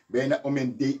gaan. Bijna om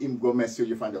een day in Gomez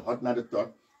je van de hot naar de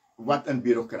top. Wat een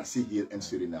bureaucratie hier in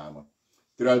Suriname.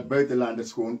 Terwijl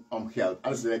buitenlanders gewoon om geld.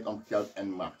 Alles draait om geld en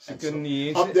macht. Ze kunnen niet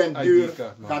eens op den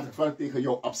duur gaat het volk tegen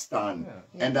jou opstaan. Ja.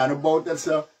 En dan bouwt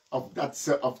ze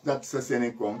of dat ze zin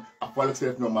in komt. Volk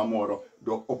schrijft nog maar morgen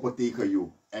door op tegen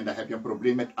jou. En dan heb je een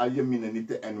probleem met al je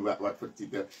Mennonieten en wat voor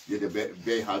titel je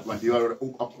erbij haalt. Want die worden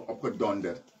ook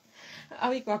opgedonderd.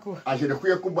 Als je de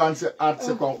goede Cubaanse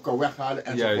artsen kan weghalen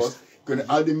enzovoort, kunnen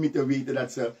al die mythen weten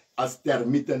dat ze als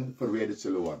termieten verwijderd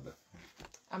zullen worden.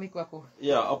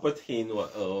 Ja, op hetgeen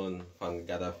van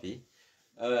Gaddafi.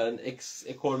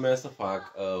 Ik hoor mensen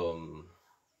vaak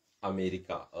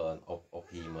Amerika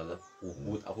ophemelen,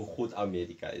 hoe goed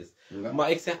Amerika is. Ja.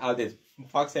 Maar ik zeg altijd,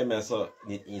 vaak zijn mensen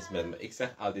niet eens met me. Ik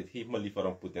zeg altijd, geef me liever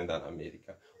een Poetin dan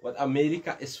Amerika. Want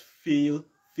Amerika is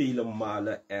vele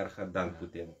malen erger dan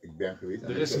Poetin. Ik ben geweest.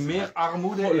 Er is meer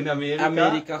armoede in Amerika.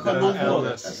 Amerika geloof me.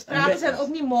 De straten zijn ook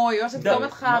niet mooi hoor, ze komen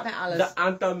het gaat en alles. De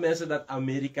aantal mensen dat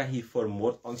Amerika heeft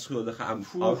vermoord,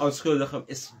 onschuldigen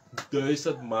is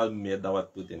 1000 maal meer dan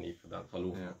wat Poetin heeft gedaan,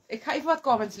 geloof me. Ik ga even wat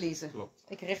comments lezen. Klopt.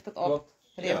 Ik richt het op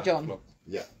meneer John. Klopt.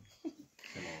 Ja.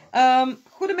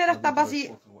 Goedemiddag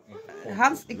Tabazi.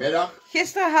 Hans,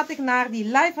 gisteren had ik naar die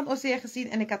live van Oceaan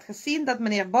gezien en ik had gezien dat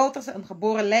meneer Bouterse een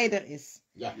geboren leider is.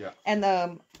 Ja. En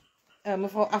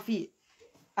mevrouw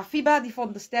Afiba die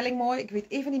vond de stelling mooi. Ik weet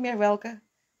even niet meer welke,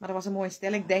 maar dat was een mooie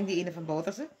stelling. Ik denk die ene van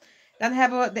Bouterse. Dan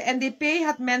hebben we de NDP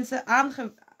had mensen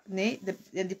de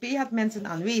NDP had mensen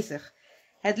aanwezig.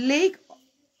 Het leek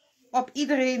op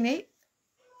iedereen,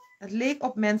 het leek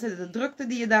op mensen, de drukte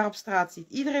die je daar op straat ziet.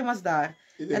 Iedereen was daar.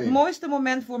 Het mooiste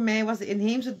moment voor mij was de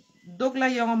inheemse Dogla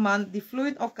jongeman die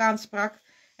vloeiend Afghaans sprak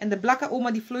en de blakke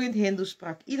oma die vloeiend Hindoes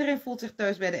sprak. Iedereen voelt zich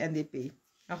thuis bij de NDP.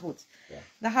 Nou goed,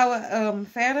 dan gaan we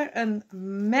verder. Een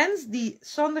mens die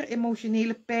zonder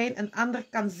emotionele pijn een ander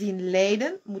kan zien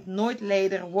lijden, moet nooit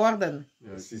leider worden.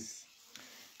 Precies.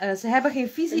 Ze hebben geen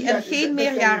visie en geen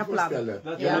meerjarenplan.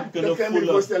 Dat kan je me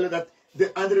voorstellen dat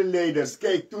de andere leiders,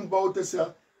 kijk, toen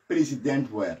Bouterse president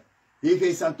werd, heeft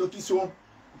hij Santoki zo'n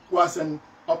qua zijn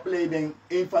opleiding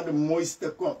een van de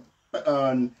mooiste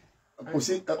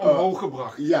omhoog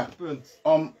gebracht. Ja, punt.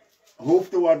 Om hoofd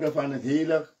te worden van het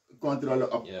hele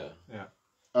controle op.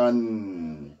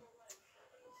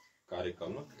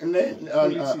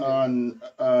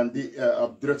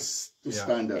 Op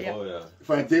drugstoestanden.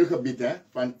 Van het hele gebied, hè,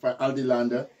 van al die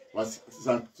landen, was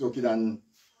Santoki dan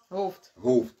hoofd.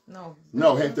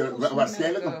 Nou, heeft er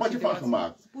waarschijnlijk een potje van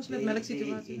gemaakt. Poes met melk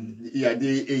situatie. Ja,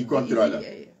 die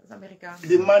controle.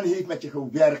 Die man heeft met je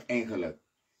gewerkt eigenlijk.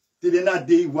 Tidena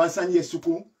die wasan je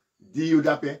suku, die je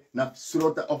dape, na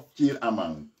srota of kier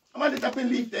amang. Maar dit heb een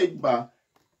leeftijd ba.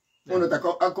 Ono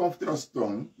tako akomf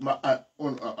trostong, maar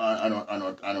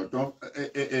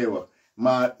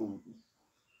maar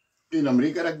in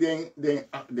Amerika dat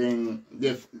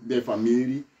de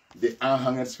familie, de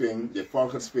aanhangers van, de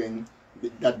volgers van,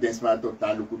 dat dens maar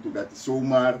totaal lukutu dat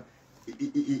zomaar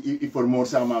i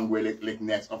vermoordzaam man like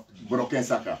next of broken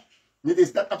saka. Niet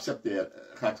is dat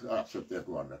gaat geaccepteerd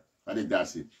worden. Wat ik daar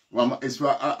zie. Want is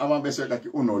wel allemaal best dat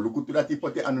je lukutu dat die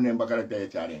pote anonym bakar dat je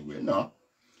charing. No.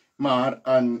 Maar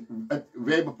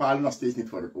wij bepalen nog steeds niet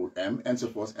voor het OM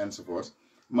enzovoorts.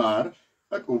 Maar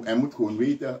het OM moet gewoon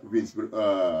weten,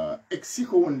 ik zie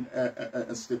gewoon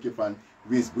een stukje van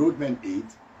wiens brood men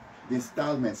eet, wiens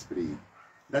taal men spreekt.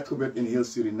 Dat gebeurt in heel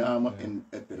Suriname, in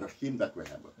het regime dat we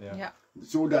hebben. Ja.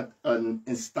 Zodat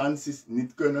instanties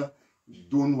niet kunnen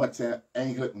doen wat ze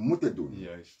eigenlijk moeten doen.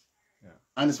 Juist. Ja.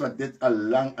 Anders wordt dit al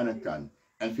lang aan het kan.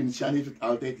 En Vincent heeft het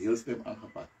altijd heel slim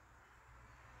aangepakt.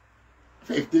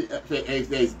 Hij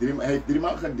heeft 3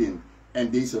 maal gediend. En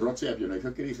deze rotzooi heb je nooit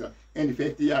gekregen. In die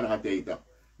 15 jaar had hij dat.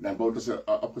 Dan boten ze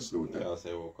opgesloten. Ja,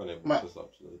 zij kon hij boten ze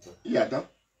opsluiten. Ja toch?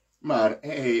 Maar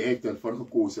hij heeft ervoor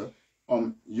gekozen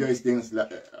om juist dingen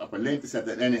op een lijn te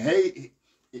zetten. En hij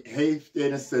heeft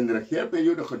tijdens zijn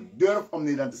regeerperiode gedurfd om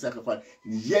Nederland te zeggen van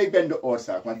jij bent de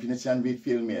oorzaak, want Financiën weet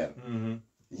veel meer.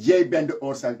 Jij bent de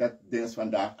oorzaak dat dingen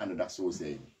vandaag aan de dag zo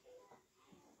zijn.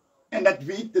 En dat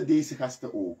weten deze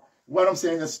gasten ook. Waarom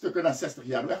zijn ze stukken na 60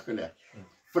 jaar weggelegd?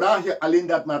 Vraag je alleen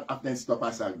dat maar af en stop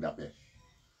als ik dat heb.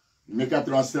 Meka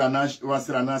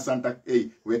transrana santa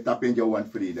we tapen je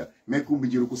want vrede. Me ku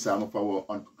bijiru samen van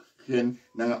we geen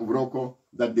na broko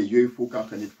dat de jeugd voor kan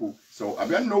geniet voor. So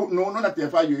aben no na te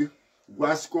fa jeugd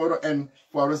guascoro en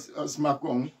forest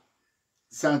smakong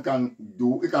san kan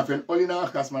do ik kan ven olina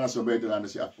gas mana so buiten landen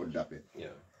si afpot dape. Ja.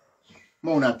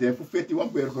 Maar na te fu feti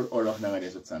wan burgeroorlog na ngade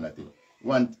so sanati.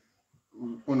 Want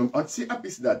ontsi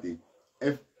apis dati.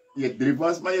 If je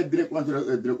drivers maar je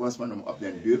druk was maar om op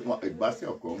den duur maar uit Barcia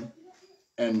opkomen.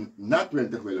 En na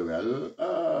 20 willen wel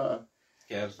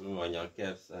Kerst,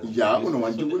 kerst. Ja,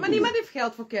 maar niemand heeft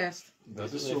geld voor kerst.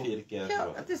 Dat is zo.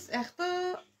 Ja, het is echt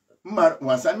maar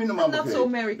wanneer mi normaal not so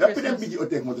Merry dat Christmas. ben beetje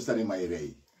otek moeten staan in mijn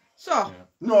rij. Zo.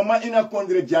 No, maar in een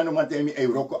kondre jano matemi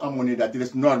Euroko amoni dat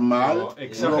is normaal.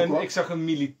 Ik zag een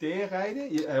militair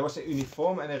rijden. Hij was in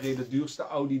uniform en hij reed de duurste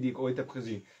Audi die ik ooit heb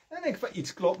gezien. En ik denk van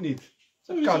iets klopt niet.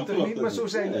 Dat kan toch niet, maar zo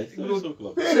zijn het. Ik bedoel,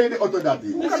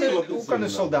 hoe kan een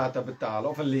soldaat dat betalen?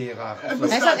 Of een leraar?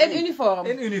 Hij staat in uniform.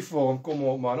 In uniform, kom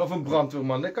op man. Of een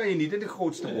brandweerman. Dan kan je niet in de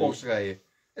grootste Porsche rijden.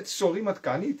 Sorry, maar het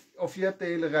kan niet. Of je hebt de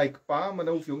hele rijke pa, maar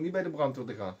dan hoef je ook niet bij de brandweer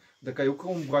te gaan. Dan kan je ook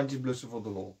gewoon brandjes blussen voor de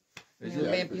lol. Weet je? Dan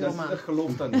ben je pyromaan. Dat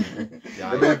gelooft dan niet.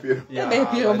 Dan ben je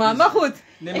pyromaan. Maar goed.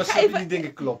 Nee, maar snap je, die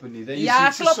dingen kloppen niet. Ja,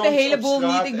 klopt een heleboel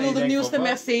niet. Ik bedoel de nieuwste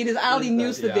Mercedes, al die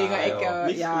nieuwste dingen.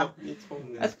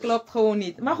 Het klopt gewoon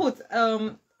niet. Maar goed,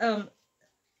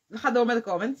 we gaan door met de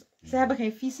comments. Ze hebben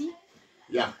geen visie.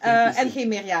 Ja, en geen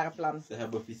meerjarenplan. Ze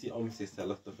hebben visie om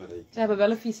zichzelf te verrijken. Ze hebben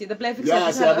wel een visie, dat blijf ik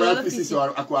zeggen. zeggen. Ja, ze hebben wel een visie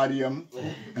zoals aquarium.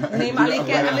 Nee, maar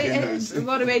alleen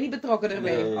worden wij niet betrokken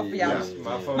erbij. Nee,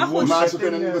 maar goed. Maar ze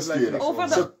kunnen niet besturen.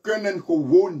 Ze kunnen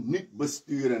gewoon niet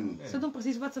besturen. Ze doen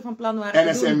precies wat ze van plan waren en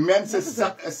er zijn mensen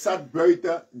zat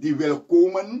buiten die willen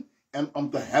komen om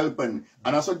te helpen.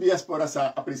 En als ik diaspora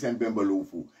sa present ben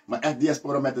beloven. Maar echt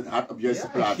diaspora met het hart op de juiste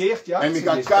plaats. En ik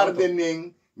kan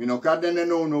kardening. Mino karden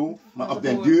no, maar op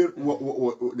den duur,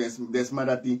 des maar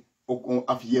dat die ook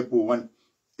afjepo. Want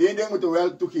één ding moeten we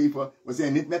wel toegeven, we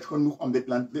zijn niet net genoeg om dit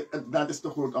land, het land is te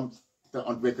groot om te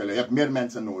ontwikkelen. Je hebt meer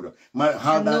mensen nodig. Maar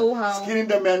haal dan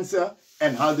screen mensen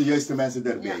en haal de juiste mensen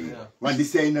erbij. Ja. Want die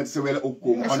zijn het, ze willen ook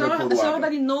komen. En zorg dat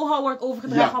die know-how wordt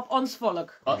overgedragen op ons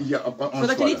volk. Op ons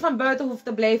zodat je niet van buiten hoeft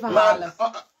te blijven halen.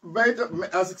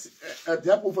 Buiten, als ik het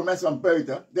heb over mensen van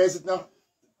buiten, dan is het nog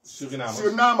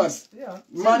Surinamers. Ja.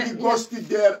 Maar die go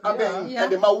studeren en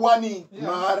de mawani.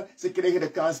 Maar ze kregen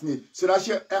de kans niet. Zodat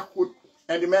je echt goed.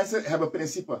 En die mensen hebben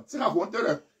principe. Ze gaan gewoon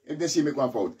terug. Ik denk dat ik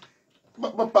kwam fout.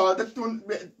 Bepaalde toen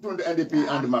de NDP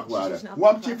aan de macht waren.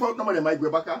 Want je fout nog maar de Mike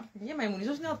Webaka. Ja, maar je moet niet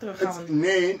zo snel teruggaan.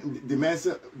 Nee, de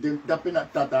mensen, dat ben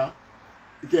tata.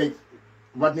 Kijk,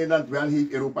 wat Nederland wel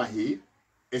heeft, Europa heeft,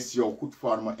 is jou goed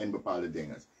vormen in bepaalde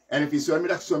dingen. En als je zo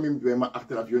middag zo moet doen, maar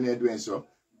achteraf je niet doen zo.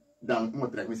 Dan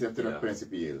moet ik mezelf terug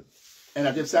principieel. En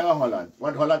dat heeft zeggen Holland.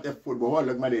 Want Holland heeft voor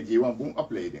behoorlijk, maar die heeft een boom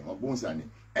opleiding. Een boom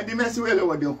zijn. En die mensen willen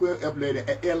wat een goede opleiding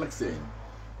en eerlijk zijn.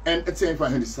 En het zijn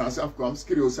van Hindustaanse afkomst,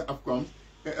 Creoolse afkomst,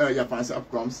 Japanse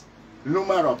afkomst. Noem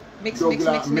maar op. Mix.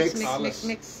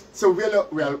 Ze willen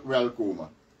wel komen.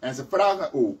 En ze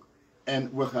vragen ook.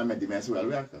 En we gaan met die mensen wel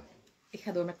werken. Ik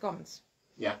ga door met comments.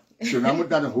 Ja. Dus dan moet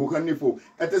naar een hoger niveau.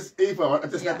 Het is even,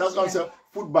 het is net als onze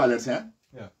voetballers, hè.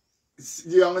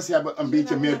 Die jongens hebben een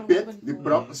beetje meer pit, die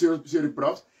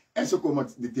profs, en ze komen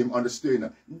het team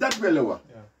ondersteunen. Dat willen we.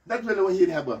 Ja. Dat willen we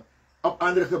hier hebben. Op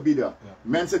andere gebieden. Ja.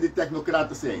 Mensen die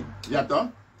technocraten zijn. Ja toch?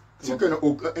 Ze kunnen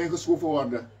ook ingeschoven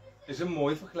worden. Is een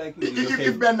mooie vergelijking.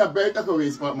 Ik ben naar buiten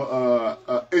geweest met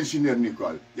ingenieur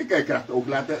Nicole. Je kan je kracht ook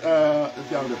laten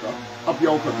op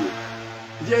jouw gebied.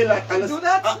 Jij laat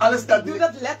Doe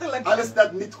dat letterlijk. Alles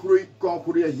dat niet kon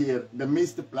groeien hier. De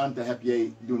meeste planten heb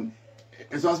jij doen.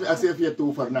 Zoals als je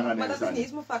tover naar maar dat is niet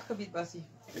eens mijn vakgebied, Bassie.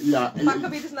 Ja, mijn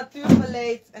vakgebied is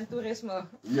natuurbeleid en toerisme.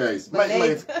 Juist,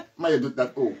 maar je doet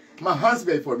dat ook. Maar Hans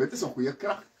bijvoorbeeld is een goede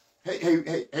kracht.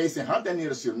 Hij is een hand en hier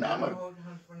is Surinamer.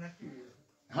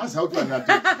 Hans houdt van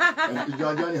natuur. En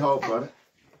Johnny houdt van.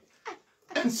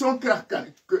 En zo'n kracht kan,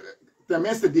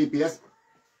 tenminste DPS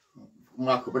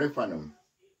maakt gebruik van hem.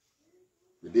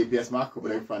 De DPS maakt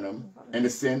gebruik van hem. In de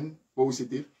zin,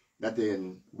 positief. Dat hij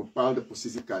een bepaalde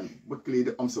positie kan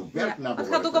bekleden om zijn werk naar het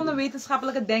gaat ook om de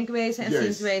wetenschappelijke denkwijze en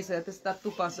zienswijze. Het is dat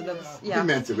toepassen. Dat is, die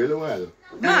mensen willen wel.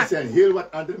 En er zijn heel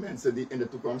wat andere mensen die in de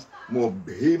toekomst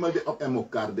helemaal op en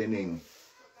kardening.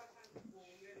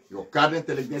 Je karden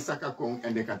tel ik den zakka kom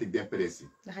en dan kan ik den pressie.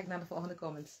 Dan ga ik naar de volgende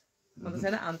comments. Want er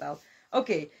zijn een aantal.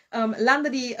 Oké,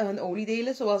 landen die hun olie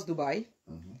delen, zoals Dubai.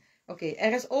 Oké,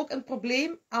 er is ook een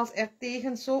probleem als er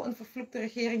tegen zo'n vervloekte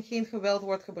regering geen geweld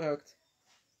wordt gebruikt.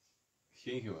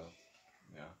 Geen geweld.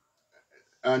 Ja.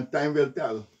 En time will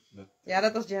tell. Ja,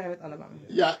 dat was Jerry met allemaal.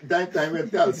 Ja, dat kan je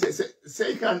vertellen.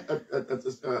 Zij gaan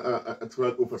het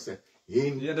geweld over zich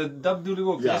heen. Ja, dat bedoel ik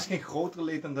ook. Er is geen groter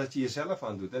leed dan dat je jezelf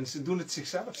aan doet. En ze doen het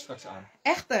zichzelf straks aan.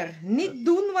 Echter, niet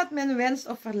doen wat men wenst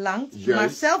of verlangt, maar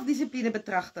zelfdiscipline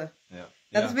betrachten. Ja.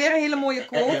 Dat is weer een hele mooie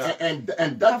quote.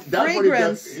 En daarvoor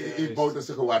heeft Bouter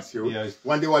ze gewaarschuwd.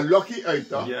 Want die was lucky uit,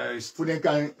 toch? Juist. Voor die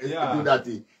kan doen dat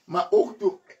hij. Maar ook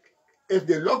toe, if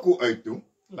de loco uit toe,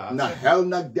 naar hel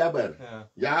naar debber.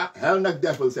 Ja, hel naar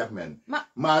devil zegt men.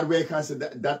 Maar wij gaan ze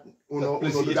dat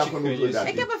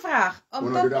ik heb een vraag. Op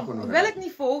welk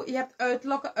niveau, je hebt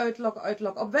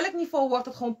uitlokken. Op welk niveau wordt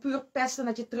het gewoon puur pesten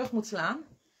dat je terug moet slaan?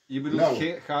 Je bedoelt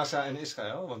Gaza en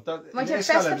Israël? Want in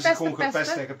Israël hebben ze gewoon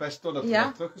gepest en gepest totdat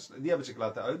ze teruggeslagen. Die hebben zich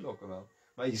laten uitlokken wel.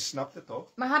 Maar je snapt het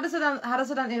toch? Maar hadden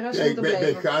ze dan in rust moeten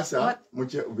blijven? Bij Gaza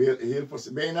moet je heel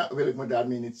voorzichtig. Bijna wil ik me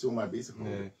daarmee niet zomaar bezig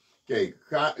houden. Nee. Kijk,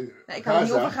 ik ga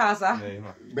niet over Gaza. Nee,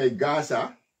 maar. Bij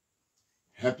Gaza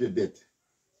heb je dit.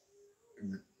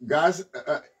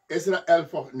 Israël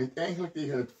vocht niet eigenlijk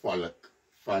tegen het volk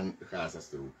van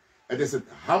Gazastrook. Het is het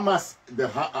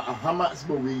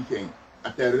Hamas-beweging,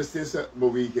 een terroristische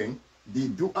beweging,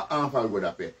 die doet een aanval voor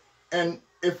dat. En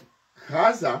if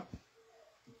Gaza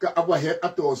kan het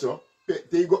atoso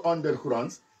tegen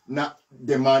ondergronds na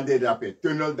demande dat,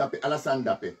 tunnel dat, alles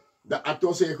dat. De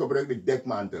atoso je gebruikt de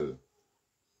dekmantel.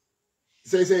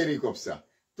 Zij zei ik op ze.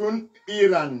 Toen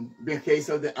Iran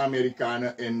begijzelde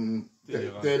Amerikanen in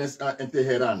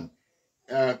Teheran,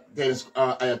 tijdens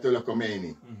Ayatollah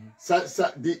Khomeini.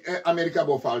 Amerika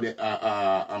beval de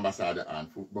ambassade aan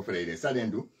voor bevrijding.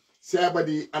 Ze hebben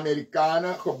die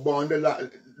Amerikanen gebonden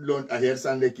loont a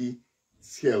hersandeki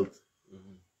schild.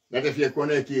 Dat heeft je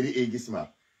kon kiri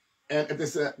egisma. En het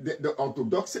is de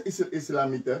orthodoxe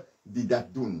islamieten die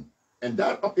dat doen. En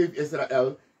daarop heeft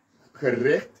Israël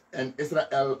gericht en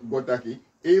Israël Gotaki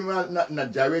eenmaal naar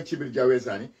Jawed Chibir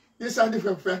Jawezani. Je zag die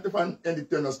gevechten van in die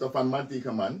tunnels van man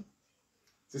tegen man.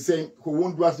 Ze zijn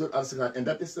gewoon dwars door alles gegaan. En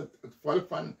dat is het volk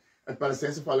van het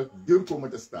Palestijnse volk duur komen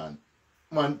te staan.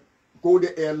 Man,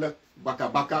 code eerlijk,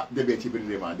 baka, de beetje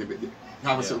brengen.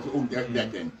 Gaan we ze ook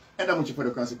dekken. En dan moet je voor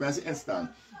de consequentie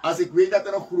instaan. Als ik weet dat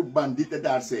er een groep bandieten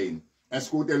daar zijn, en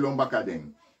schoten lombaka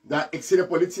ding, dan ik zie de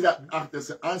politie daar achter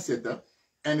ze aanzitten,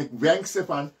 en ik wenk ze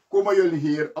van, komen jullie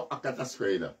hier op Akata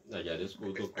schuilen. Ja, dat is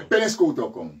goed ook. Peniscoto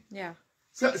kom. Ja.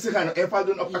 Ze gaan een inval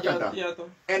doen op Akata. Ja, toch.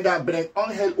 En dat brengt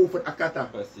onheil over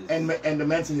Akata. En de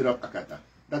mensen hier op Akata.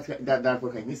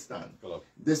 Daarvoor ga ik niet staan. Klopt.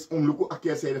 Dus omloop een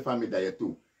keer zeiden van medaille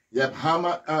toe. Je hebt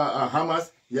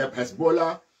Hamas, je hebt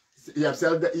Hezbollah, je hebt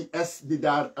zelfs de IS die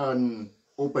daar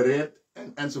opereert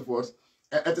enzovoort.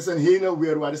 Het is een hele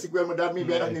weerwaar, dus ik wil me daarmee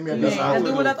bijna niet meer bezig houden.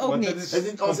 Dan doen we dat ook niet. Het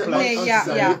is niet onze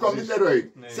zaak. Je komt niet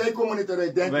eruit. Zij komen niet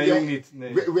eruit. Wij ook niet.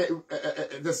 Nee.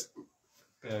 Dus,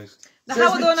 juist. Dan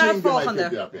gaan we door naar het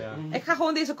volgende. Ik ga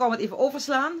gewoon deze comment even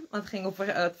overslaan, want het ging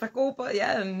over het verkopen.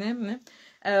 Ja,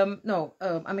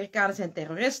 Amerikanen zijn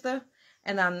terroristen.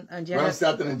 En dan waarom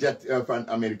staat er een jet van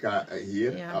Amerika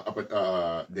hier op het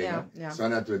ding? Zonder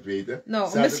dat we het weten.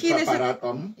 Misschien is het,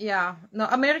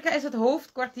 Amerika is het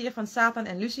hoofdkwartier van Satan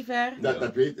en Lucifer.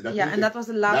 Dat weet ik. En dat was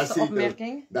de laatste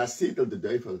opmerking. Daar zetelt de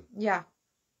duivel. Ja.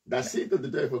 Daar zetelt de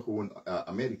duivel gewoon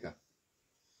Amerika.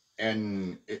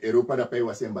 En Europa daarbij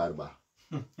was in Barba.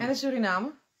 En in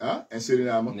Suriname? En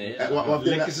Suriname? Nee.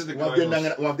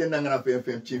 Wat den dan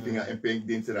een chiefing en pink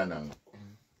dienst eraan.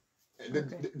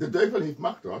 De duivel heeft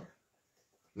macht hoor.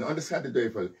 Nou, onderschat de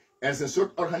duivel. Er is een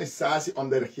soort organisatie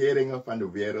onder de regeringen van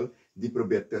de wereld die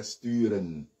probeert te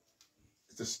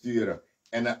sturen.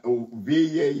 En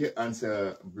wie je aan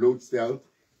ze blootstelt,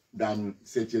 dan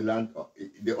zit je land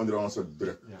onder een soort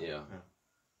druk. Ja.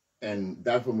 En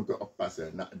daarvoor moeten we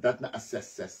oppassen. Dat na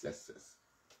 666.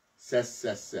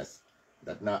 666.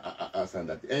 Dat na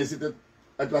dat. En je ziet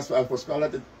het was wel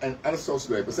voorspeld dat en alles zou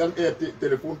sluipen. Zelfs je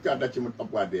telefoonkaart dat je moet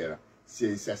opwaarderen.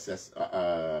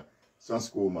 666 soms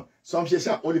komen. Soms is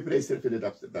je olieprijs er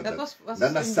dat was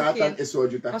dan na Satan is zo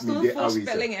dat was toen een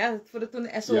voorspelling hè. Voor toen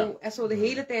SO de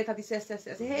hele tijd had die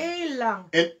 666 heel lang.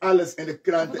 En alles in de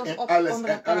kranten en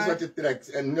alles wat je trekt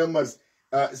en nummers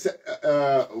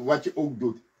wat je ook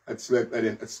doet. Het sluipt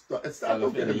erin. Het staat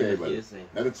ook in de Bijbel.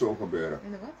 Dat het zo gebeuren.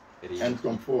 In de wat? En het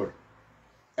komt voor.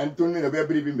 En toen in de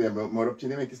brief in Bijbel, maar op je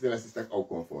neemt is de rest ook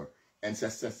komt voor. En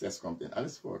 666 komt in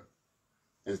alles voor.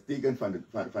 Het is het teken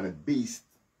van het beest.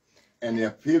 En je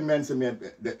hebt veel mensen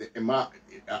met de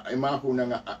imago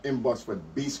naar een inborst voor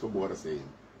het beest geboren zijn.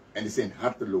 En die zijn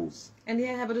harteloos. En die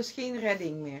hebben dus geen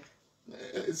redding meer.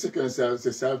 Ze kunnen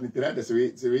zichzelf niet redden.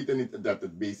 Ze weten niet dat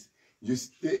het beest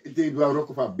Dus die doen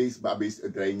ook van beest,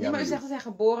 draai niet. Ja, maar u zegt ze zijn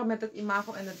geboren met het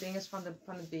imago en de dinges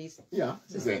van het beest. Ja,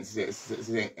 ze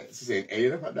zijn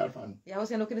eieren daarvan. Ja, we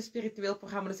zijn ook in een spiritueel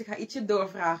programma, dus ik ga ietsje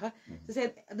doorvragen. Ze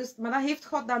zijn, dus, maar dan heeft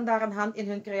God dan daar een hand in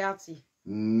hun creatie?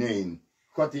 Nee,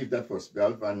 God heeft dat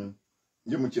voorspeld van...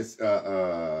 Je moet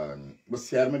je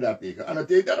beschermen daartegen. En het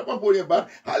heet daar op een podium,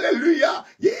 halleluja,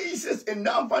 Jezus in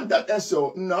naam van dat en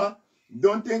zo. No,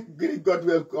 don't think God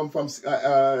will come from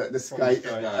the sky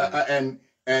and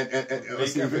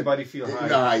make everybody feel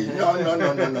high.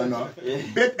 No.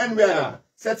 Bid en werk.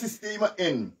 Zet systemen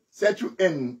in. Zet je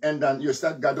in en dan je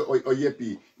staat God o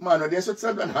jeppie. Maar dat is het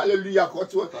zo van halleluja,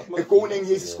 God zo. De koning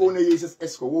Jezus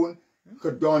is gewoon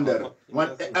gedonder.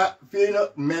 Want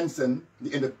vele mensen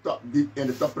die in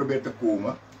de top proberen te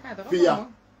komen,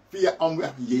 via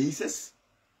omweg Jezus,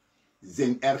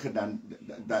 zijn erger dan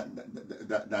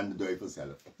de duivel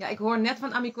zelf. Ja, ik hoor net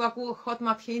van Amikwaku, God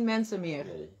maakt geen mensen meer.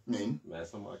 Nee.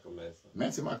 Mensen maken mensen.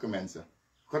 Mensen maken mensen.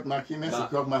 God maakt geen mensen,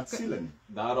 God maakt zielen.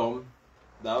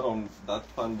 Daarom dat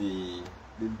van die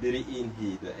drie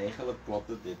eenheden, eigenlijk klopt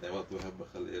het niet, hè, wat we hebben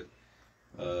geleerd.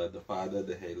 De Vader,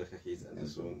 de Heilige Geest en de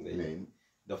Zoon. Nee.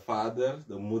 De Vader,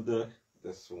 de Moeder,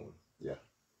 de Zoon. Ja.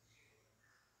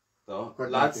 Toch?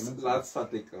 Laatst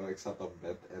zat ik zat op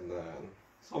bed en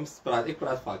soms praat ik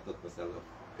vaak tot mezelf.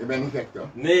 Je bent niet gek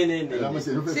toch? Nee.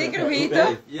 Zeker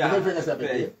weten? Ja, hoeveel vingers heb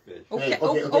je? Ook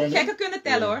gekken kunnen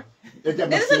tellen hoor. Dit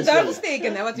is een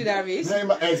duivelsteken hè, wat u daar wees. Nee,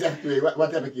 maar hij zegt 2.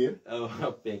 Wat heb ik hier?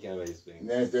 Pink en wijsvinger.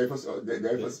 Nee, duivels.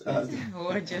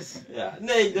 Hoortjes. Ja,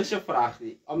 nee, dus je vraagt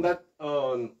niet. Omdat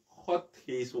God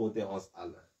geest woont in ons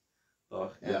allen.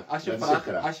 Toch? En Ja, als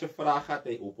je vraagt, gaat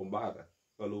hij openbaren.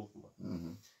 Geloof me.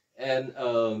 En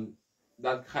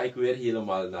dan ga ik weer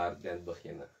helemaal naar het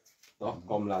beginnen. Toch?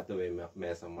 Kom, laten we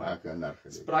mensen maken.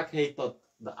 Sprak hij tot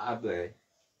de aarde.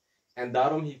 En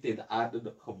daarom heeft hij de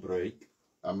aarde gebruikt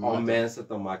om mensen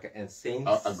te maken. En zijn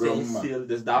ziel.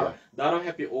 Dus daarom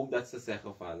heb je ook dat ze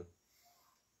zeggen van...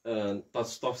 tot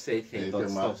stof zijt gij, tot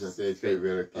stof zijt gij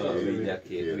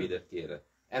wederkeren.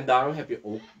 En daarom heb je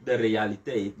ook de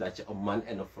realiteit dat je een man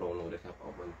en een vrouw nodig hebt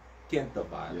om een kind te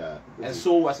baren. Ja, en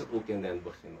zo was het ook in het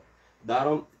begin.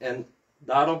 Daarom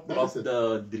klopt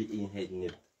de drie-eenheid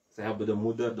niet. Ze hebben de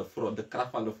moeder, de vrouw, de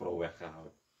kracht van de vrouw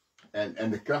weggehaald.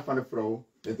 En de kracht van de vrouw,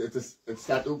 het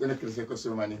staat ook in het christelijke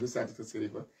maar niet. Hoe staat het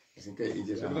geschreven? Ze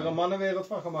hebben er een mannenwereld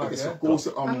van gemaakt. Het is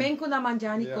gekozen om...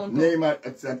 Nee, maar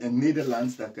het staat in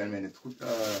Nederlands, dan kan men het goed...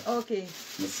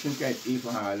 Misschien kan je het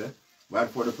even halen.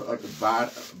 Waarvoor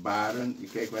de baren, je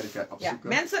kijkt waar ik het opzoeken.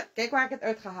 Ja, mensen, kijk waar ik het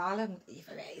uit ga halen. Ik moet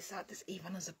even wijzen. Het is een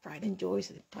van onze Pride and Joy. Het is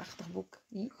een prachtig boek.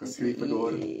 Geschreven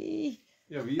door...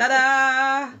 Ja, wie?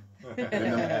 Tadaa!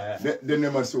 De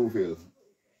nummer zoveel.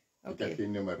 Ik heb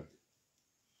geen nummer.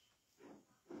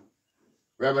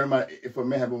 Voor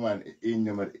mij hebben we maar één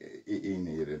nummer 1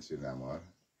 hier in Suriname hoor.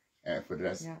 En voor de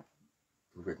rest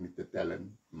hoef ik niet te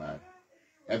tellen. Maar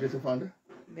heb je het gevonden?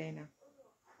 Bijna.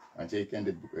 Want jij kent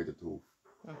dit boek uit het hoofd.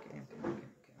 Oké.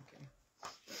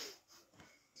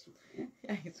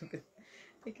 Ja, ik zoek het.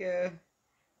 Ik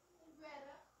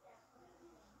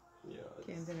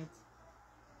kende het.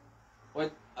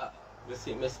 Wat?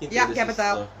 Misschien ja, ik heb het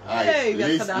al.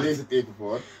 Lees het even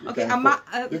voor. Je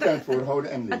kan het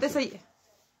voorhouden en lezen. Het is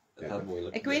gaat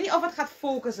moeilijk. Ik weet niet of het gaat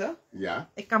focussen. Ja.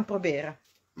 Ik kan proberen.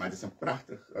 Maar het is een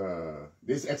prachtig...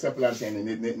 deze exemplaren zijn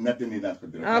net in Nederland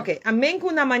gedrukt. Oké.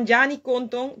 Amenku na manjani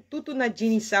kontong, tutu na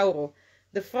Gini Sauro.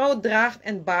 De vrouw draagt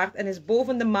en baart en is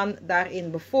boven de man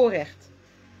daarin bevoorrecht.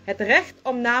 Het recht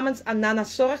om namens Anana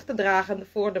zorg te dragen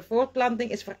voor de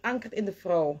voortplanting is verankerd in de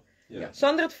vrouw. Ja.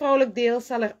 Zonder het vrouwelijk deel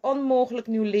zal er onmogelijk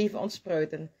nieuw leven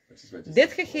ontspruiten.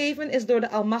 Dit gegeven is door de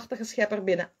almachtige schepper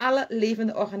binnen alle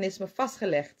levende organismen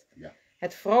vastgelegd. Ja.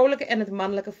 Het vrouwelijke en het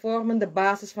mannelijke vormen de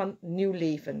basis van nieuw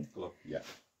leven. Klopt, ja.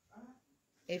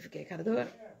 Even kijken, ga door.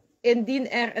 Indien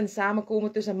er een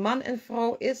samenkomen tussen man en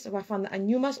vrouw is, waarvan de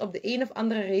Anyumas op de een of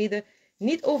andere reden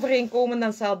niet overeenkomen,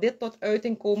 dan zal dit tot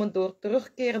uiting komen door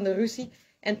terugkerende ruzie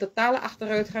en totale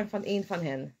achteruitgang van een van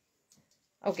hen.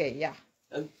 Oké, ja.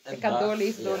 Ik kan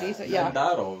doorlezen. Ja. En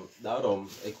daarom,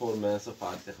 ik hoor mensen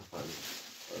vaak zeggen van,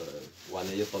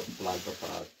 wanneer je tot planten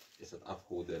praat, is het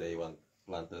afgoederij, want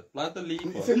planten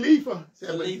leven.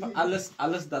 Ze leven.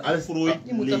 Alles dat groeit.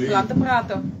 Je moet tot planten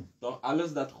praten. Toch,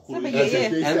 alles dat groeit.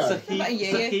 En ze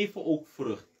geven ook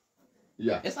vrucht.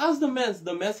 Ja. Het is als de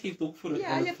mens geeft ook vrucht. Ja,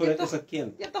 en het vrucht is een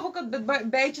kind. Je hebt toch ook het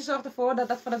bijtje zorgt ervoor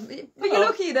dat van het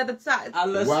biologie dat het zaait.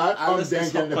 Alles is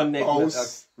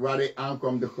geconnect. Waar hij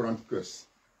aankomt de grond kus.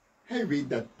 Hij weet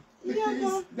dat.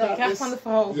 De kracht van de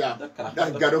vrouw. Ja, dat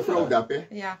gaat de vrouw dat hè.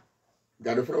 Ja.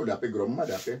 Gaat de vrouw dat hè, gromma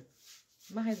dat hè.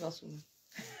 Mag hij het wel zoenen?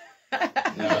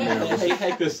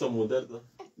 Hij kust zijn moeder toch?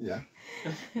 Ja.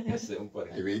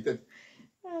 Simpel. Je weet het.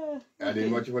 Ja, die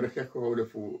moet je worden gek gehouden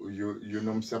voor je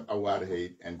noemt ze een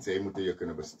waarheid en zij moeten je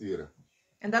kunnen besturen.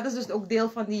 En dat is dus ook deel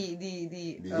van die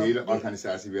hele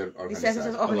organisatie,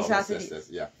 wereldorganisatie. Die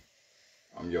 66 ja.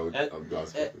 Om jou op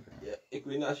dwaalspoor te brengen. Ik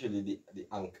weet niet als jullie die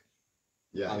ank.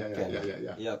 Ja.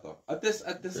 Ja toch. Het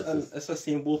is een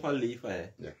symbool van leven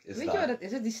hè. Ja. Weet je wat het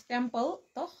is? Die stempel,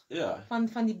 toch? Ja.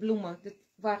 Van die bloemen.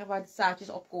 Waar de zaadjes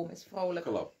opkomen is vrouwelijk.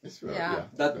 Klopt. Is wel, Ja.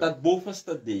 Dat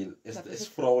bovenste deel is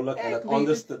vrouwelijk en het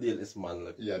onderste deel is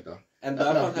mannelijk. Ja toch. En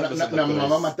daarvan hebben ze na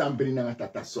mama matambri na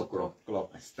tata sokro.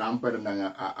 Klopt. Stamper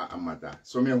na amata.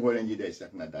 Sommige horen je dat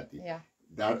zegt na dat. Ja.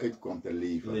 Daaruit komt het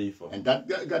leven. Leven. En dat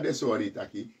gaat de sorry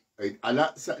taki. Uit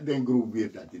alle den groep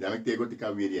weer dat. Dan ik tegen die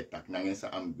weer je tak nangen sa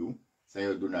am doen. Zijn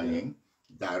je doen nangen.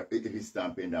 Daar ik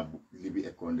stampen in dat Libi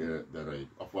Afu de ruit.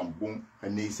 Of een boom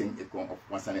genezing ik kom of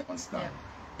wat zijn ontstaan. Ja.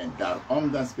 En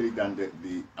daarom dan spreek dan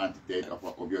die entiteit of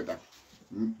wat op je dat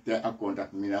ter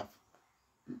contact mina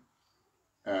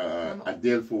a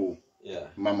deel voor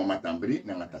mama matambri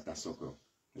na tata sokro.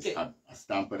 Dus a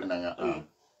stamper na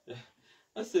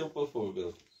Een simpel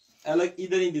voorbeeld.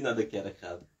 Iedereen die naar de kerk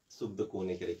gaat, zoekt de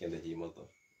koninkrijk in de hemel toch?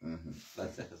 Dat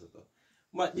zeggen ze toch?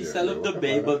 Maar diezelfde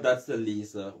Bijbel dat ze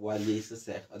lezen, waar Jezus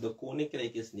zegt, de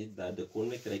koninkrijk is niet daar, de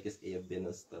koninkrijk is in je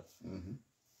binnenste.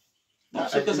 Of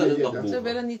zoeken ze het nog boven? Ze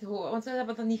willen niet horen, want ze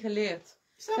hebben het niet geleerd.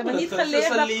 Ze hebben niet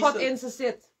geleerd dat God in ze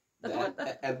zit.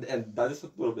 En dat is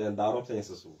het probleem, en daarom zijn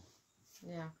ze zo.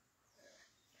 Ja.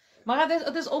 Maar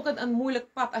het is ook een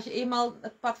moeilijk pad. Als je eenmaal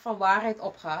het pad van waarheid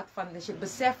opgaat, als je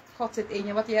beseft, God zit in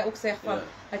je, wat jij ook zegt, van,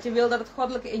 dat je wil dat het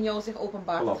goddelijke in jou zich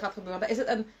openbaart, dat gaat gebeuren. Dan is het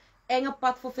een enge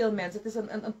pad voor veel mensen. Het is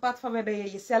een pad van waarbij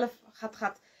je jezelf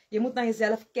je moet naar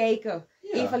jezelf kijken.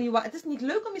 Ja. Het is niet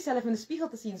leuk om jezelf in de spiegel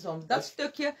te zien soms. Dat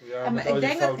stukje. Ja, maar ik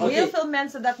denk dat heel veel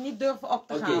mensen dat niet durven op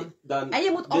te gaan. Dan en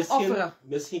je moet opofferen.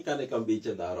 Misschien kan ik een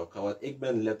beetje daarop gaan. Want ik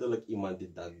ben letterlijk iemand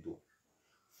die dat doet.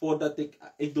 Voordat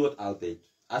ik doe het altijd.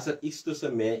 Als er iets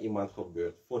tussen mij en iemand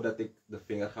gebeurt, voordat ik de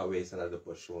vinger ga wijzen naar de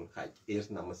persoon, ga ik eerst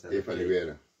naar mezelf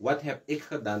evalueren. Wat heb ik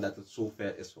gedaan dat het zo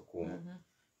ver is gekomen?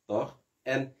 Toch?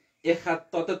 En ik ga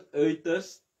tot het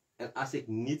uiterst. En als ik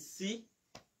niets zie,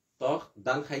 toch,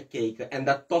 dan ga je kijken. En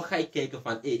dan toch ga je kijken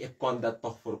van, ik kon dat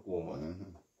toch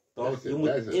voorkomen. Toch? Je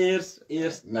moet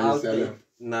eerst altijd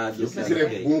naar jezelf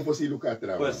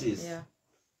kijken. Precies. Ja.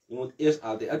 Je moet eerst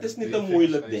altijd. Het is niet een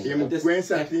moeilijk ding. Je moet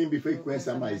kwensa team before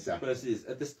kwensa maisa. Precies.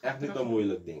 Het is echt niet een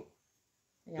moeilijk ding.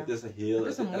 Ja. Het is een heel...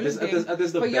 Het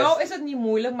is voor jou is het niet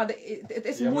moeilijk, maar het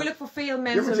is moeilijk voor veel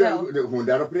mensen wel. Je moet gewoon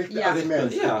daarop richten als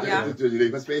mens. Ja. Dat je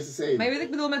levenswijze zijn. Maar je weet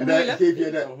ik bedoel met moeilijk?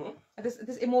 Het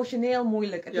is emotioneel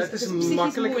moeilijk. Het is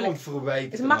makkelijker om te verwijten.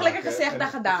 Het is makkelijker gezegd dan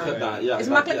gedaan. Het is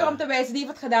makkelijker om te wijzen, die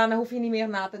heeft het gedaan, dan hoef je niet meer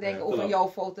na te denken over jouw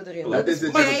foto erin. Dat is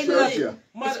pijnlijk.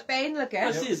 Het is pijnlijk, hè?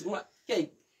 Precies, maar kijk,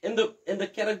 in de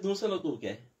kerk doen ze dat ook,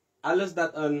 hè. Alles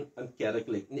dat een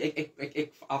kerklid...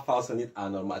 Ik val ze niet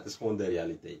aan, maar het is gewoon de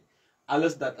realiteit.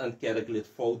 Alles dat een kerklid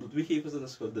fout doet, wie geven ze de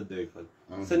schuld? De duivel.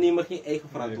 Ze nemen geen eigen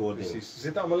verantwoording. Nee, precies. Ze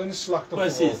zitten allemaal in de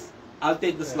slachtoffer. Precies.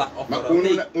 Altijd de slachtoffer.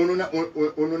 Maar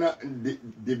onuna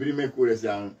die brieven koeren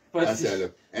zijn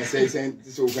zelf. En zij zijn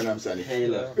zogenaamd zijn.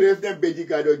 Preef den beetje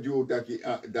gado joe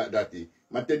dat die.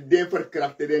 Maar te den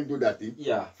verkrachten den doe dat die.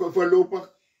 Ja.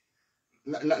 Voorlopig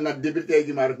na de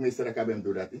betekent maar het meester kan hem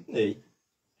doen dat die. Nee.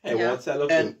 Hij wordt zelf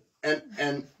doen.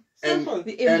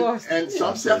 En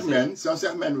soms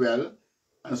zegt men wel,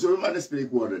 en zullen we maar de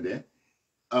spreekwoorden,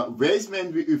 wijs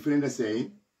men wie uw vrienden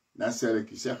zijn, dan zal ik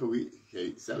je zeggen wie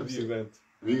jij zelf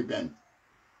wie je bent.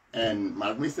 En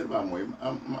maar meester was mooi,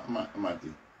 Marty.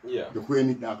 Ja. De goeie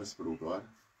niet nagesproken hoor.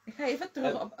 Ik ga even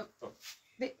terug op...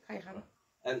 Nee, ga je gaan.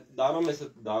 En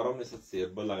daarom is het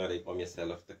zeer belangrijk om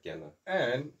jezelf te kennen.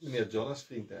 En meneer John als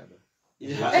vriend te hebben.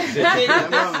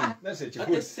 Ja, dan zit je het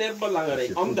goed. is zeer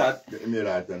belangrijk, omdat, de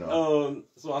Emiraten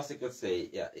zoals ik het zei,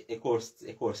 ja, ik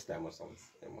hoor stemmen soms.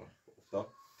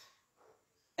 Toch?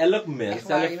 Elk mens...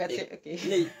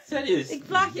 Nee, serieus. Ik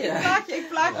plaag je.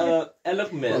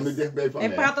 Elk mens...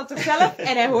 Hij praat tot zichzelf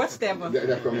en hij hoort stemmen.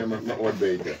 Daar kom je met mijn oor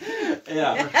beter.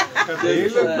 Ja. Het hele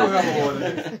programma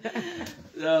worden.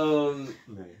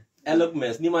 Elk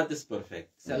mens, niemand is perfect.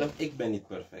 Zelf ik ben niet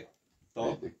perfect.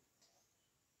 Toch?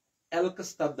 Elke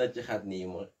stap dat je gaat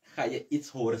nemen, ga je iets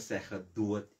horen zeggen,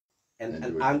 doe het. En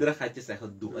een andere gaat je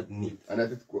zeggen, doe het niet. En dat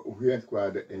het hoe het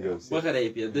kwade in jou zit.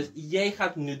 Begrijp je? Dus jij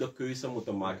gaat nu de keuze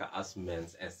moeten maken als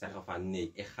mens en zeggen van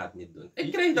nee, ik ga het niet doen.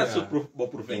 Ik krijg dat soort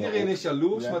beproevingen. Iedereen is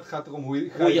jaloers, maar het gaat erom hoe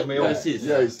je ermee om. Precies.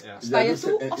 Juist. Sta je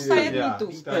toe of sta je het niet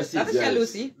toe? Precies. Dat is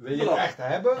jaloezie. Wil je het echt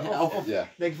hebben? Of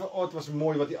denk je van, oh het was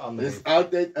mooi wat die andere Er is heeft.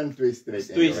 altijd een tweestrijd.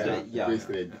 Tweestrijd, ja.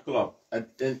 Tweestrijd. Klopt.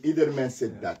 En ieder mens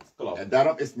zit dat. Klopt. En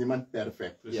daarom is niemand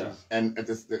perfect. Ja. En het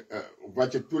is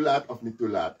wat je toelaat of niet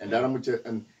toelaat. En daarom moet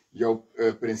je jouw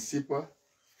principe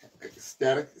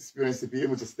principieel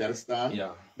moet je sterk staan.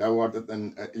 Ja. Dan wordt het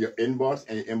je inborst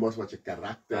en je inborst wordt je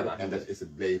karakter. En dat is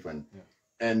het blijven. Ja.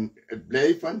 En het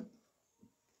blijven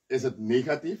is het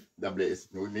negatief, dan is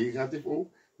het nog negatief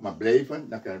ook. Maar blijven,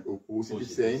 dan kan het ook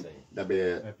positief zijn. Dan ben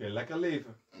je... Heb je een lekker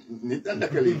leven. Niet een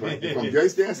lekker leven. Je komt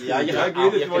juist tegen Ja, je gaat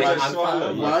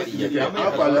aanvallen. Maar je gaat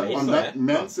aanvallen omdat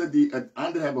mensen die het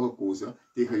ander hebben gekozen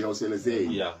tegen jou zullen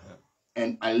zijn. Ja.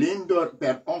 En alleen door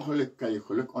per ongeluk kan je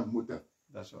geluk ontmoeten.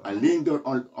 Dat is waar. Alleen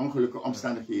door ongelukkige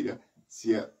omstandigheden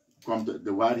komt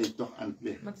de waarheid toch aan het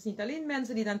licht. Maar het is niet alleen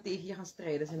mensen die dan tegen je gaan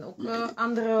strijden. Er zijn ook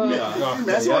andere...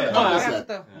 Mensen worden afgezet.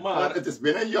 krachten. Maar het is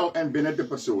binnen jou en binnen de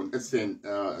persoon. Het zijn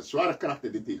zware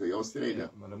krachten die tegen jou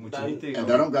strijden. Maar dan moet je niet tegen. En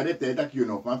daarom gaat het tijd dat je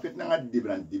nog van fit naar die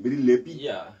brand, die bril lepi.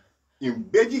 Ja. In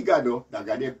beetje gado, dan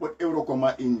ga je put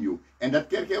eurokoma in you. En dat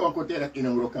kerk je ook altijd dat in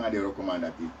euro kan de eurokoma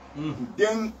dat die.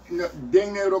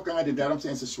 Denk eurokoma die daarom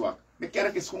zijn ze zwak. De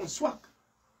kerk is gewoon zwak.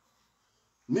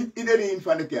 Niet iedereen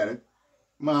van de kerk,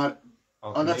 maar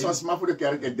omdat zoals maar voor de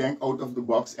kerk, ik denk out of the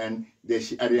box en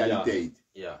deze realiteit.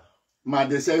 Ja.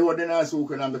 Maar zij worden naar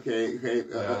zogenaamde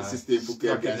systeem voor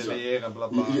kerk en zo.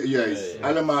 Juist,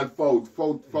 allemaal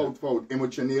fout,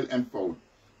 emotioneel en fout.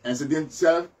 En ze doen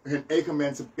zelf hun eigen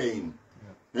mensen pijn.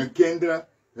 Hun kinderen,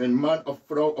 hun man of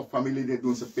vrouw of familie, die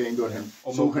doen ze pijn door hen.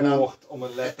 Om een woord, om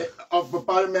een letter. Of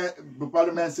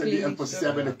bepaalde mensen die een positie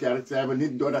hebben in de kerk, ze hebben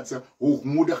niet door dat ze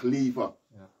hoogmoedig leven.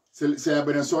 Ze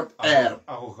hebben een soort air.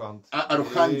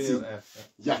 Arrogantie.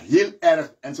 Ja, heel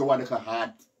erg. En ze worden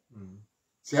gehaat.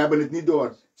 Ze hebben het niet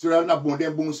door. Ze hebben naar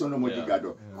bonden boen zo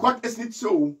door. God is niet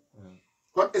zo.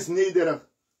 God is nederig.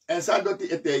 En zo doet hij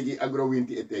etegi,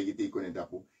 agrowinti etegi tekenen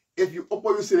dapo. If you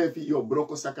oppo you schrijf je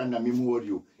broko sakan na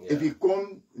memorio. If you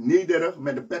kom nederig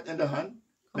met de pet in de hand,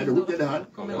 met de hoed in de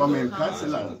hand, kom in het ganse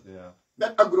land.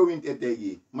 Dat agrowinti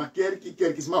etegi. Maar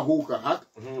kerk is maar hoog gehakt.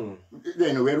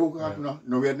 Nee, nou weer hoog gehakt nog.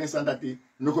 Nou weer net aan dat hij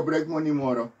nog gebruikt moet niet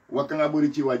morgen. Wat kan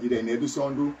aburichi wat je deed? Nee, doe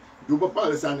zo'n doe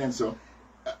bepaalde zand en zo.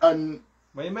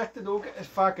 Maar je merkt het ook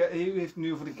vaak, je heeft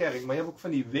nu over de kerk, maar je hebt ook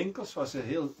van die winkels waar ze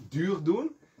heel duur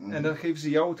doen. En dan geven ze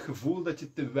jou het gevoel dat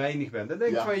je te weinig bent. Dan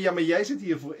denk je van, ja, maar jij zit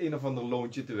hier voor een of ander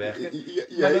loontje te werken.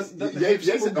 Maar dan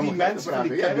geven ze ook die mensen van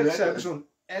die kerk, ze hebben zo'n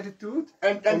attitude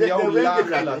om jou laag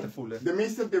te laten voelen. De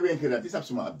meeste de winkel, dat is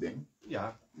absoluut een ding.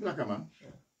 Ja. Blakke man.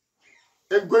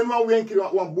 Ik ga naar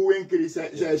winkel, een boe winkel,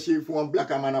 zei ze voor een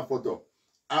blakke man een foto.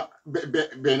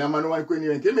 Bijna man, ik kan niet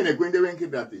winkel, maar ik kan de winkel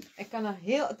dat is. Ik kan er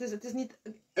heel, het is niet...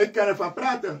 Ik kan ervan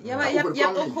praten. Ja, maar je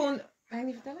hebt ook gewoon... Ga je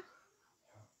niet vertellen?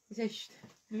 Je zei...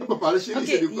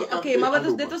 Oké,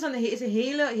 maar dit was een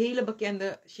hele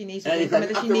bekende Chinese winkel met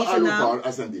een Chinese naam.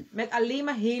 Met alleen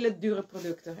maar hele dure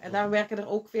producten. En daar werken er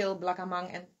ook veel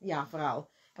blakkamang en ja, vooral.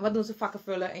 En wat doen ze? Vakken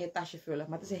vullen en je tasje vullen.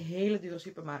 Maar het is een hele dure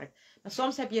supermarkt. Maar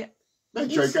soms heb je...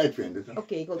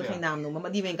 Oké, ik wilde geen naam noemen,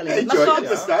 maar die winkel is... Maar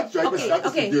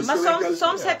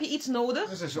soms heb je iets nodig.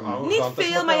 Niet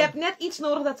veel, maar je hebt net iets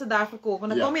nodig dat ze daar verkopen.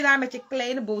 Dan kom je daar met je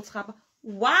kleine boodschappen.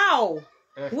 Wauw!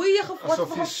 Hoe je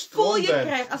gevoel je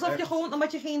krijgt. Alsof je gewoon,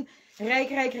 omdat je geen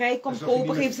rijk komt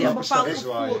kopen, geeft ze een bepaald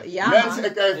gevoel. Ja, mensen,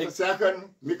 ik kan even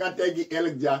zeggen, ik kan tegen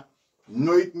elk jaar,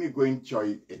 nooit meer going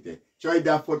choi eten. Choi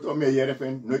daar foto mee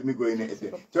jaren, nooit meer going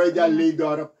eten. Choi daar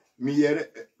leedorp,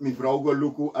 mijn vrouw go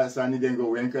luku, als ze niet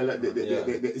denken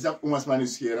winkelen, is dat omas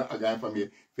manuscheren, als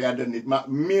familie, verder niet.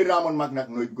 Maar meer ramen mag ik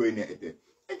nooit going eten.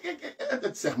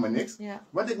 Het zegt me niks.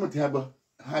 Wat ik moet hebben,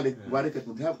 haal ik waar ik het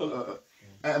moet hebben.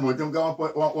 En moet hem gaan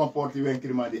een portie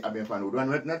winkel maar die abben van hoe.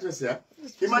 Want net was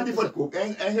iemand die verkoopt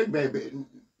en het bij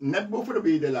net boven de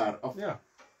bedelaar of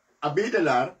een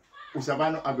bedelaar,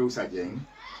 usabano abu sajeng.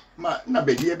 Maar na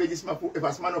bedie heb je maar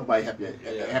als man op bij heb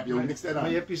je ook niks te doen. Maar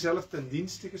je hebt jezelf ten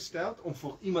dienste gesteld om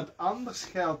voor iemand anders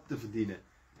geld te verdienen.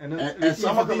 En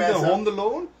sommige mensen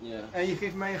hondenloon en je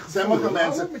geeft mij een gevoel. Sommige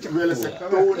mensen willen ze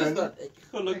tonen.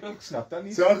 Gelukkig, ik snap dat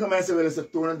niet. Sommige mensen willen ze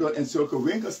tonen door in zulke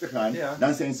winkels te gaan.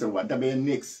 Dan zijn ze wat, dan ben je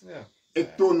niks. Ik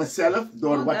toon mezelf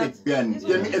door wat ik ben.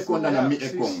 Ik kon dan naar mij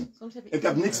ik kom. Ik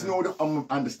heb niks nodig om me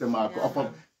anders te maken.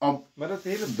 Of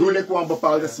doe ik gewoon een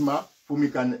bepaalde smaak. voor mij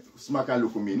kan smaken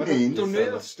lukken. Maar Nee, dat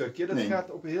toneelstukje, dat nee.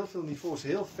 gaat op heel veel niveaus.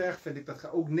 Heel ver vind ik dat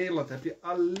gaat. Ook in Nederland heb je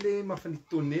alleen maar van die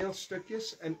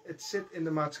toneelstukjes. En het zit in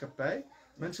de maatschappij.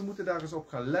 Mensen moeten daar eens op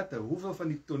gaan letten. Hoeveel van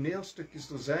die toneelstukjes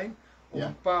er zijn. Op Ja.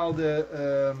 bepaalde...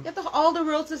 Ja, toch, all the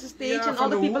world is a stage ja, and van all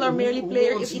the hoe- people are merely hoe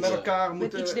players ons with met each, elkaar with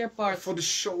moeten each their part. voor de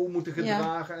show moeten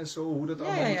gedragen en zo. Hoe dat Ja,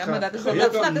 allemaal ja, moet ja, gaan. maar dat is Heel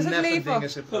het, veel dat is het nette leven. dingen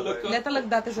zitten erbij. Gelukkig. Letterlijk,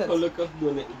 dat is het. Gelukkig doe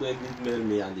ik niet meer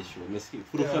mee aan die show. Misschien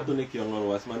vroeger Ja. toen ik jonger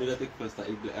was, maar nu dat ik versta,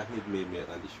 ik doe echt niet meer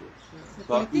aan die show.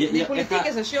 De politiek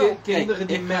is een show. Kinderen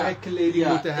die ik ga- merkkleding ja,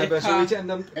 moeten hebben ik en ga- zoiets. En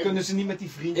dan kunnen ze niet met die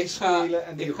vriendjes spelen.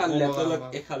 En die ik rommelen.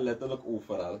 ga letterlijk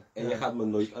overal. En Ja. je gaat me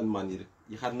nooit een manier,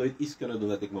 je gaat nooit iets kunnen doen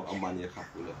dat ik me een manier ga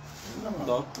voelen.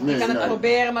 Toch? Je kan het ja.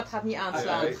 proberen, maar het gaat niet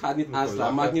aanslaan. Het gaat niet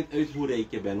aanslaan, maakt niet uit hoe rijk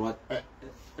je bent. Want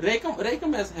rijke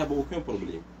mensen hebben ook hun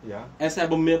probleem. Ja. En ze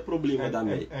hebben meer problemen dan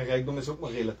mij. En rijkdom is ook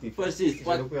maar relatief. Precies, zijn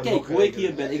want ook weer kijk nog hoe ik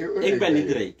hier rijker. ben, ik ben niet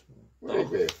rijk. Hoe rijk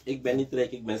ben je? Ik ben niet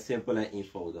rijk, ik ben simpel en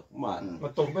eenvoudig. Maar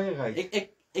Maar toch ben je rijk.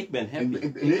 ik ben happy. Nee, Ik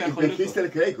ik ben ben gelukkig.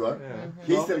 geestelijk rijk hoor. Ja.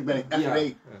 Geestelijk ben ik echt Ja.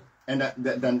 rijk. En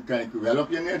dan kan ik wel op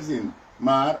je neerzien.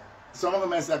 Maar sommige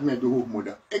mensen zeggen mij de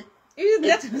hoogmoedig. U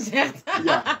heeft het net gezegd.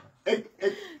 Ja,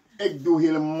 ik doe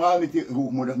helemaal niet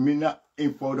hoogmoedig. Minder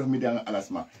eenvoudig, minder alles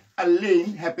maar.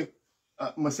 Alleen heb ik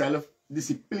mezelf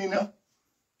discipline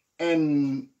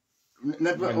en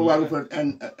net waarover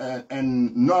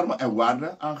en normen en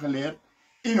waarden aangeleerd.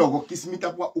 In ook kies niet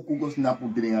op wat ook gos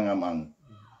napu dringen man.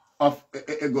 Of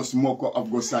go smoke of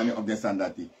go sani of de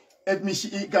sandati. Het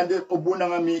misschien kan de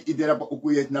obunanga mi idera pa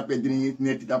ook je na pedring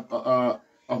net dat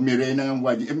of meer reinen en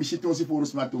wat die. En misschien toen ze voor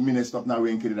ons maar toen minstens stop naar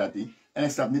winkel dat die. En ik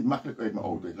stap niet makkelijk uit mijn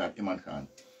auto. Ik laat iemand gaan.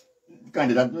 Kan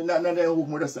je dat naar de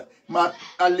hoogmoeder zijn.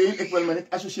 Maar alleen ik wil me niet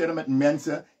associëren met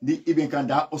mensen die ik ben kan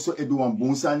daar also doen een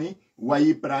bonsani. Waar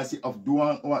je praat of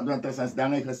doen trasans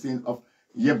dan gezien of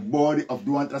je body of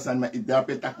doen trasans. Maar ik daar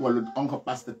petak wel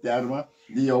ongepaste termen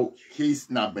die jouw geest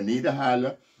naar beneden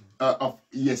halen. Of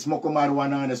je smoke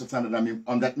marijuana en zo zijn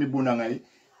omdat me boenangai.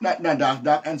 Na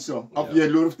dag en zo. Of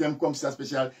je lurft hem komt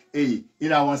speciaal. Hey,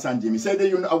 in a one San Jimmy. Say that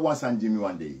you know a one San Jimmy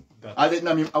one day. Altijd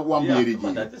naar me a one Mary Maar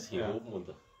Jimmy. dat is heel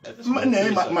hoogmoedig. Dat is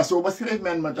Nee, maar zo beschrijft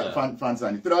men met van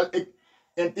Sani. Terwijl ik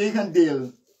in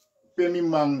tegendeel, per mijn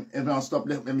man en van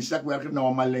stopleg, en mijn werkt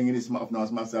nou maar langer is, maar of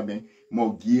nou maar saben, maar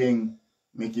gieng,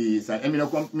 meki san. En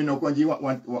mijn kon je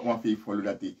wat faithful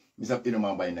dat die, misap in een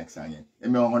man bij niks aan je.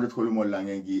 En mijn 100 geloof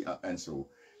lang en zo.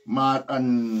 Maar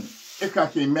ik ga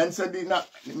geen mensen die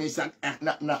meestal echt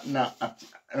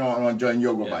na join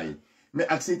yoga bij.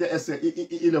 Maar ik zie dat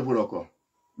ieder voor ook.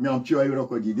 Met een tjoe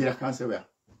ook die direct gaan ze weg.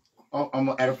 Om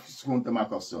een erf schoon te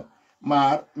maken of zo.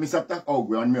 Maar ik heb dat ook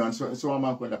wel. Want zo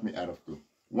maken dat mijn erf toe.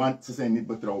 Want ze zijn niet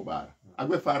betrouwbaar. Ik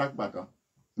ben vaak bakken.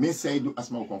 Mensen doen als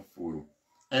me ook een voeren.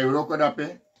 En roken dat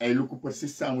en lukken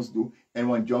precies samen doen. En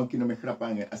een jonkie met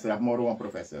grappangen. Als er morgen een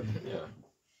professor.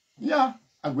 Ja,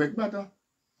 ik weet bakken.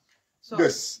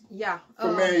 Dus, ja,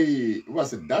 voor mij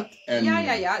was het dat. En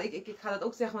ja, ik ga dat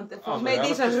ook zeggen, want volgens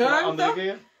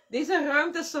mij deze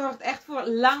ruimte zorgt echt voor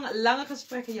lange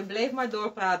gesprekken. Je blijft maar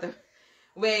doorpraten.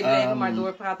 Wij blijven maar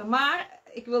doorpraten. Maar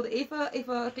ik wilde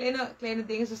even kleine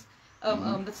dingen. Dus,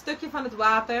 dat stukje van het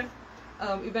water.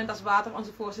 U bent als water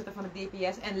onze voorzitter van de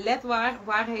DPS. En let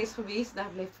waar hij is geweest, daar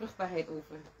blijft vruchtbaarheid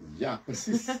over. Ja,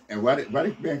 precies. En waar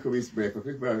ik ben geweest, blijft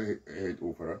vruchtbaarheid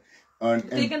over. Dat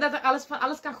betekent dat er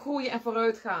alles kan groeien en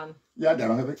vooruit gaan. Ja,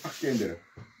 daarom heb ik 8 kinderen.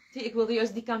 Zie, ik wilde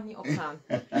juist die kant niet opgaan.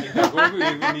 Ik dacht ook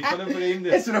even niet van een vreemde.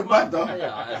 Is er een band toch?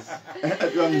 Ja,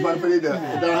 Het was niet van vreemde.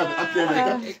 Daarom heb ik 8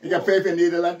 kinderen. Ik heb 5 in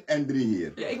Nederland en 3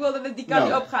 hier. Ja, ik wilde die kant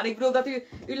niet opgaan. Ik bedoel dat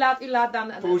u laat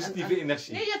dan... Positieve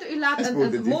energie. Nee, u laat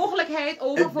een mogelijkheid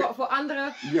over voor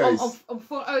anderen om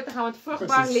vooruit te gaan. Want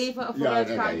vruchtbaar leven en vooruit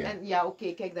gaan. En ja,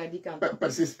 oké, kijk daar die kant.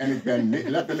 Precies, en ik ben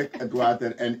letterlijk het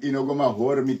water. En inogoma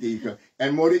hoor me tegen.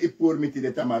 En morgen ik poor me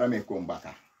tegen Tamara mee kom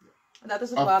bakken. Dat is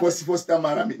het water. Voor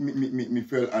Tamara me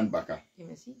veel aan bakken.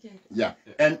 Ja,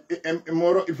 en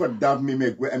morgen ik verdamp me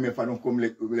mee en me van kom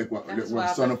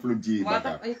zonnevloed die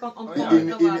bakken. Je kan ontkomen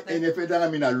water. In effet dan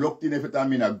mina lokt, in effet dan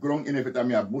mina grong, in effet dan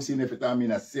mina bos, in effet dan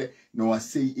mina se, no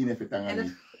se, in effet dan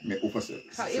me overzet.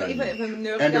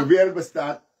 En de wereld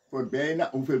bestaat voor bijna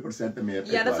hoeveel procent meer.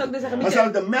 Ja, dat zou ik dus zeggen. Maar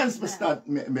zelfs de mens bestaat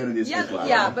meer in dit water.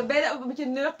 Ja, bij een beetje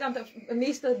nerdkant, de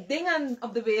meeste dingen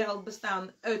op de wereld bestaan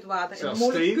uit water. Zelfs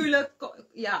moleculen,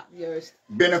 ja, juist.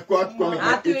 Binnenkort kom ik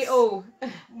H2O.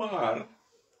 Maar,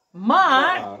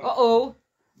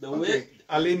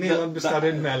 Alleen Nederland bestaat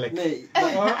uit melk. Nee,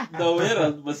 de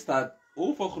wereld bestaat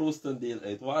overgrootste deel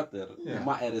uit water. Ja.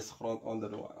 Maar er is grond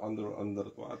onder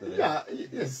het water. Hè? Ja,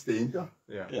 er is steen toch?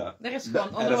 Ja. Er is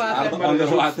grond onder water.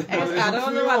 Onder water. Er is aarde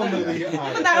onder water.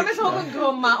 Maar daarom is ook een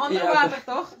gromma onder water,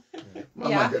 toch?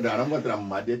 Maar daarom wordt er een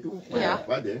madde toe. Ja.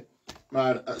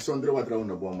 Maar zonder water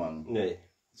onder boomman. Nee.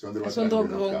 Zonder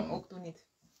grom ook toen niet.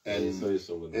 En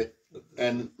sowieso.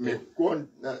 En met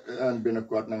kon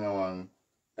binnenkort naar gewoon.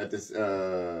 Het is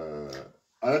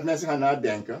als mensen gaan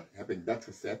nadenken, heb ik dat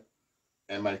gezet.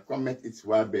 En maar ik kom met iets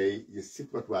waarbij je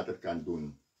ziet wat water kan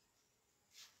doen.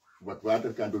 Wat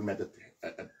water kan doen met het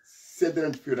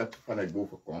sidderend vuur dat vanuit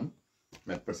boven komt.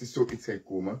 Met precies zoiets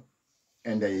gekomen.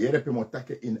 En dan hier heb je moet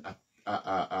takken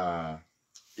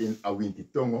in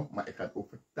Awintitongo, maar ik ga het ook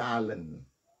vertalen.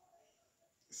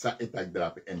 Sa etak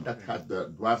drapen. En dat gaat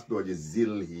dwars door je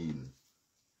ziel heen.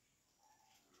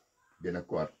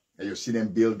 Binnenkort. En je ziet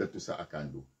een beeld dat tussen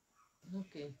kan doen.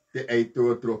 Oké. De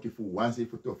eito trok voor wansi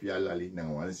voor tofia lali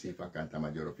na wansi vakanta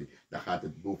majorofi. Dan gaat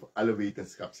het boven alle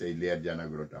wetenschap zij leert jana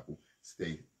grotapu.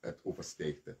 Het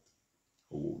overstijgt het.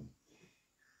 Gewoon.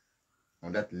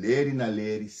 Omdat leri na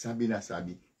leri, sabi na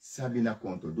sabi, sabi na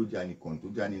konto, doe jani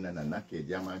konto, jani na ke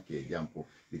jaman ke jampo,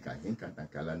 die kan geen kant aan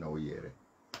kala nou jere.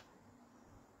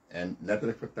 En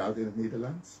letterlijk vertaald in het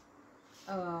Nederlands.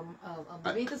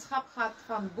 De wetenschap gaat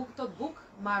van boek tot boek,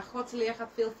 maar Gods leer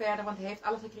gaat veel verder, want hij heeft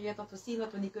alles gecreëerd wat we zien,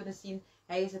 wat we niet kunnen zien.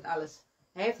 Hij is het alles.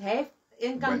 Hij heeft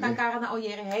in Kantankara na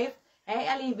Algerië, hij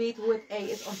alleen weet hoe het ei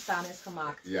is ontstaan is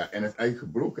gemaakt. Ja, en het ei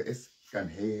gebroken is, kan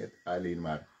hij het alleen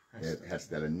maar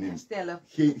herstellen.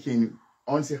 Geen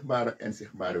onzichtbare en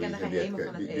zichtbare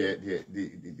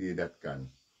wegen die dat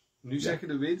kan. Nu zeggen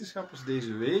de wetenschappers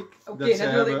deze week dat ze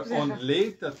hebben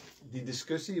ontleed dat die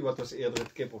discussie, wat was eerder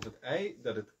het kip of het ei,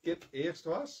 dat het kip eerst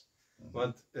was.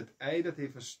 Want het ei dat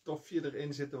heeft een stofje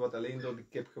erin zitten wat alleen door de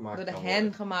kip gemaakt kan worden. Door de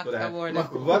hen gemaakt kan worden.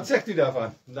 Maar wat zegt u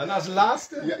daarvan? Dan als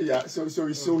laatste? Ja,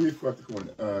 sowieso heeft God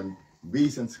gewoon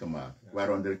wezens gemaakt,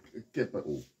 waaronder kippen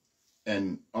ook.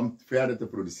 En om verder te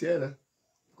produceren,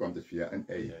 komt het via een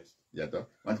ei. Ja toch?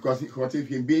 Want God heeft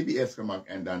geen baby eerst gemaakt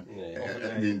en dan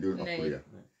die doen opgroeien.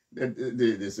 Het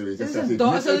is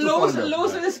een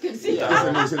loze discussie. Ja,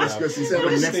 het is een loze discussie. Ze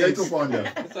hebben niks uitgevonden.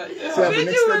 Ze hebben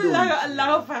niks te doen. Een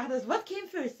lange vraag is, what came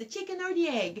first, the chicken or the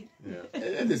egg?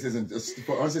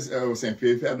 Voor ons zijn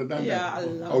veel verder dan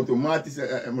dat. Automatisch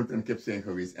moet een kip zijn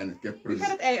geweest en het kip produceren. Je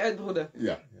gaat het ei uitbroeden.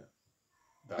 Ja.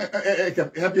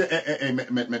 Heb je ei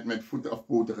met voeten of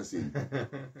poten gezien?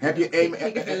 Heb je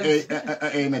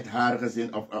ei met haar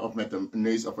gezien of met een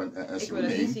neus of een Ik wil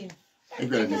het niet zien. Ik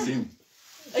wil het niet zien.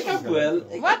 Ik heb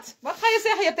wel. Wat? Wat ga je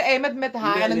zeggen? Je hebt de ei met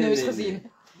haar en een neus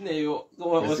gezien. Nee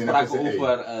joh, we spraken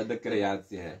over de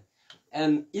creatie. Hè.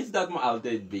 En iets dat me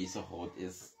altijd bezighoudt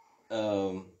is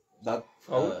dat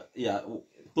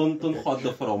toen God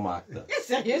de vrouw maakte. Ja,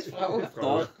 serieus vrouw?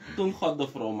 Toch? Toen God de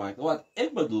vrouw maakte. Wat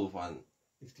ik bedoel van,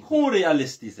 gewoon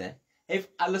realistisch hè. Hij heeft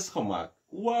alles gemaakt.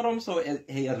 Waarom zou hij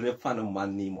een rib van een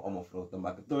man nemen om een vrouw te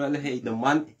maken? Terwijl hij de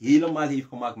man helemaal heeft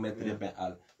gemaakt met rib en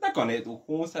al. Dan kan hij het ook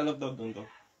gewoon zelf dat doen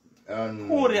toch?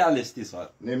 Gewoon realistisch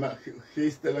hoor. Nee, maar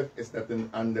geestelijk is dat een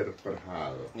ander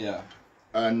verhaal. Ja.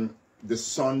 En de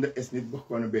zonde is niet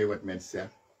begonnen bij wat men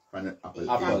zegt van een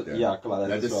appel. Ja, klaar.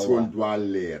 Dat is gewoon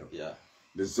dwaalleer. Ja.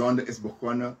 De zonde is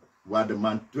begonnen waar de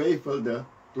man twijfelde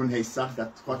toen hij zag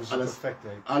dat God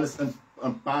alles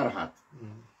een paar had.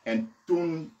 En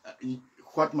toen,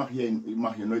 God mag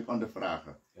je nooit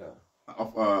ondervragen. Ja.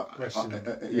 Of,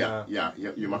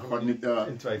 je mag God niet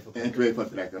in twijfel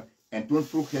trekken. En toen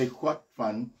vroeg hij God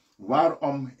van,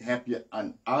 waarom heb je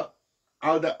aan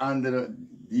al de andere,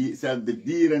 de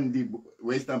dieren,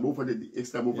 wij staan boven ik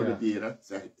sta boven de dieren,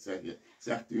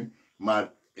 zegt u,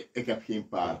 maar ik heb geen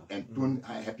paard. En toen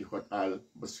heb je God al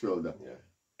beschuldigd.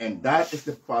 En daar is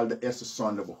de eerste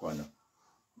zonde begonnen.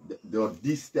 Door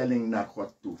die stelling naar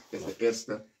God toe is de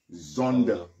eerste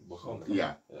zonde begonnen.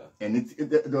 Ja. En niet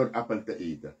door appel te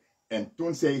eten. En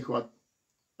toen zei God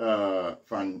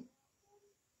van,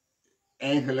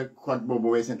 eigenlijk God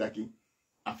bewijzen dat ik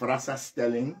een frasa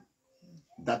stelling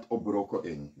dat opbroken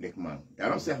in, ligt man.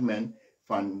 Daarom zegt men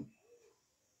van,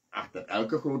 achter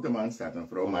elke grote man staat een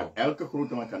vrouw, maar elke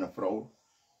grote man kan een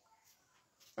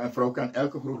vrouw kan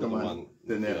elke grote man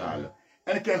neerhalen.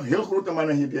 En ik ken heel grote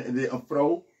mannen die een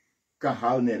vrouw kan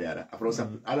halen neerhalen. Een vrouw zegt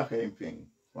alle geheim ving.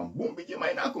 Want boem, beetje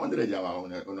mij na komen er ja,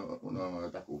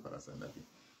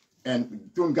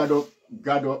 en toen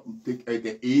gado tik uit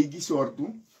de eigen soort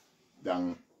toe,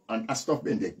 dan aan stof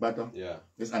ben ik bato.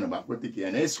 Dus aan de bakpotiek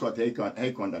en hij schot,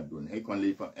 hij kon dat doen. Hij kon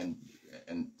leven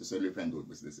en tussen leven en dood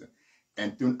beslissen.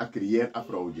 En toen creëer een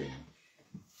vrouw.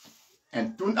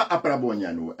 En toen apra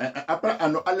bonya no. Apra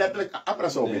ano letterlijk apra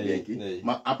zo bedenken.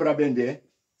 Maar apra bende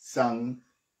sang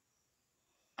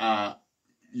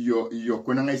yo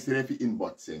konanga isrefi in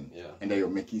botsing. En dat yo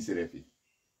meki isrefi.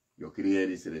 Yo creëer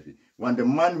isrefi. Want de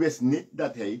man wist niet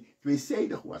dat hij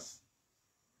tweezijdig was.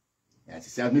 Ja, het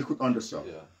is zelf niet goed onderzocht.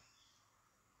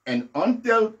 En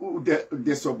until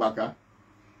de sobaka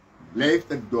blijft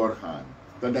het doorgaan.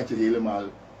 Totdat je helemaal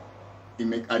in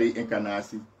mekari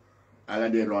incarnatie, alle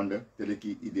de ronde,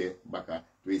 teleki ide baka,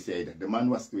 tweezijdig. De man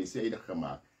was tweezijdig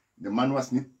gemaakt. De man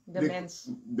was niet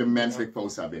de menselijk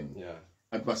pausabing.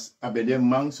 Het was abede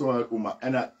man zoals uma.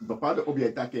 En bepaalde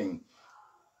objecten,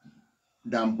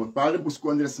 dan bepaalde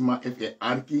buskondres ma efe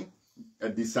arki,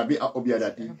 die sabi a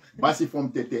objadati, basi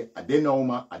fom tete, adena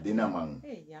uma, adena man.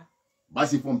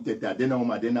 Basi fom tete, adena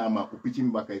uma, adena man,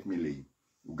 upichim baka het milei.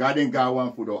 Ugaden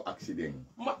gawan voor de accident.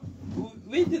 Maar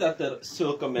weet je dat er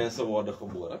zulke mensen worden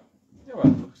geboren?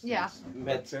 Ja.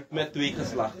 Met twee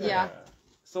geslachten. Ja.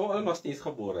 Ze worden nog steeds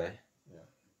geboren. Hè?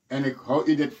 En ik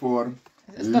hou u dit voor.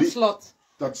 Tot slot.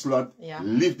 Tot slot,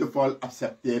 liefdevol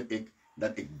accepteer ik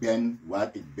dat ik ben waar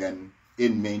ik ben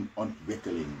in mijn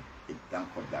ontwikkeling. Ik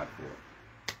dank God daarvoor.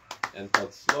 En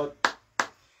tot slot,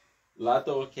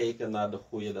 laten we kijken naar de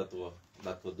goede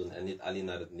dat we doen en niet alleen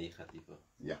naar het negatieve.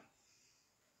 Ja.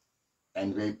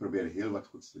 En wij proberen heel wat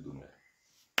goeds te doen.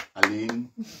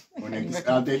 Alleen, wanneer ik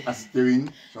altijd als steun,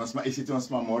 zoals maar is het ons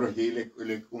maar morgen heel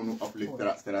leuk op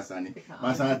terrasani.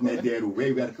 Maar ze het net daar,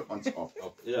 wij werken ons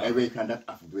op. En wij gaan dat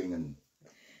afdwingen.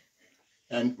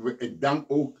 En ik dank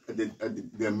ook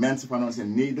de mensen van ons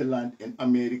in Nederland, in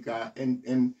Amerika,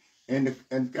 in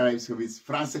het Caribisch gebied,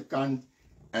 Franse kant.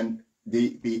 En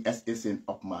de PS is in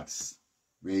opmars.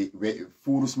 Wij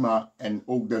voeren en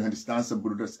ook de Hindustaanse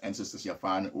broeders en zusters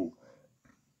Javanen ook.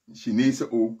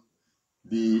 Chinese ook,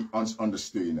 die ons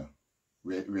ondersteunen.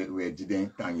 Wij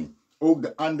denken. Ook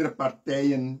de andere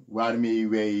partijen waarmee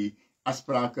wij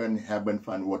afspraken hebben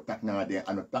van wat tak na de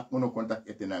aan het tak mono contact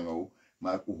etenango,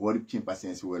 maar hoe hoor ik geen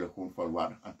patiënten willen gewoon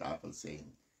volwaardig aan tafel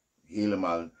zijn.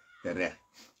 Helemaal terecht.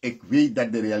 Ik weet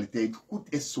dat de realiteit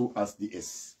goed is zoals die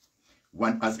is.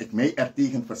 Want als ik mij er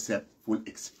tegen verzet, voel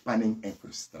ik spanning en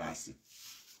frustratie.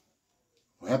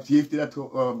 Heeft u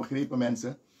dat begrepen,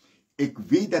 mensen? Ik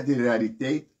weet dat de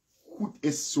realiteit goed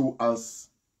is zoals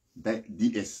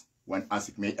die is. Want als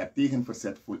ik mij er tegen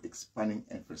verzet, voel ik spanning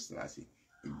en frustratie.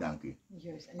 Ik dank u.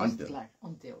 Juist, en is het klaar.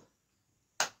 Until.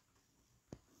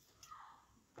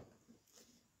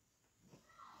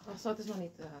 Zo, het is nog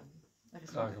niet...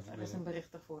 er is een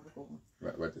bericht ervoor gekomen.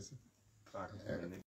 Wat is het? Vragen